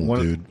arguably Primal,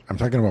 dude. I'm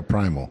talking about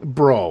Primal.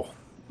 Bro,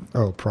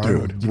 Oh,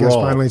 Primal. Dude, you guys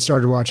bro. finally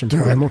started watching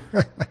Primal?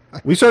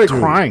 we started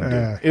crying,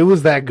 dude. It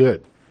was that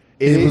good.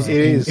 It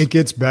is. It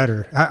gets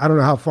better. I don't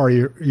know how far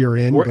you're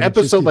in. We're but it just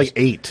episode keeps- like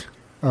 8.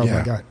 Oh Yeah.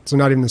 my god! So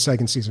not even the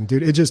second season,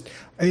 dude.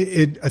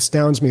 It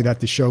astounds me that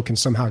the show can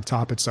somehow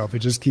top itself. It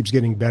just keeps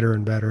getting better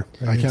and better.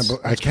 I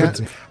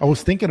can't. I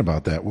was thinking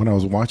about that when I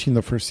was watching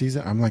the first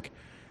season. I'm like,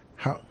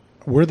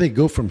 where they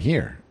go from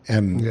here?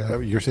 And Yeah.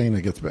 you're saying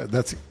it gets better.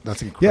 That's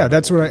incredible. Yeah,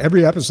 that's what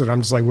every episode I'm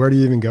just like, where do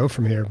you even go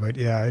from here? But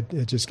yeah,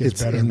 it just gets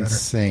it's better and better.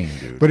 insane,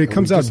 dude. But it We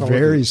comes out just all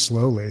very agree.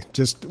 slowly,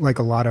 just like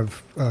a lot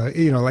of,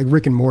 like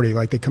Rick and Morty,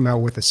 like they come out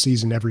with a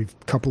season every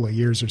couple of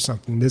years or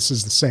something. This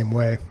is the same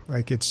way.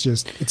 Like it's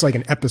like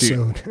an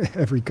episode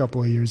every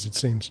couple of years, it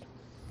seems.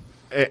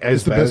 As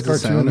It's the bad best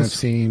as it cartoon I've sounds,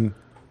 seen.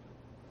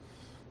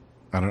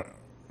 I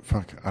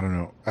don't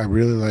know. I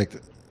really liked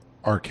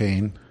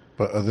Arcane,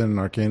 but other than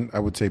Arcane, I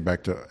would say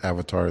back to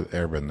Avatar: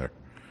 Airbender.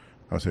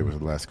 I would say it was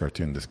the last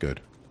cartoon this good.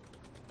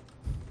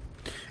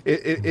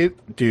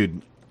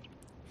 dude,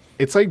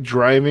 it's like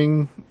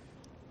driving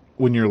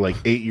when you're like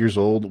 8 years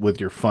old with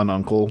your fun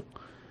uncle,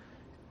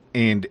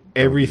 and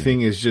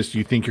everything is just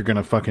you think you're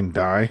gonna fucking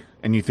die,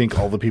 and you think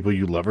all the people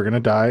you love are gonna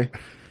die,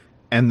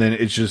 and then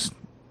it's just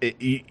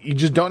you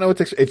just don't know what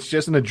to. It's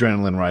just an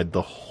adrenaline ride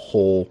the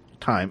whole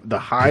time. The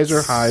highs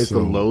are highs, the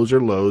lows are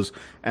lows,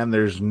 and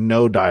there's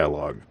no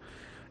dialogue.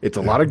 It's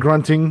a lot of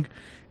grunting,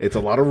 it's a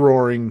lot of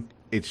roaring.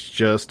 It's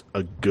just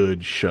a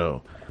good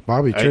show.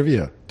 Bobby,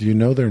 trivia. Do you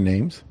know their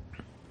names?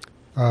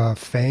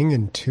 Fang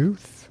and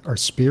Tooth or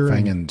Spear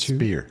Fang and and Tooth?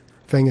 Spear.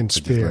 Fang and I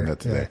just Spear. learned that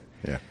today.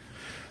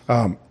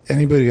 Yeah.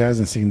 Anybody who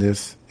hasn't seen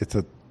this, it's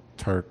a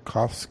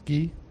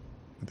Tarkovsky.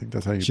 I think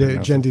that's how you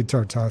pronounce it. Jendy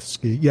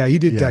Tartovsky. Yeah, he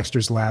did Yeah.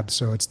 Dexter's Lab,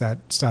 so it's that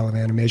style of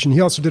animation.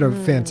 He also did a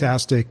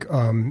fantastic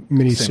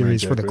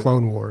miniseries for the Jack,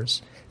 Clone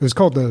Wars. It was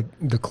called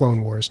the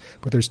Clone Wars,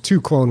 but there's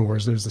two Clone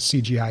Wars. There's the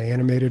CGI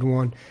animated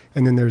one,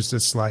 and then there's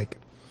this like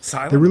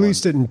Silent they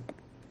released one. it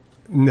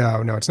in.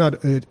 No, it's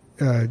not.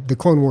 The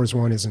Clone Wars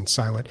one isn't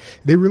silent.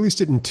 They released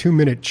it in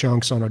 2-minute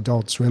chunks on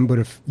Adult Swim, but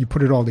if you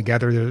put it all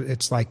together,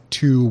 it's like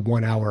 2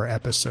 1-hour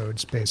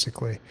episodes,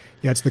 basically.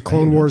 Yeah, it's the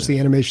Clone Wars. The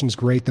animation's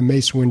great. The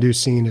Mace Windu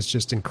scene is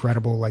just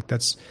incredible. Like,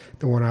 that's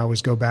the one I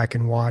always go back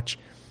and watch.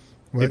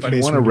 If you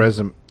Mace want a Windu-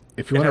 resume,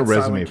 if you It want a had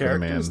resume silent for the man,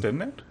 characters,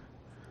 didn't it?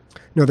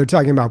 No, they're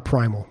talking about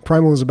Primal.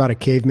 Primal is about a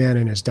caveman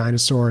and his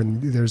dinosaur,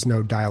 and there's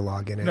no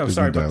dialogue in it. No, There's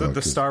sorry, no but dialogue,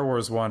 the 'cause- Star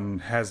Wars one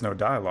has no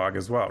dialogue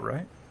as well,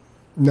 right?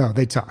 No,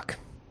 they talk.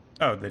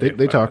 Oh, they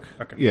did. talk.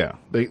 Okay. Yeah,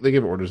 they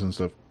give orders and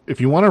stuff.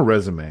 if you want a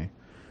resume,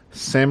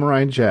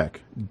 Samurai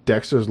Jack,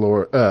 Dexter's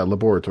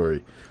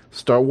Laboratory,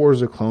 Star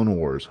Wars: The Clone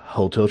Wars,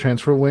 Hotel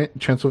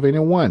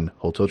Transylvania 1,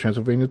 Hotel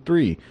Transylvania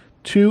 3,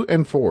 2,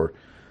 and 4,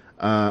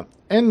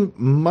 and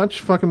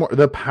much fucking more.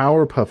 The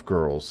Powerpuff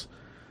Girls.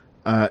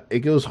 It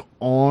goes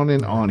on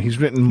and on. He's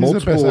written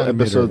multiple the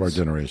best episodes of our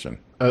generation.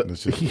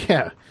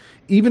 Yeah,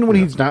 even when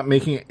he's not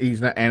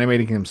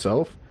animating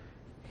himself,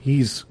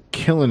 he's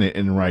killing it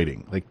in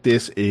writing. Like,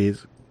 this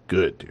is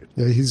good, dude.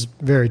 Yeah, he's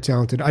very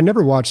talented. I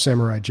never watched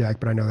Samurai Jack,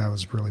 but I know that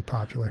was really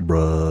popular.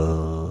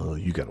 Bro,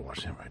 you gotta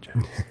watch Samurai Jack.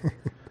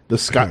 The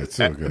Scot. It's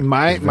so good.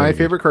 My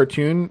favorite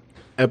cartoon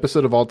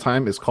episode of all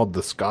time is called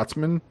The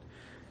Scotsman,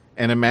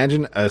 and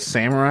imagine a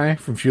samurai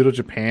from feudal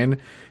Japan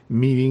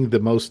meeting the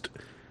most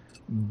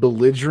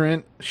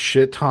belligerent,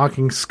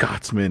 shit-talking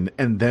Scotsman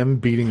and them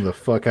beating the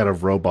fuck out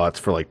of robots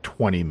for like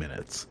 20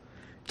 minutes.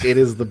 It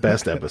is the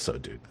best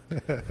episode, dude.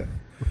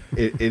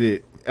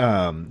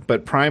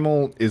 But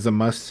Primal is a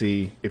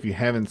must-see. If you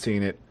haven't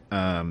seen it,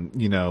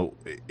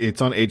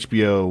 it's on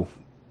HBO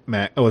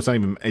Max. Oh, it's not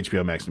even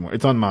HBO Max anymore.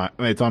 It's on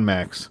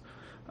Max.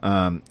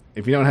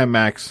 If you don't have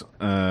Max,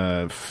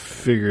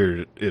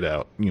 figure it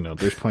out.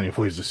 There's plenty of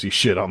ways to see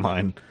shit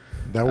online.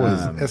 That was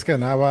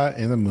Escanaba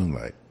in the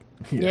Moonlight.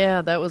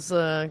 Yeah, that was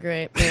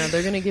great. Yeah,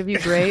 they're going to give you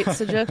great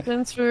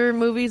suggestions for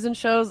movies and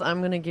shows. I'm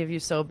going to give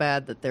you so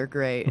bad that they're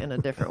great in a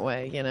different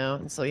way,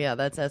 And so, yeah,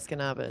 that's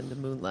Escanaba in the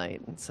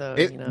Moonlight. And so,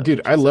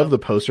 dude, I love the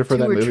poster for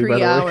that movie, by the way. 2 or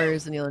 3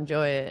 hours and you'll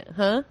enjoy it.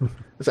 Huh?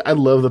 I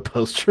love the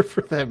poster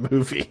for that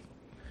movie.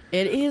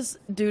 It is,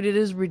 dude, it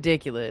is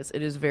ridiculous.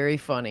 It is very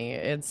funny.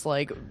 It's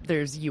like,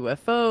 there's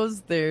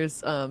UFOs,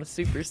 there's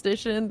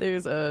superstition,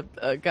 there's a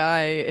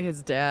guy,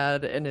 his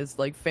dad, and his,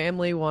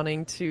 family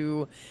wanting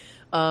to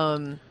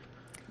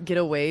get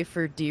away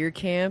for deer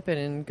camp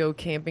and go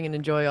camping and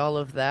enjoy all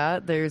of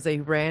that. There's a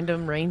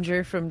random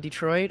ranger from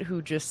Detroit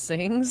who just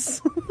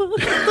sings the whole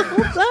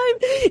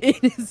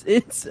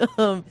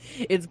time.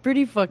 It's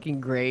pretty fucking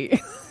great.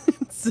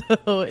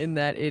 So in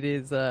that it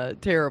is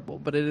terrible,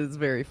 but it is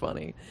very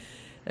funny.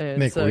 And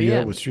Nick, so, where you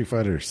at with Street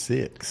Fighter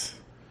 6?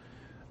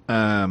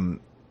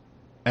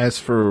 As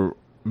for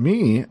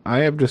me, I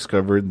have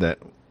discovered that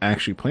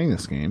actually playing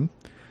this game,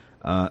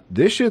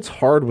 this shit's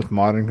hard with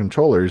modern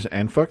controllers,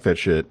 and fuck that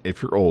shit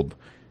if you're old.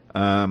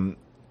 I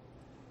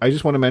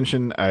just want to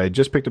mention, I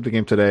just picked up the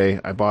game today.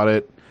 I bought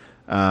it.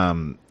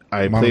 I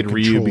played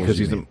Ryu because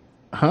he's the...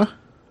 Huh?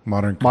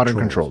 Modern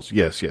controls.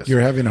 Yes. You're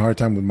having a hard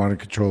time with modern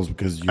controls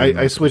because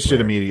I switched it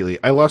immediately.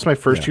 I lost my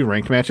first 2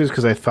 ranked matches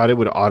because I thought it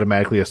would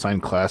automatically assign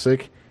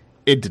classic.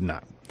 It did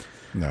not.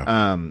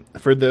 No.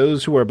 For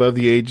those who are above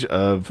the age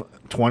of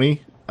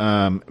 20,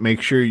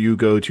 make sure you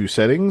go to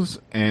settings,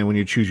 and when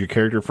you choose your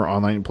character for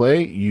online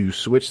play, you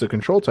switch the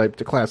control type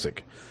to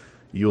classic.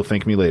 You will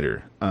thank me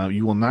later.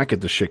 You will not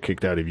get the shit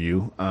kicked out of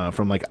you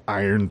from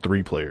Iron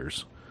 3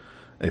 players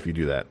if you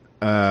do that.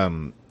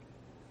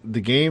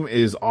 The game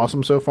is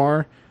awesome so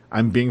far.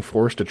 I'm being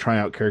forced to try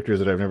out characters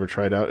that I've never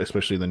tried out,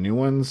 especially the new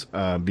ones,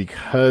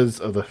 because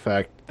of the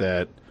fact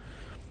that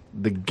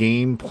the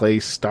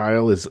gameplay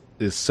style is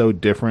so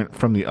different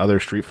from the other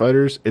Street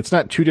Fighters. It's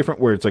not too different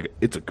where it's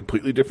a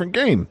completely different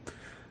game.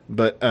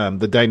 But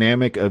the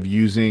dynamic of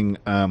using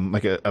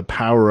a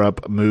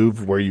power-up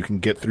move where you can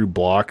get through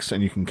blocks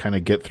and you can kind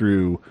of get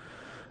through...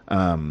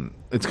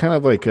 it's kind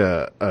of like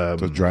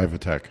the drive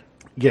attack.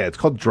 Yeah, it's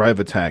called drive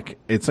attack.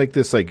 It's like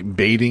this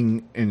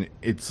baiting, and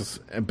it's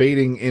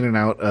baiting in and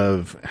out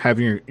of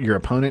having your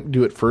opponent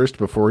do it first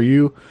before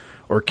you,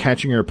 or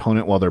catching your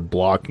opponent while they're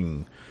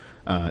blocking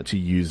to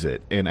use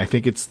it. And I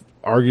think it's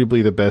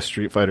arguably the best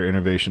Street Fighter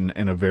innovation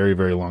in a very,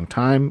 very long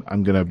time.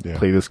 I'm going to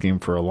play this game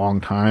for a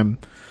long time.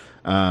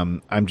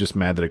 I'm just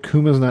mad that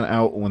Akuma's not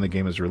out when the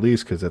game is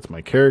released because that's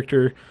my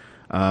character.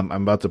 I'm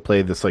about to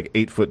play this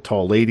 8-foot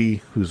tall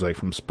lady who's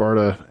from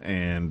Sparta,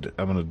 and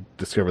I'm going to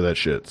discover that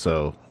shit.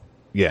 So...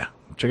 yeah,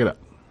 check it out.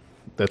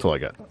 That's all I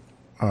got.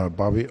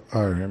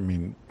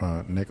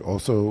 Nick,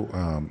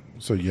 also,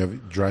 so you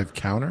have drive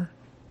counter,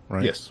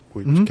 right? Yes.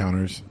 Which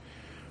counters,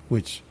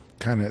 which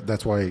kind of,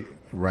 that's why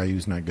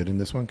Ryu's not good in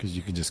this one, because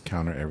you can just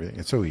counter everything.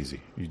 It's so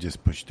easy. You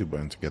just push 2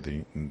 buttons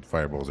together, and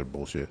fireballs are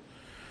bullshit.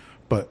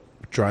 But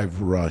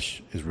drive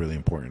rush is really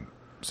important.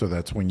 So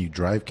that's when you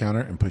drive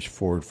counter and push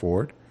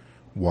forward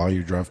while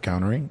you're drive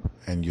countering,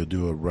 and you'll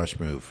do a rush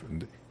move.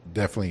 And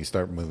definitely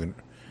start moving.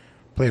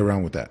 Play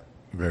around with that.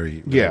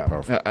 Very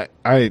powerful.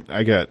 I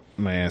got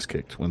my ass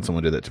kicked when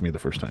someone did that to me the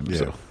first time.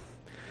 Yeah.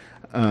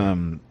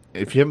 So,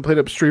 if you haven't played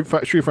up Street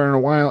Fighter in a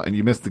while and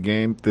you missed the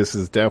game, this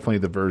is definitely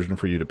the version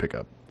for you to pick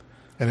up.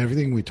 And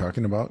everything we're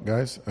talking about,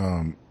 guys,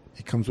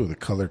 it comes with a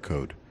color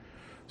code.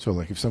 So,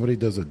 if somebody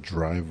does a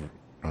drive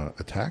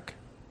attack,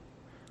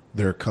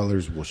 their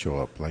colors will show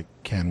up. Like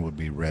Ken would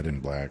be red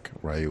and black,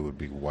 Ryu would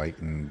be white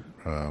and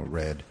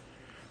red.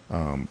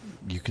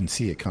 You can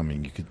see it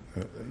coming. You could,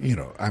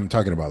 I'm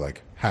talking about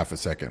half a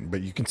second,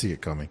 but you can see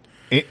it coming.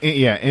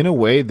 In a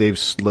way, they've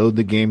slowed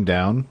the game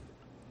down,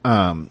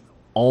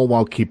 all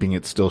while keeping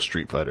it still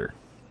Street Fighter.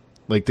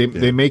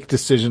 They make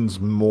decisions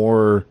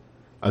more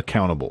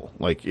accountable.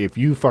 Like if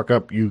you fuck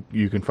up, you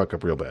can fuck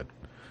up real bad.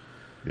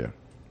 Yeah,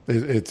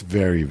 it's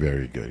very,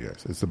 very good,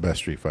 guys. It's the best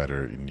Street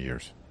Fighter in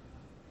years.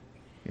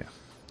 Yeah.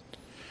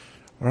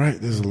 All right,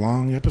 this is a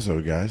long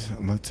episode, guys.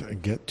 Let's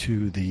get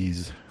to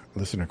these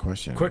listener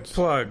questions. Quick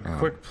plug.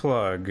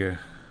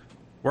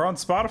 We're on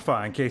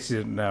Spotify, in case you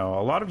didn't know.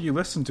 A lot of you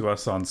listen to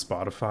us on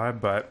Spotify,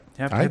 but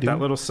you have to hit that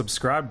little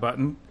subscribe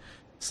button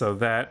so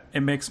that it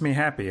makes me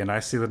happy, and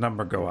I see the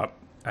number go up.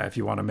 If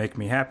you want to make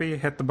me happy,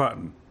 hit the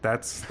button.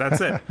 That's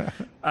it.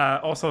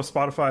 Also,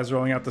 Spotify is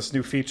rolling out this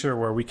new feature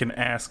where we can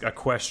ask a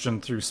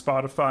question through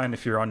Spotify, and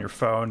if you're on your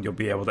phone, you'll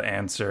be able to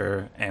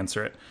answer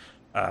it.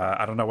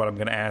 I don't know what I'm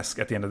going to ask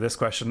at the end of this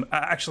question.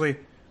 Actually,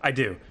 I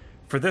do.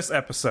 For this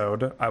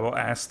episode, I will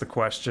ask the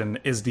question,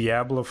 is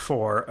Diablo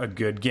 4 a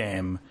good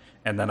game?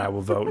 And then I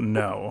will vote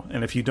no.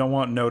 And if you don't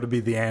want no to be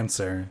the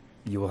answer,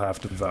 you will have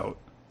to vote.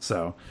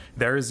 So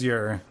there's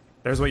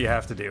what you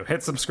have to do.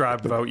 Hit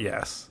subscribe, vote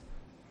yes.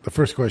 The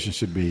first question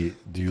should be,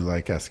 do you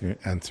like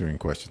answering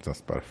questions on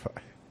Spotify?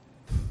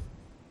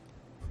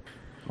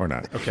 Or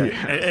not? Okay.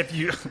 Yeah. If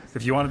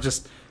you want to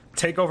just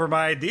take over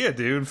my idea,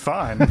 dude,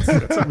 fine. It's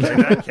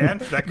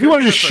okay. If you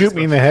want to just shoot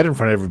me in the head in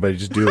front of everybody,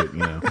 just do it,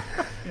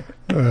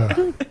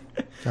 All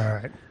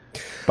right.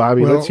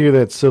 Bobby, let's hear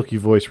that silky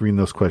voice reading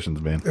those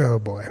questions, man. Oh,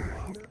 boy.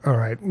 All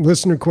right.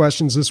 Listener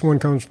questions. This one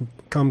comes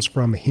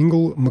from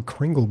Hingle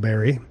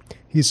McCringleberry.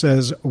 He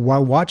says,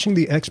 while watching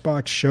the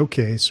Xbox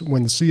showcase,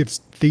 when the Sea of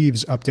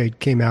Thieves update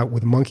came out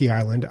with Monkey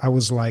Island, I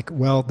was like,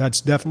 well, that's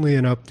definitely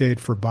an update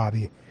for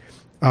Bobby.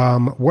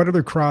 What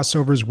other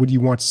crossovers would you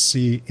want to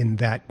see in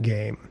that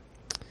game?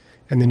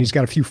 And then he's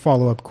got a few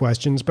follow-up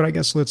questions, but I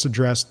guess let's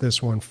address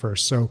this one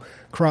first. So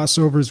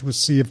crossovers with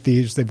Sea of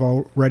Thieves, they've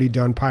already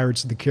done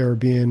Pirates of the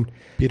Caribbean.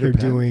 They're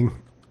doing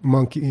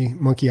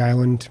Monkey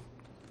Island.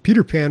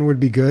 Peter Pan would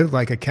be good,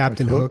 like a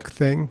Captain Hook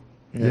thing.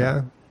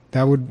 Yeah.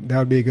 That would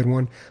be a good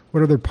one.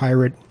 What other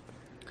pirate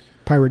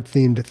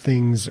themed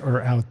things are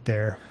out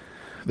there?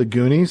 The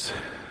Goonies.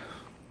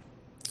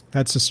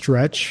 That's a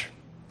stretch.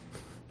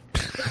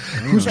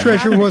 Whose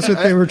treasure was it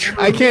they were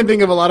I can't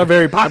think of a lot of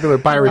very popular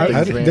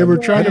pirate things. They were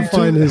trying to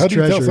find his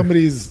treasure. How do you tell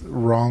somebody's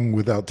wrong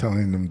without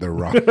telling them they're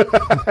wrong?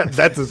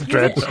 That's a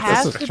stretch. Does it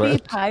have to be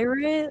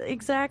pirate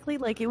exactly?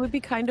 Like, it would be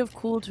kind of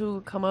cool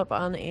to come up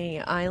on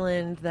a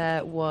island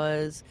that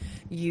was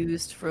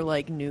used for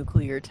like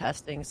nuclear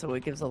testing, so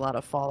it gives a lot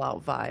of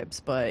Fallout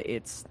vibes. But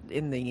it's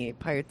in the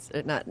pirates,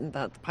 not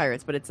the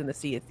pirates, but it's in the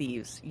Sea of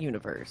Thieves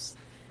universe.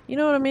 You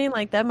know what I mean?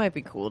 Like, that might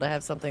be cool to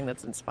have something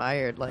that's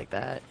inspired like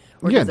that.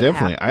 Or yeah,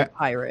 definitely.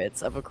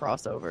 Pirates of a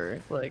crossover,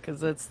 like,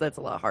 because that's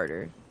a lot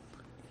harder.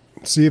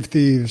 Sea of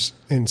Thieves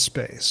in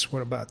space.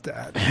 What about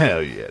that?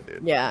 Hell yeah,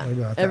 dude.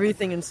 Yeah,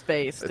 everything in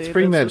space. Dude. Let's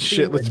bring that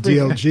shit. Let's bring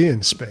DLG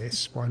in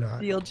space. Why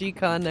not? DLG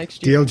Con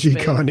next year.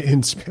 DLG Con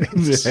in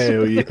space.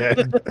 Hell yeah!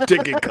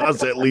 Ticket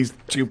costs at least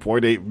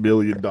 $2.8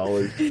 million.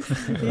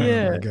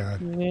 Yeah. Oh my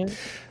god. Yeah.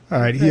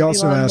 All right. He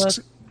also asks.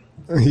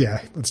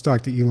 Yeah, let's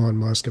talk to Elon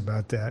Musk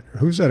about that.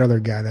 Who's that other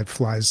guy that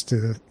flies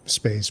to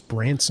space?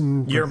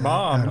 Branson? Your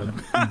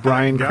mom.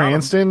 Bryan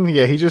Cranston?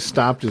 Yeah, he just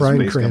stopped his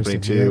space company,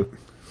 too.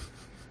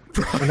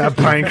 Yeah. Not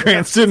Bryan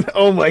Cranston.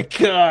 Oh, my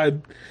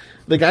God.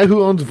 The guy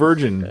who owns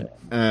Virgin.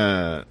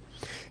 Yeah,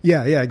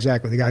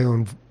 exactly. The guy who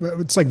owns...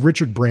 It's like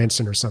Richard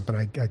Branson or something.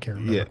 I can't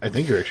remember. Yeah, I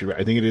think you're actually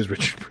right. I think it is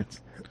Richard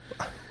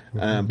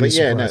Branson. But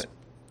yeah, no,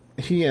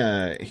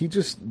 he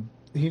just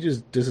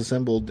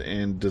disassembled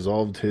and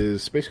dissolved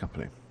his space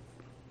company.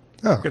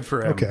 Oh, good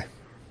for him. Okay.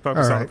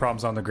 Focus on the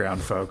problems on the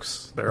ground,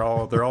 folks. They're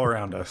all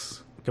around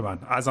us. Come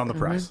on, eyes on the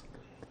prize.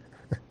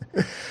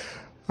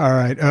 All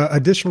right.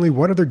 Additionally,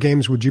 what other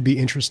games would you be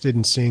interested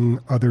in seeing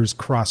others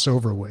cross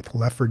over with?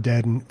 Left 4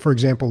 Dead, for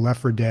example,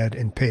 Left 4 Dead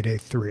and Payday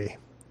 3.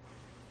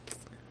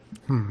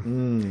 I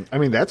mean,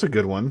 that's a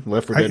good one.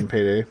 Left 4 Dead and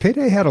Payday.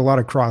 Payday had a lot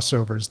of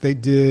crossovers. They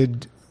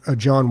did a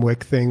John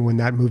Wick thing when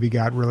that movie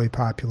got really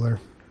popular.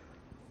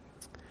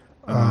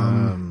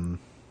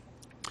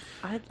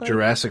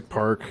 Jurassic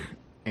Park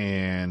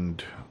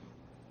and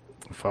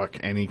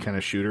any kind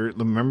of shooter.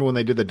 Remember when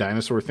they did the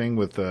dinosaur thing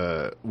with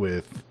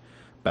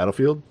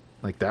Battlefield?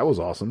 Like, that was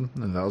awesome,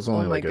 and that was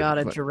only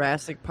a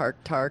Jurassic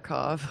Park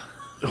Tarkov.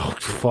 Oh,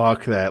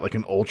 fuck that! Like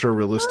an ultra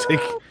realistic.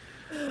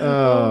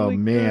 Oh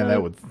man,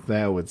 God.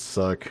 that would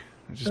suck.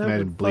 Just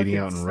imagine bleeding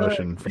out in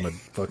Russian from a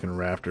fucking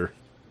rafter.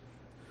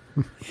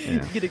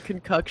 Yeah. You get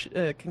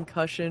a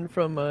concussion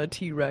from a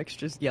T-Rex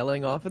just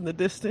yelling off in the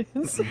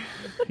distance.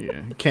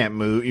 Yeah, you can't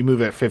move. You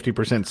move at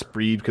 50%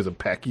 speed because a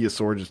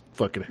Pachyosaur just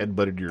fucking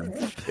headbutted your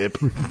hip.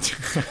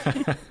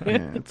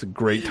 Yeah, it's a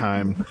great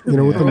time. With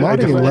the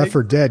modding in Left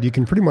 4 Dead, you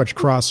can pretty much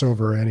cross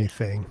over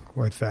anything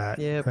with that.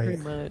 Yeah, pretty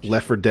much.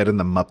 Left 4 Dead and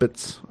the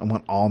Muppets. I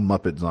want all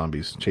Muppet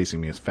zombies chasing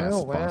me as fast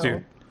as possible.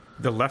 Dude,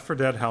 the Left 4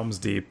 Dead Helm's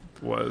Deep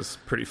was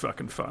pretty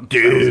fucking fun.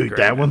 Dude,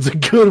 that one's a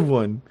good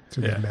one. It's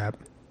a good map.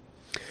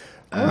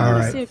 I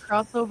want to see a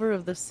crossover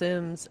of The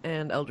Sims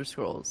and Elder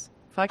Scrolls.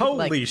 If I could,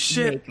 Holy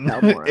shit!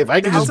 If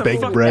I could just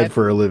bake bread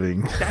for a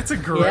living, that's a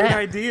great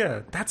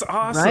idea. That's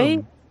awesome.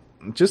 Right?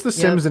 Just The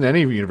Sims in any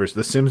universe.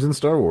 The Sims in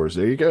Star Wars.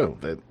 There you go.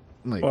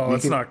 Like, well,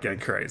 let's not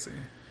get crazy.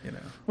 You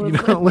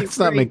know, let's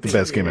not make the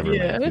best game ever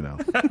made. You know,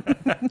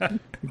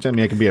 you tell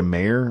me I can be a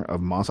mayor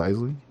of Mos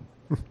Eisley?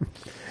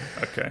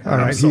 Okay. All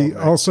right. He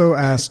also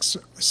asks,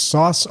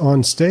 sauce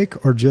on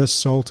steak or just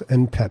salt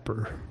and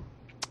pepper?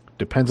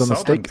 Depends on the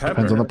Salt and steak. pepper.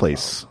 Depends on the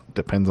place.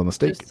 Depends on the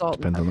steak. Just salt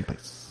and Depends on the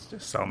place.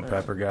 Just salt and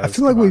pepper, guys. I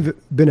feel like Come on. we've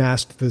been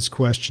asked this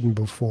question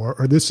before,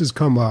 or this has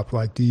come up.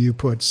 Like, do you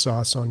put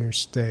sauce on your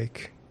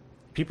steak?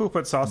 People who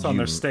put sauce on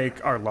their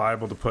steak are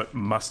liable to put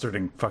mustard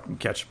and fucking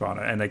ketchup on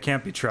it, and they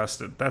can't be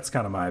trusted. That's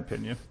kind of my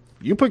opinion.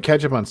 You put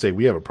ketchup on steak,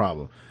 we have a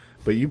problem.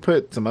 But you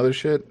put some other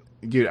shit,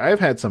 dude. I've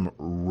had some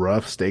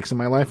rough steaks in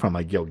my life. I'm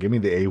like, yo, give me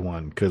the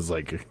A1 because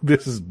like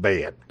this is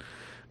bad.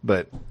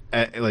 But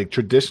like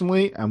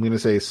traditionally, I'm gonna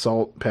say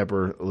salt,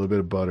 pepper, a little bit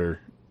of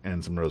butter,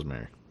 and some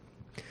rosemary.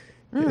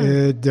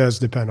 It does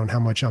depend on how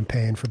much I'm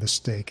paying for the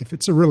steak. If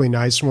it's a really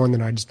nice one,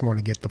 then I just want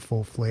to get the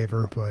full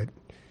flavor. But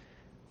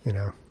you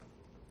know,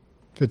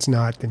 if it's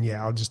not, then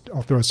yeah,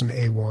 I'll throw some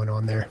A1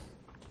 on there.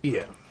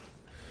 Yeah.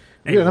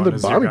 A1 We got another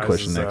is your Bobby guys'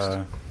 question next.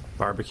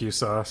 Barbecue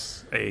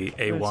sauce,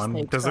 A1.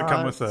 steak Does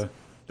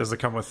it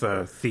come with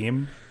a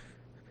theme?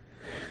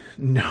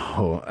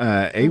 No,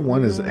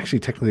 A1 is actually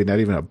technically not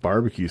even a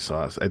barbecue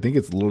sauce. I think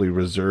it's literally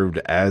reserved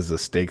as a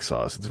steak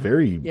sauce. It's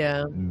very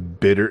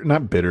bitter,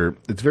 not bitter.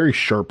 It's very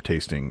sharp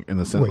tasting in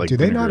the sense. Wait, like do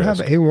they not have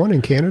A1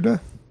 in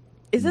Canada?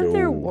 Isn't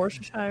there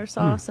Worcestershire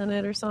sauce in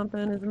it or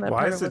something? Isn't that Why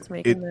part is of what's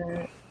making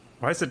that?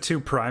 Why is it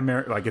two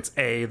primary? Like it's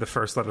A, the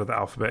first letter of the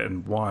alphabet,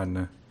 and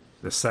 1,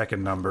 the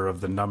second number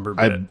of the number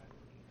bit.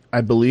 I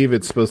believe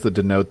it's supposed to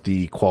denote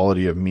the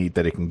quality of meat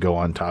that it can go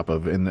on top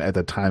of, and at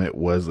the time it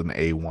was an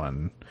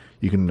A1.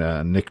 You can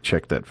Nick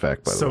check that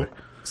fact by the way.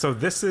 So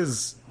this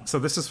is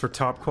for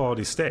top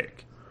quality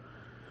steak.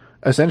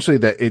 Essentially,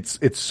 that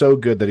it's so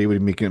good that he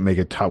would make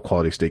a top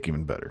quality steak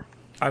even better.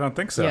 I don't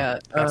think so. Yeah,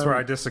 That's where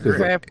I disagree.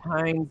 Kraft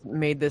Heinz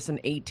made this in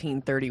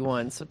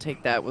 1831, so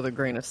take that with a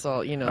grain of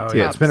salt. You know,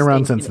 yeah, it's been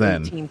around steak since in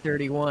then.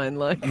 1831,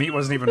 like Meat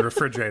wasn't even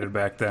refrigerated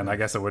back then. I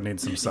guess it would need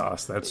some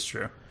sauce. That's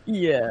true.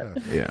 yeah.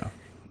 Yeah,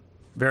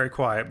 Very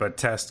quiet, but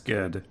tastes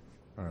good.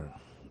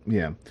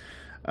 yeah.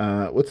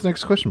 What's the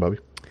next question, Bobby?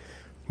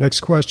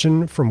 Next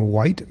question from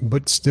White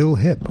but Still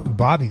Hip.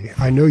 Bobby,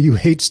 I know you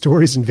hate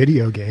stories in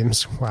video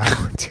games.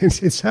 Wow.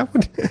 Is that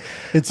what?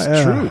 It's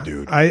true,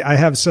 dude. I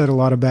have said a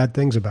lot of bad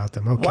things about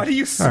them. Okay. Why do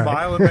you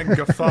smile and then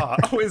guffaw?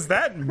 Oh, is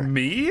that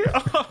me?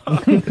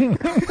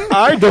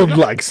 I don't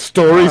like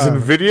stories in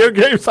video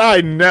games. I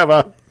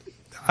never.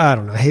 I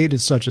don't know. Hate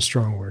is such a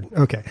strong word.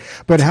 Okay.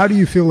 But how do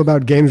you feel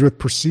about games with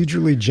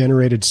procedurally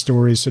generated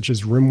stories such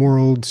as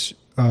RimWorld,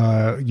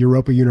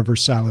 Europa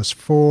Universalis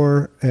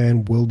 4,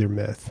 and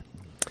Wildermyth?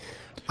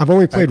 I've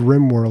only played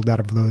RimWorld out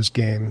of those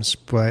games,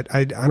 but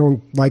I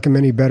don't like them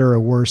any better or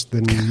worse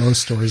than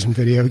most stories in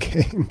video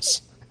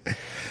games.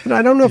 And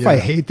I don't know if I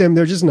hate them.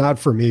 They're just not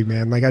for me,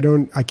 man. Like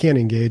I can't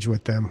engage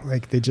with them.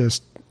 Like they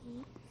just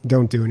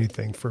don't do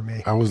anything for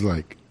me. I was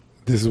like,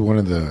 this is one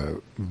of the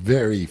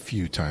very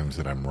few times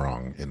that I'm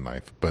wrong in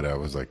life, but I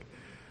was like,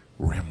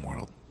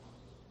 RimWorld,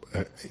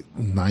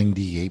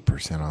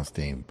 98% on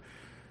Steam.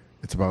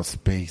 It's about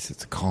space.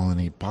 It's a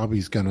colony.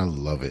 Bobby's going to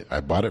love it. I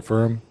bought it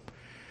for him.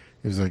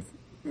 He was like,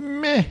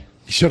 meh.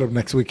 He showed up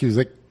next week. He was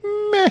like,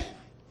 meh.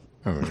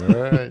 I was like,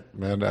 all right,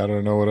 man. I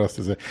don't know what else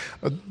to say.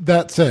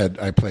 That said,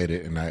 I played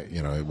it, and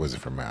it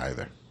wasn't for me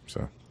either.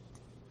 So,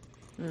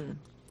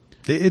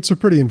 It's a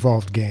pretty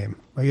involved game.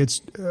 Like it's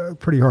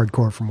pretty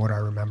hardcore from what I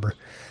remember.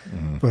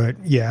 But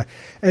yeah,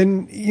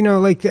 and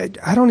like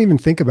I don't even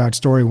think about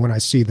story when I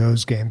see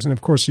those games. And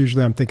of course,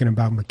 usually I'm thinking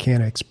about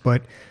mechanics.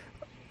 But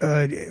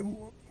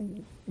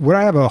what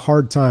I have a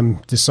hard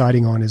time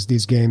deciding on is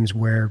these games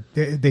where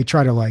they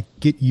try to like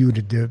get you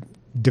to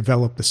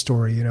develop the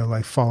story,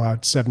 like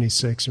Fallout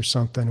 76 or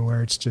something,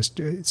 where it's just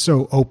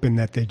so open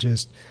that they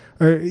just,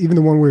 or even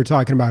the one we were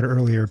talking about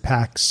earlier,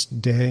 PAX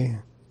Day,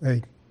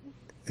 like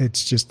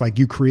it's just like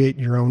you create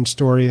your own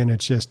story, and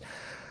it's just,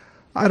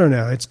 I don't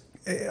know. It's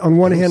on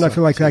one hand, I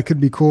feel like that could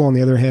be cool. On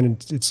the other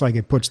hand, it's like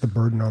it puts the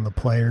burden on the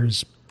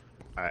players.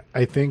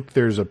 I think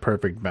there's a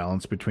perfect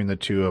balance between the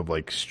two of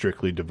like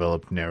strictly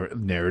developed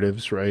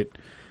narratives, right,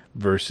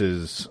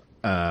 versus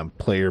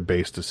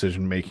player-based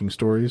decision-making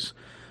stories.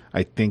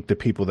 I think the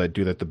people that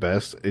do that the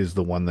best is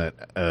the one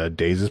that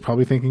Daze is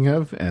probably thinking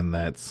of, and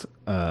that's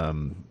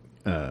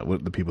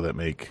what the people that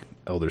make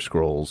Elder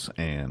Scrolls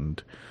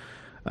and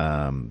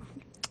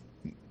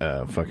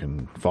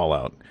fucking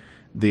Fallout.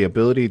 The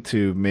ability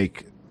to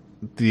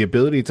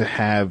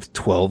have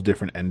 12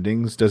 different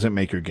endings doesn't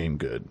make your game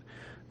good.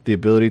 The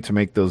ability to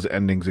make those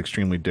endings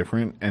extremely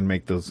different and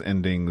make those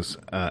endings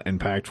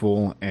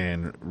impactful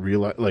and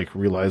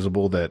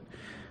realizable that,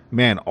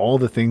 man, all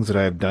the things that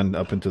I've done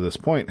up until this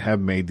point have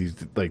made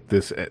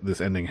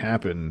this ending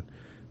happen,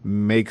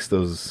 makes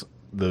those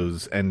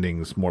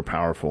endings more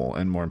powerful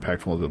and more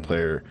impactful to the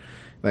player.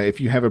 Like, if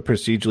you have a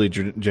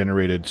procedurally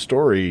generated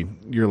story,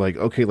 you're like,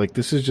 okay, like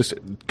this is just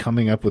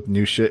coming up with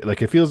new shit.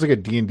 Like it feels like a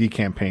D&D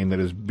campaign that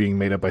is being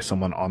made up by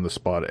someone on the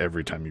spot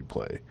every time you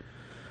play.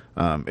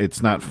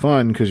 It's not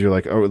fun because you're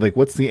like, oh, like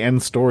what's the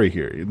end story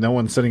here? No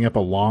one's setting up a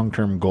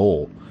long-term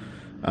goal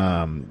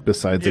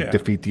besides like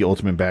defeat the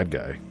ultimate bad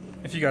guy.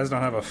 If you guys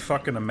don't have a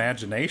fucking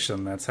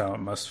imagination, that's how it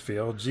must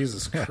feel.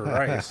 Jesus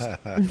Christ.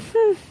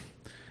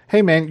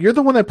 Hey man, you're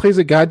the one that plays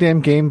a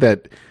goddamn game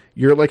that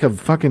you're like a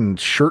fucking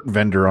shirt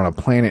vendor on a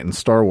planet in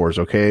Star Wars,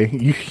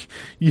 okay?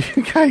 You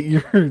got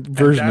your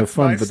version of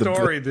fun. That's my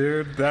story,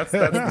 dude. That's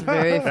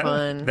very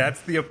fun.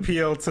 That's the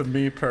appeal to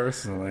me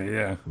personally,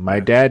 yeah. My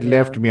dad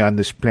left me on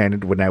this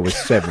planet when I was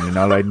 7, and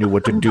all I knew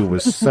what to do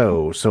was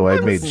sew, so I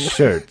made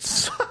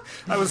shirts.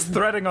 I was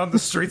threading on the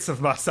streets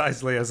of Mos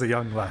Eisley as a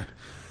young lad.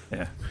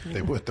 Yeah.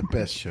 They weren't the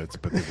best shirts,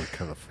 but they were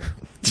colorful.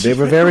 They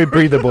were very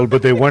breathable,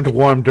 but they weren't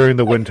warm during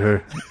the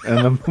winter.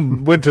 And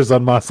the winters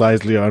on Mos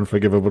Eisley are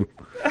unforgivable.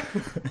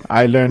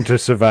 I learned to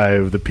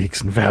survive the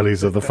peaks and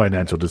valleys of the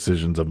financial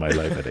decisions of my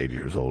life at 8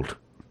 years old.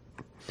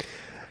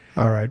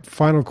 All right.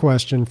 Final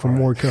question from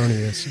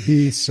Morconius.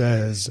 He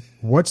says,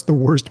 what's the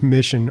worst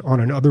mission on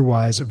an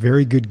otherwise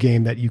very good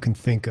game that you can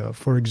think of?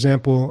 For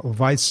example,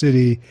 Vice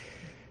City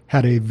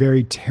had a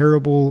very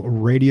terrible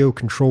radio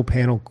control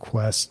panel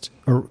quest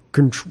or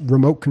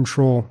remote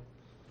control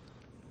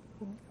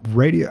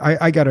radio.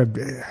 I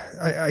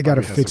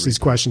gotta fix these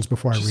questions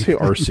before I read. Say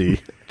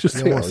RC. Just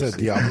say RC. Said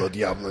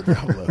Diablo.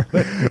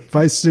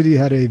 Vice City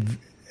had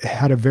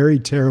a very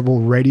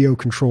terrible radio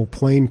control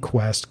plane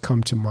quest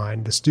come to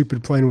mind. The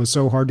stupid plane was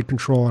so hard to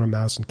control on a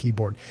mouse and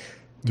keyboard.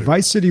 Dude.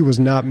 Vice City was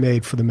not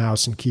made for the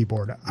mouse and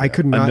keyboard. Yeah. I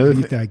could not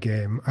beat that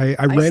game. I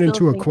ran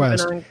into a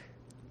quest.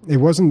 It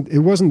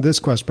wasn't this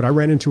quest, but I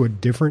ran into a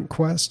different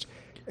quest,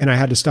 and I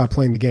had to stop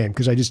playing the game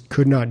because I just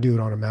could not do it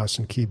on a mouse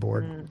and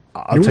keyboard.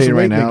 I'll tell you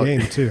right now.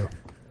 Game too.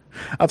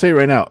 I'll tell you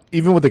right now.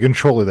 Even with the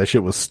controller, that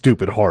shit was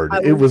stupid hard.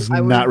 It was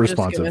not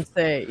responsive.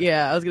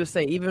 I was gonna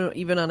say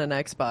even on an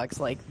Xbox,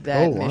 like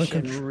that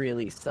mission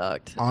really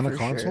sucked. On a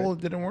console,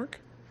 it didn't work.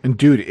 And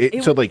dude,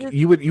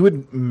 you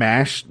would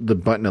mash the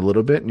button a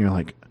little bit, and you're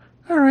like,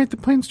 all right, the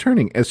plane's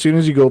turning. As soon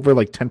as you go over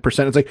like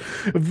 10%, it's like,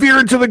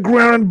 veer to the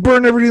ground and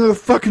burn everything to the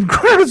fucking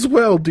ground as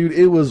well, dude.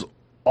 It was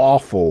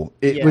awful.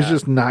 It was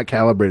just not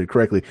calibrated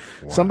correctly.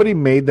 Wow. Somebody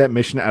made that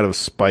mission out of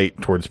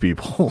spite towards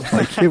people.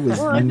 Like it was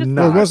not.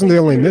 Well, it wasn't the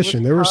only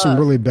mission. There were some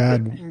really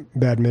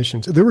bad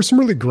missions. There were some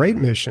really great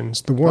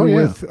missions. The one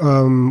with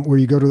where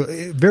you go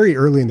to very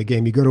early in the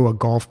game, you go to a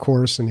golf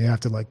course and you have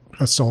to like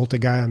assault a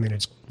guy. I mean,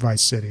 it's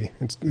Vice City.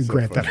 It's a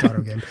Grand Theft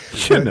Auto game.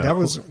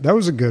 That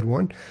was a good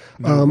one.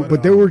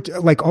 But there were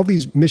like all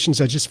these missions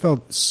that just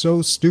felt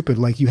so stupid.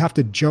 Like you have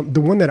to jump.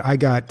 The one that I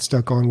got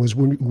stuck on was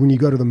when you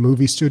go to the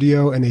movie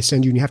studio and they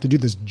send you and you have to do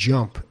this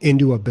jump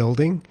into a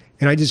building.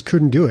 And I just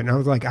couldn't do it. And I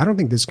was like, I don't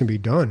think this can be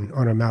done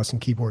on a mouse and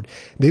keyboard.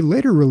 They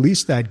later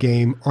released that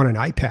game on an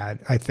iPad,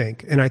 I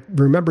think. And I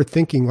remember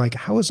thinking, like,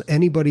 how is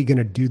anybody going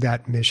to do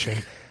that mission?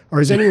 Or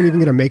is anyone even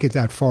going to make it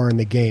that far in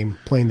the game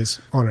playing this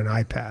on an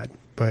iPad?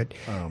 But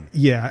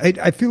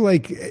I feel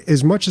like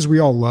as much as we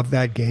all love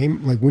that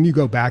game, like when you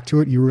go back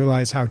to it, you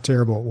realize how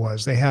terrible it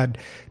was. They had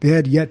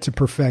yet to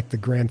perfect the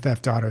Grand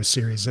Theft Auto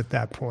series at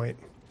that point.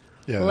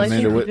 Yeah, well, I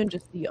think even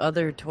just the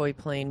other toy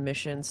plane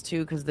missions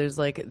too, because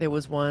there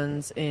was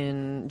ones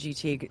in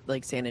GTA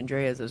like San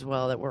Andreas as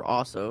well that were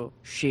also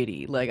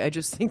shitty. Like I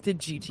just think that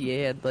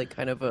GTA had like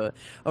kind of a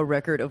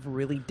record of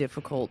really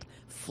difficult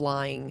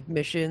flying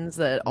missions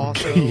that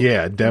also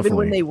definitely. Even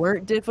when they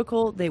weren't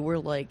difficult, they were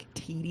like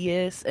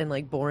tedious and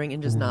like boring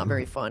and just not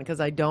very fun. Because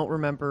I don't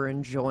remember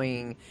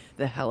enjoying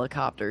the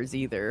helicopters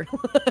either,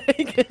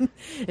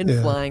 and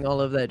flying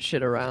all of that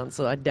shit around.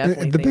 So I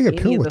definitely the big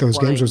appeal with those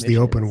games was the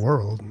open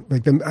world.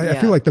 Like I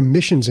feel like the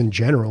missions in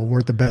general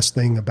weren't the best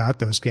thing about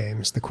those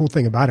games. The cool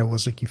thing about it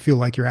was like you feel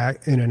like you're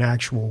in an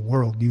actual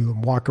world. You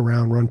walk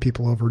around, run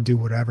people over, do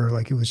whatever.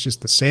 Like it was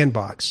just the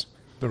sandbox.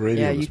 The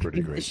radio was pretty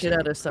you great. The shit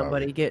out of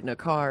somebody, get in a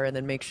car, and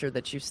then make sure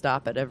that you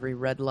stop at every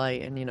red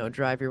light and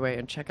drive your way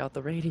and check out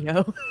the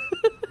radio.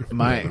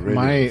 My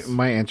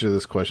answer to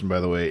this question, by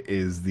the way,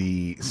 is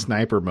the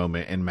sniper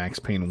moment in Max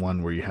Payne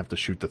 1 where you have to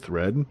shoot the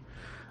thread.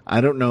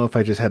 I don't know if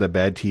I just had a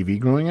bad TV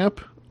growing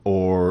up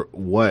or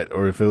what,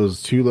 or if it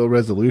was too low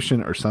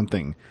resolution or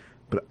something,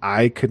 but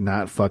I could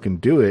not fucking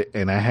do it,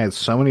 and I had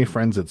so many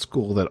friends at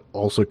school that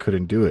also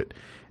couldn't do it.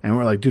 And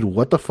we're like, dude,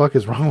 what the fuck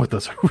is wrong with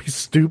us? Are we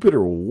stupid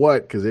or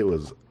what? Because it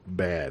was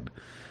bad.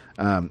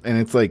 And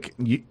it's like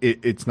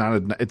it's not a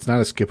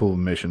skippable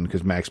mission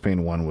because Max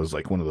Payne 1 was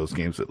like one of those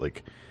games that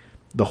like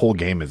the whole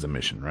game is a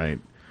mission, right?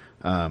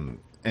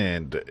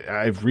 And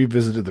I've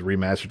revisited the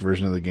remastered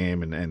version of the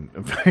game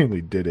and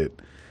finally did it.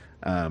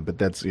 But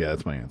that's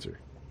my answer.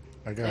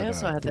 I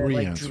also had that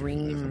like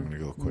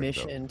dream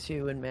mission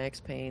too in Max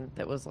Payne.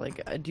 That was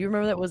like, do you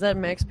remember that? Was that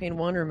Max Payne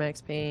 1 or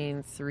Max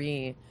Payne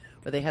 3?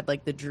 Where they had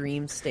like the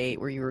dream state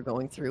where you were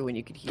going through and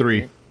you could hear.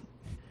 3.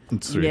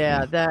 It's 3.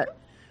 Yeah, that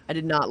I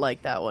did not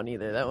like that one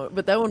either.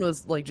 That one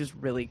was like just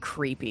really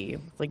creepy,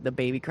 like the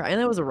baby cry,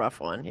 and that was a rough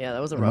one. Yeah,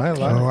 that was a rough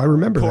one. Oh, I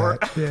remember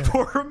that. Yeah.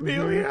 Poor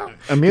Amelia.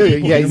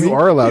 Amelia, you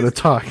are allowed to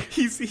talk.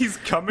 He's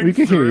coming. We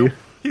can through. hear you.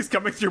 He's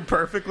coming through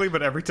perfectly,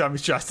 but every time he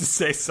tries to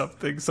say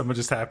something, someone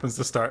just happens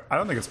to start. I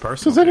don't think it's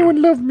personal. Does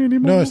anyone love me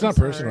anymore? No, it's not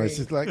personal. It's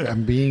just like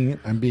I'm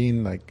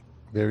being like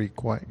very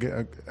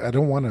quiet. I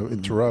don't want to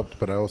interrupt,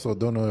 but I also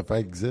don't know if I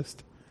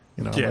exist.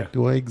 Like,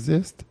 do I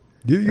exist?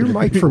 Your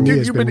mic for me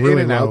has been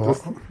really low.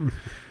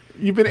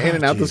 You've been in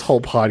and out this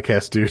whole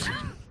podcast, dude.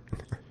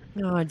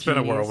 Oh, it's been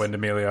a whirlwind,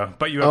 Emilio.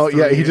 But you.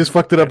 Have he just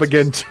fucked it up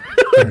again.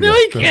 No,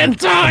 he can't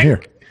talk.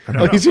 Here.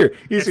 He's here.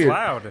 He's here.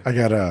 Loud. I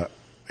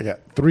got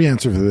 3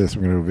 answers for this.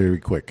 I'm going to go very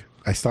quick.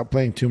 I stopped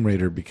playing Tomb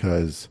Raider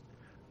because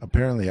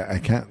apparently I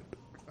can't.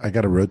 I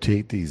got to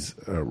rotate these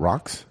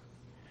rocks,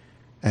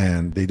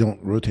 and they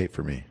don't rotate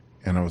for me.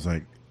 And I was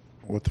like,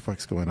 "What the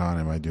fuck's going on?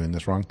 Am I doing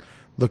this wrong?"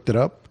 Looked it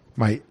up.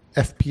 My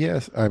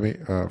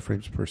FPS,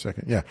 frames per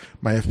second. Yeah,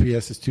 my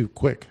FPS is too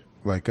quick.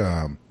 Like,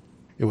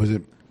 it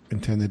wasn't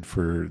intended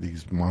for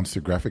these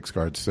monster graphics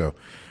cards. So,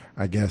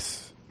 I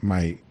guess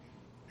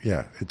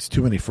it's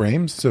too many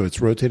frames. So it's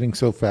rotating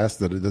so fast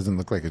that it doesn't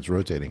look like it's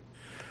rotating.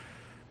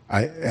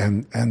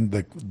 And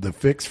the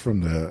fix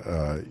from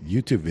the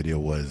YouTube video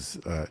was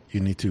you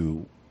need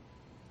to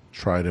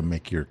try to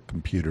make your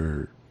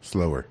computer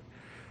slower.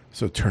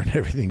 So turn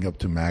everything up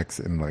to max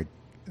and like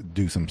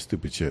do some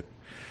stupid shit.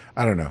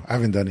 I don't know. I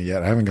haven't done it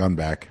yet. I haven't gone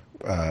back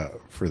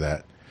for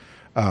that.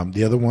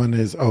 The other one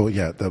is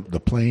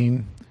the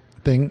plane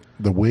thing.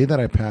 The way that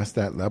I passed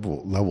that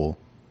level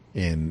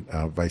in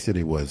Vice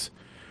City was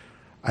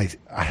I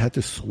had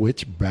to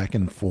switch back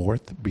and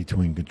forth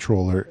between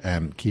controller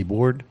and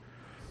keyboard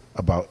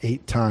about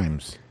 8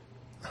 times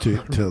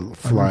to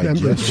fly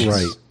just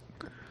right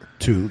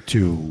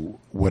to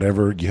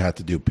whatever you had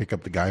to do, pick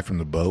up the guy from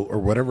the boat or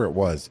whatever it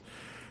was.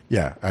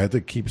 Yeah, I had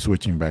to keep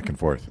switching back and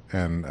forth.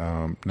 And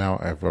now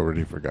I've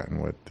already forgotten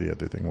what the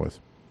other thing was.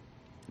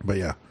 But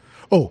yeah.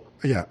 Oh,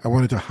 yeah, I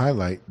wanted to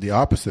highlight the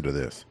opposite of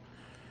this.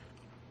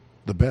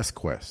 The best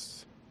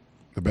quests.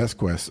 The best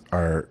quests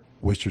are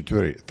Witcher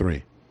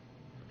 3.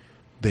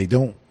 They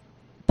don't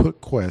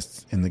put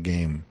quests in the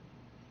game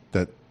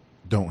that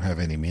don't have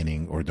any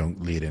meaning or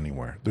don't lead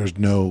anywhere. There's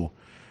no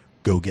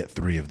go get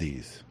 3 of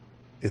these.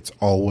 It's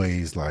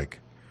always like,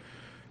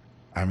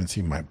 I haven't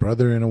seen my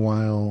brother in a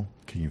while.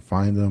 Can you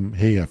find them?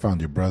 Hey, I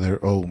found your brother.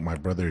 Oh, my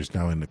brother is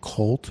now in the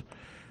cult.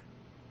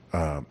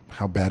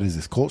 How bad is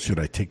this cult? Should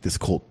I take this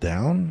cult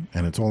down?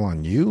 And it's all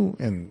on you?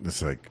 And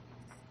it's like,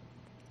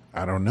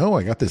 I don't know.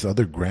 I got this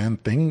other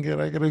grand thing that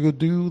I got to go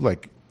do.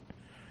 Like,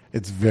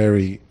 it's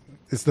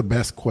the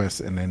best quest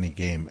in any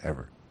game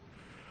ever.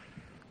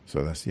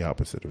 So that's the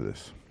opposite of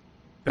this.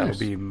 That'll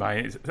be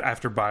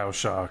after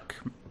BioShock,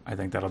 I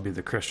think that'll be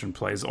the Christian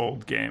Plays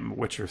old game,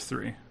 Witcher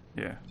 3.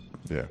 Yeah.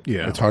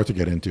 It's hard to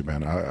get into,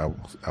 man.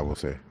 I will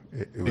say.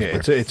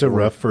 It's a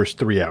rough first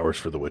 3 hours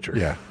for The Witcher.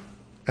 Yeah.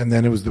 And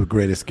then it was the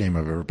greatest game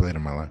I've ever played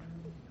in my life.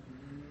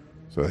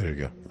 So there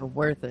you go.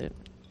 Worth it.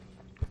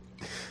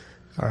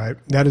 All right.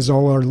 That is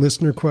all our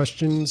listener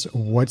questions.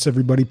 What's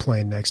everybody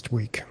playing next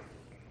week?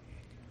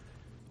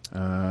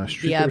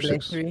 Street Fighter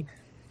 6. 3.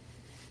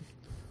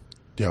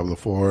 Diablo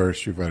 4,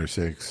 Street Fighter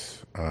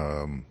 6.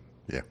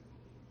 Yeah.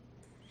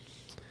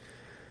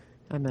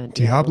 I meant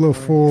Diablo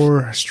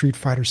 4, Street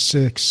Fighter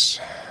 6,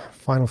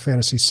 Final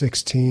Fantasy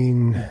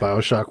 16,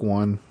 BioShock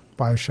 1,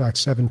 BioShock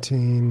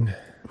 17,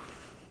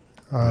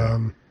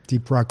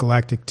 Deep Rock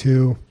Galactic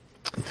 2.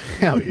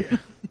 Hell yeah.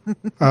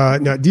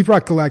 No, Deep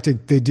Rock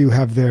Galactic, they do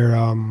have their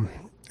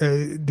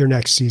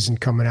next season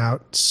coming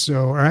out.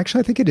 So, or actually,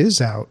 I think it is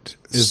out.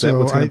 Is that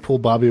what's going to pull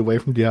Bobby away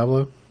from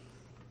Diablo?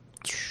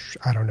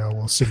 I don't know.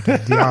 We'll see.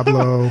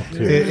 Diablo.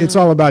 It's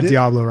all about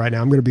Diablo right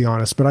now. I'm going to be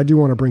honest, but I do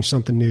want to bring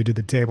something new to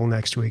the table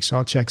next week, so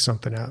I'll check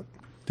something out.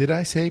 Did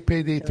I say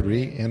Payday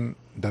 3? And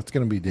that's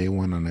going to be day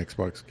 1 on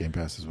Xbox Game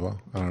Pass as well?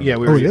 I don't know.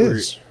 Yeah, it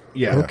is.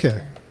 Yeah.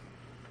 Okay.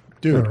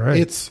 Dude, right.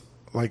 It's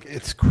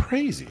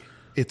crazy.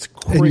 It's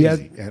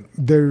crazy. And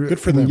they're good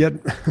for them. Yet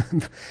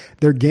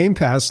their Game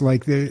Pass,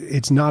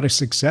 it's not a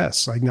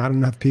success. Like, not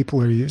enough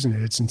people are using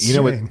it. It's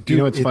insane. You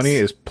know what's funny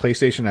is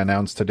PlayStation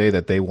announced today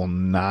that they will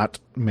not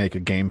make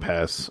a Game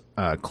Pass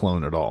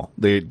clone at all.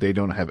 They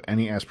don't have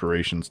any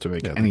aspirations to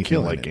make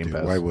anything like Game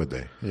Pass. Why would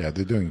they? Yeah,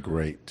 they're doing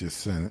great.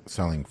 Just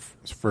selling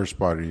first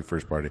party.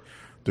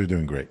 They're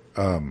doing great.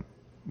 Well,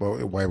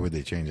 why would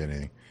they change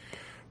anything?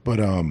 But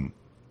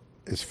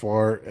as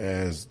far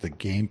as the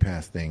Game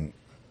Pass thing,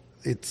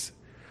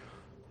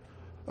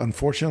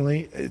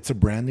 unfortunately, it's a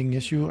branding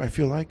issue, I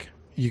feel like.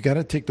 You got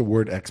to take the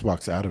word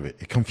Xbox out of it.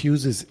 It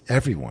confuses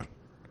everyone.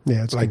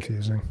 Yeah, it's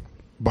confusing.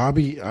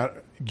 Bobby,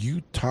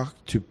 you talk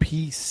to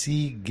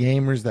PC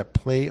gamers that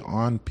play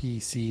on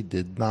PC,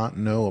 did not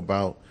know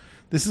about...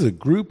 This is a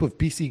group of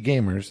PC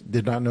gamers,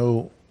 did not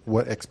know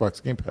what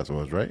Xbox Game Pass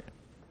was, right?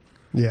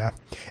 Yeah.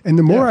 And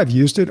the more I've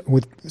used it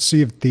with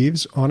Sea of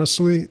Thieves,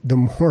 honestly, the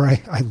more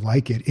I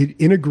like it. It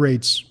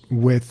integrates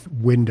with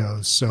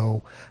Windows.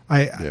 So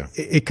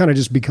it kind of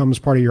just becomes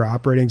part of your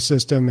operating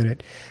system.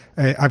 And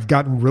I've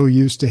gotten real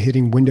used to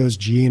hitting Windows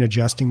G and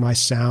adjusting my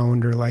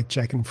sound or like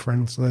checking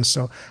friends list.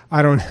 So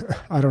I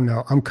don't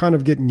know. I'm kind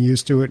of getting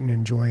used to it and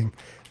enjoying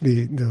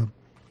the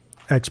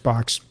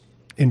Xbox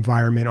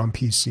environment on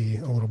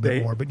PC a little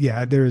bit more. But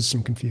yeah, there is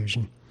some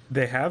confusion.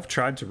 They have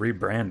tried to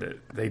rebrand it.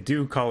 They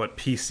do call it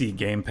PC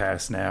Game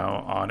Pass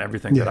now on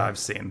everything that I've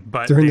seen.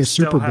 But during the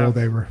Super Bowl,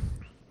 they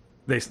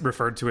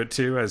referred to it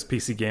too as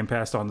PC Game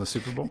Pass on the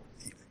Super Bowl.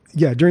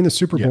 Yeah, during the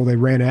Super Bowl, they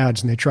ran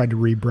ads and they tried to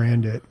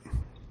rebrand it.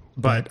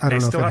 But I don't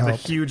they know still if it have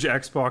helped. the huge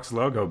Xbox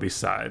logo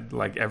beside.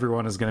 Like,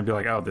 everyone is going to be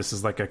like, "Oh, this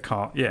is like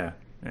a yeah,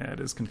 it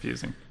is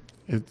confusing."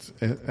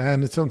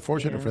 It's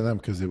unfortunate for them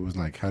because it was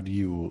like, how do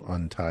you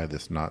untie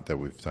this knot that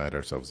we've tied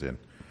ourselves in?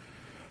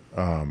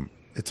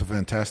 It's a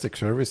fantastic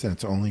service and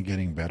it's only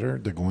getting better.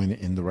 They're going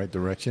in the right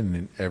direction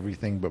in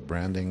everything but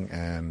branding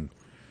and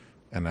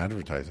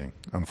advertising.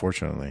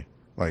 Unfortunately,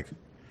 like,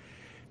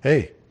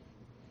 hey,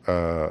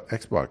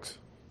 Xbox,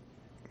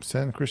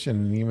 send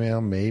Christian an email.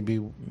 Maybe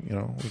we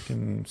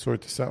can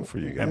sort this out for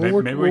you guys. Yeah,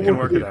 maybe we can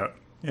work it out.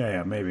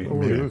 Yeah, maybe.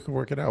 Maybe we can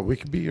work it out. We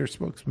could be your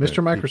spokesman.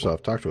 Mr.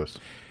 Microsoft, talk to us.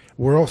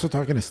 We're also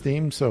talking to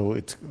Steam, so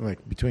it's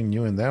like between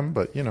you and them.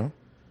 But we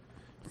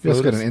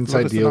also got an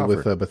inside deal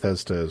with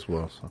Bethesda as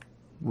well. So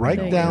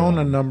write down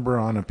a number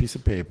on a piece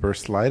of paper,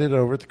 slide it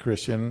over to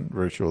Christian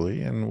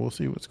virtually, and we'll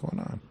see what's going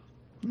on.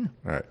 Yeah.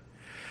 All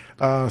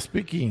right.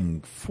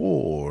 Speaking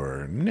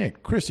for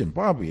Nick, Christian,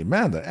 Bobby,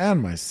 Amanda,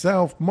 and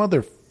myself,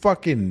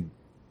 motherfucking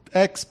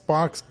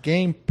Xbox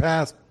Game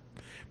Pass,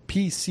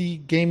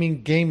 PC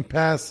Gaming Game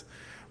Pass,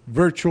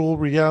 virtual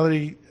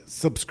reality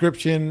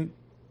subscription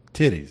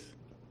titties.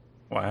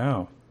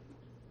 Wow.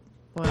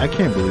 I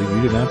can't believe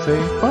you did not say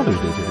Father's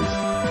Day titties.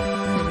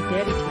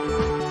 Daddy titties.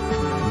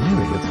 I knew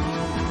they get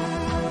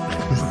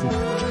some.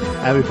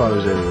 Happy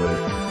Father's Day, everybody.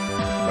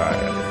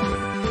 Bye.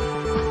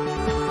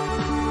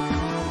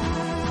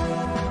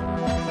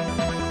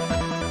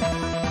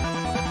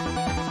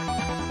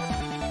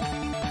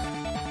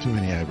 Too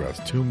many eyebrows.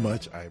 Too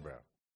much eyebrow.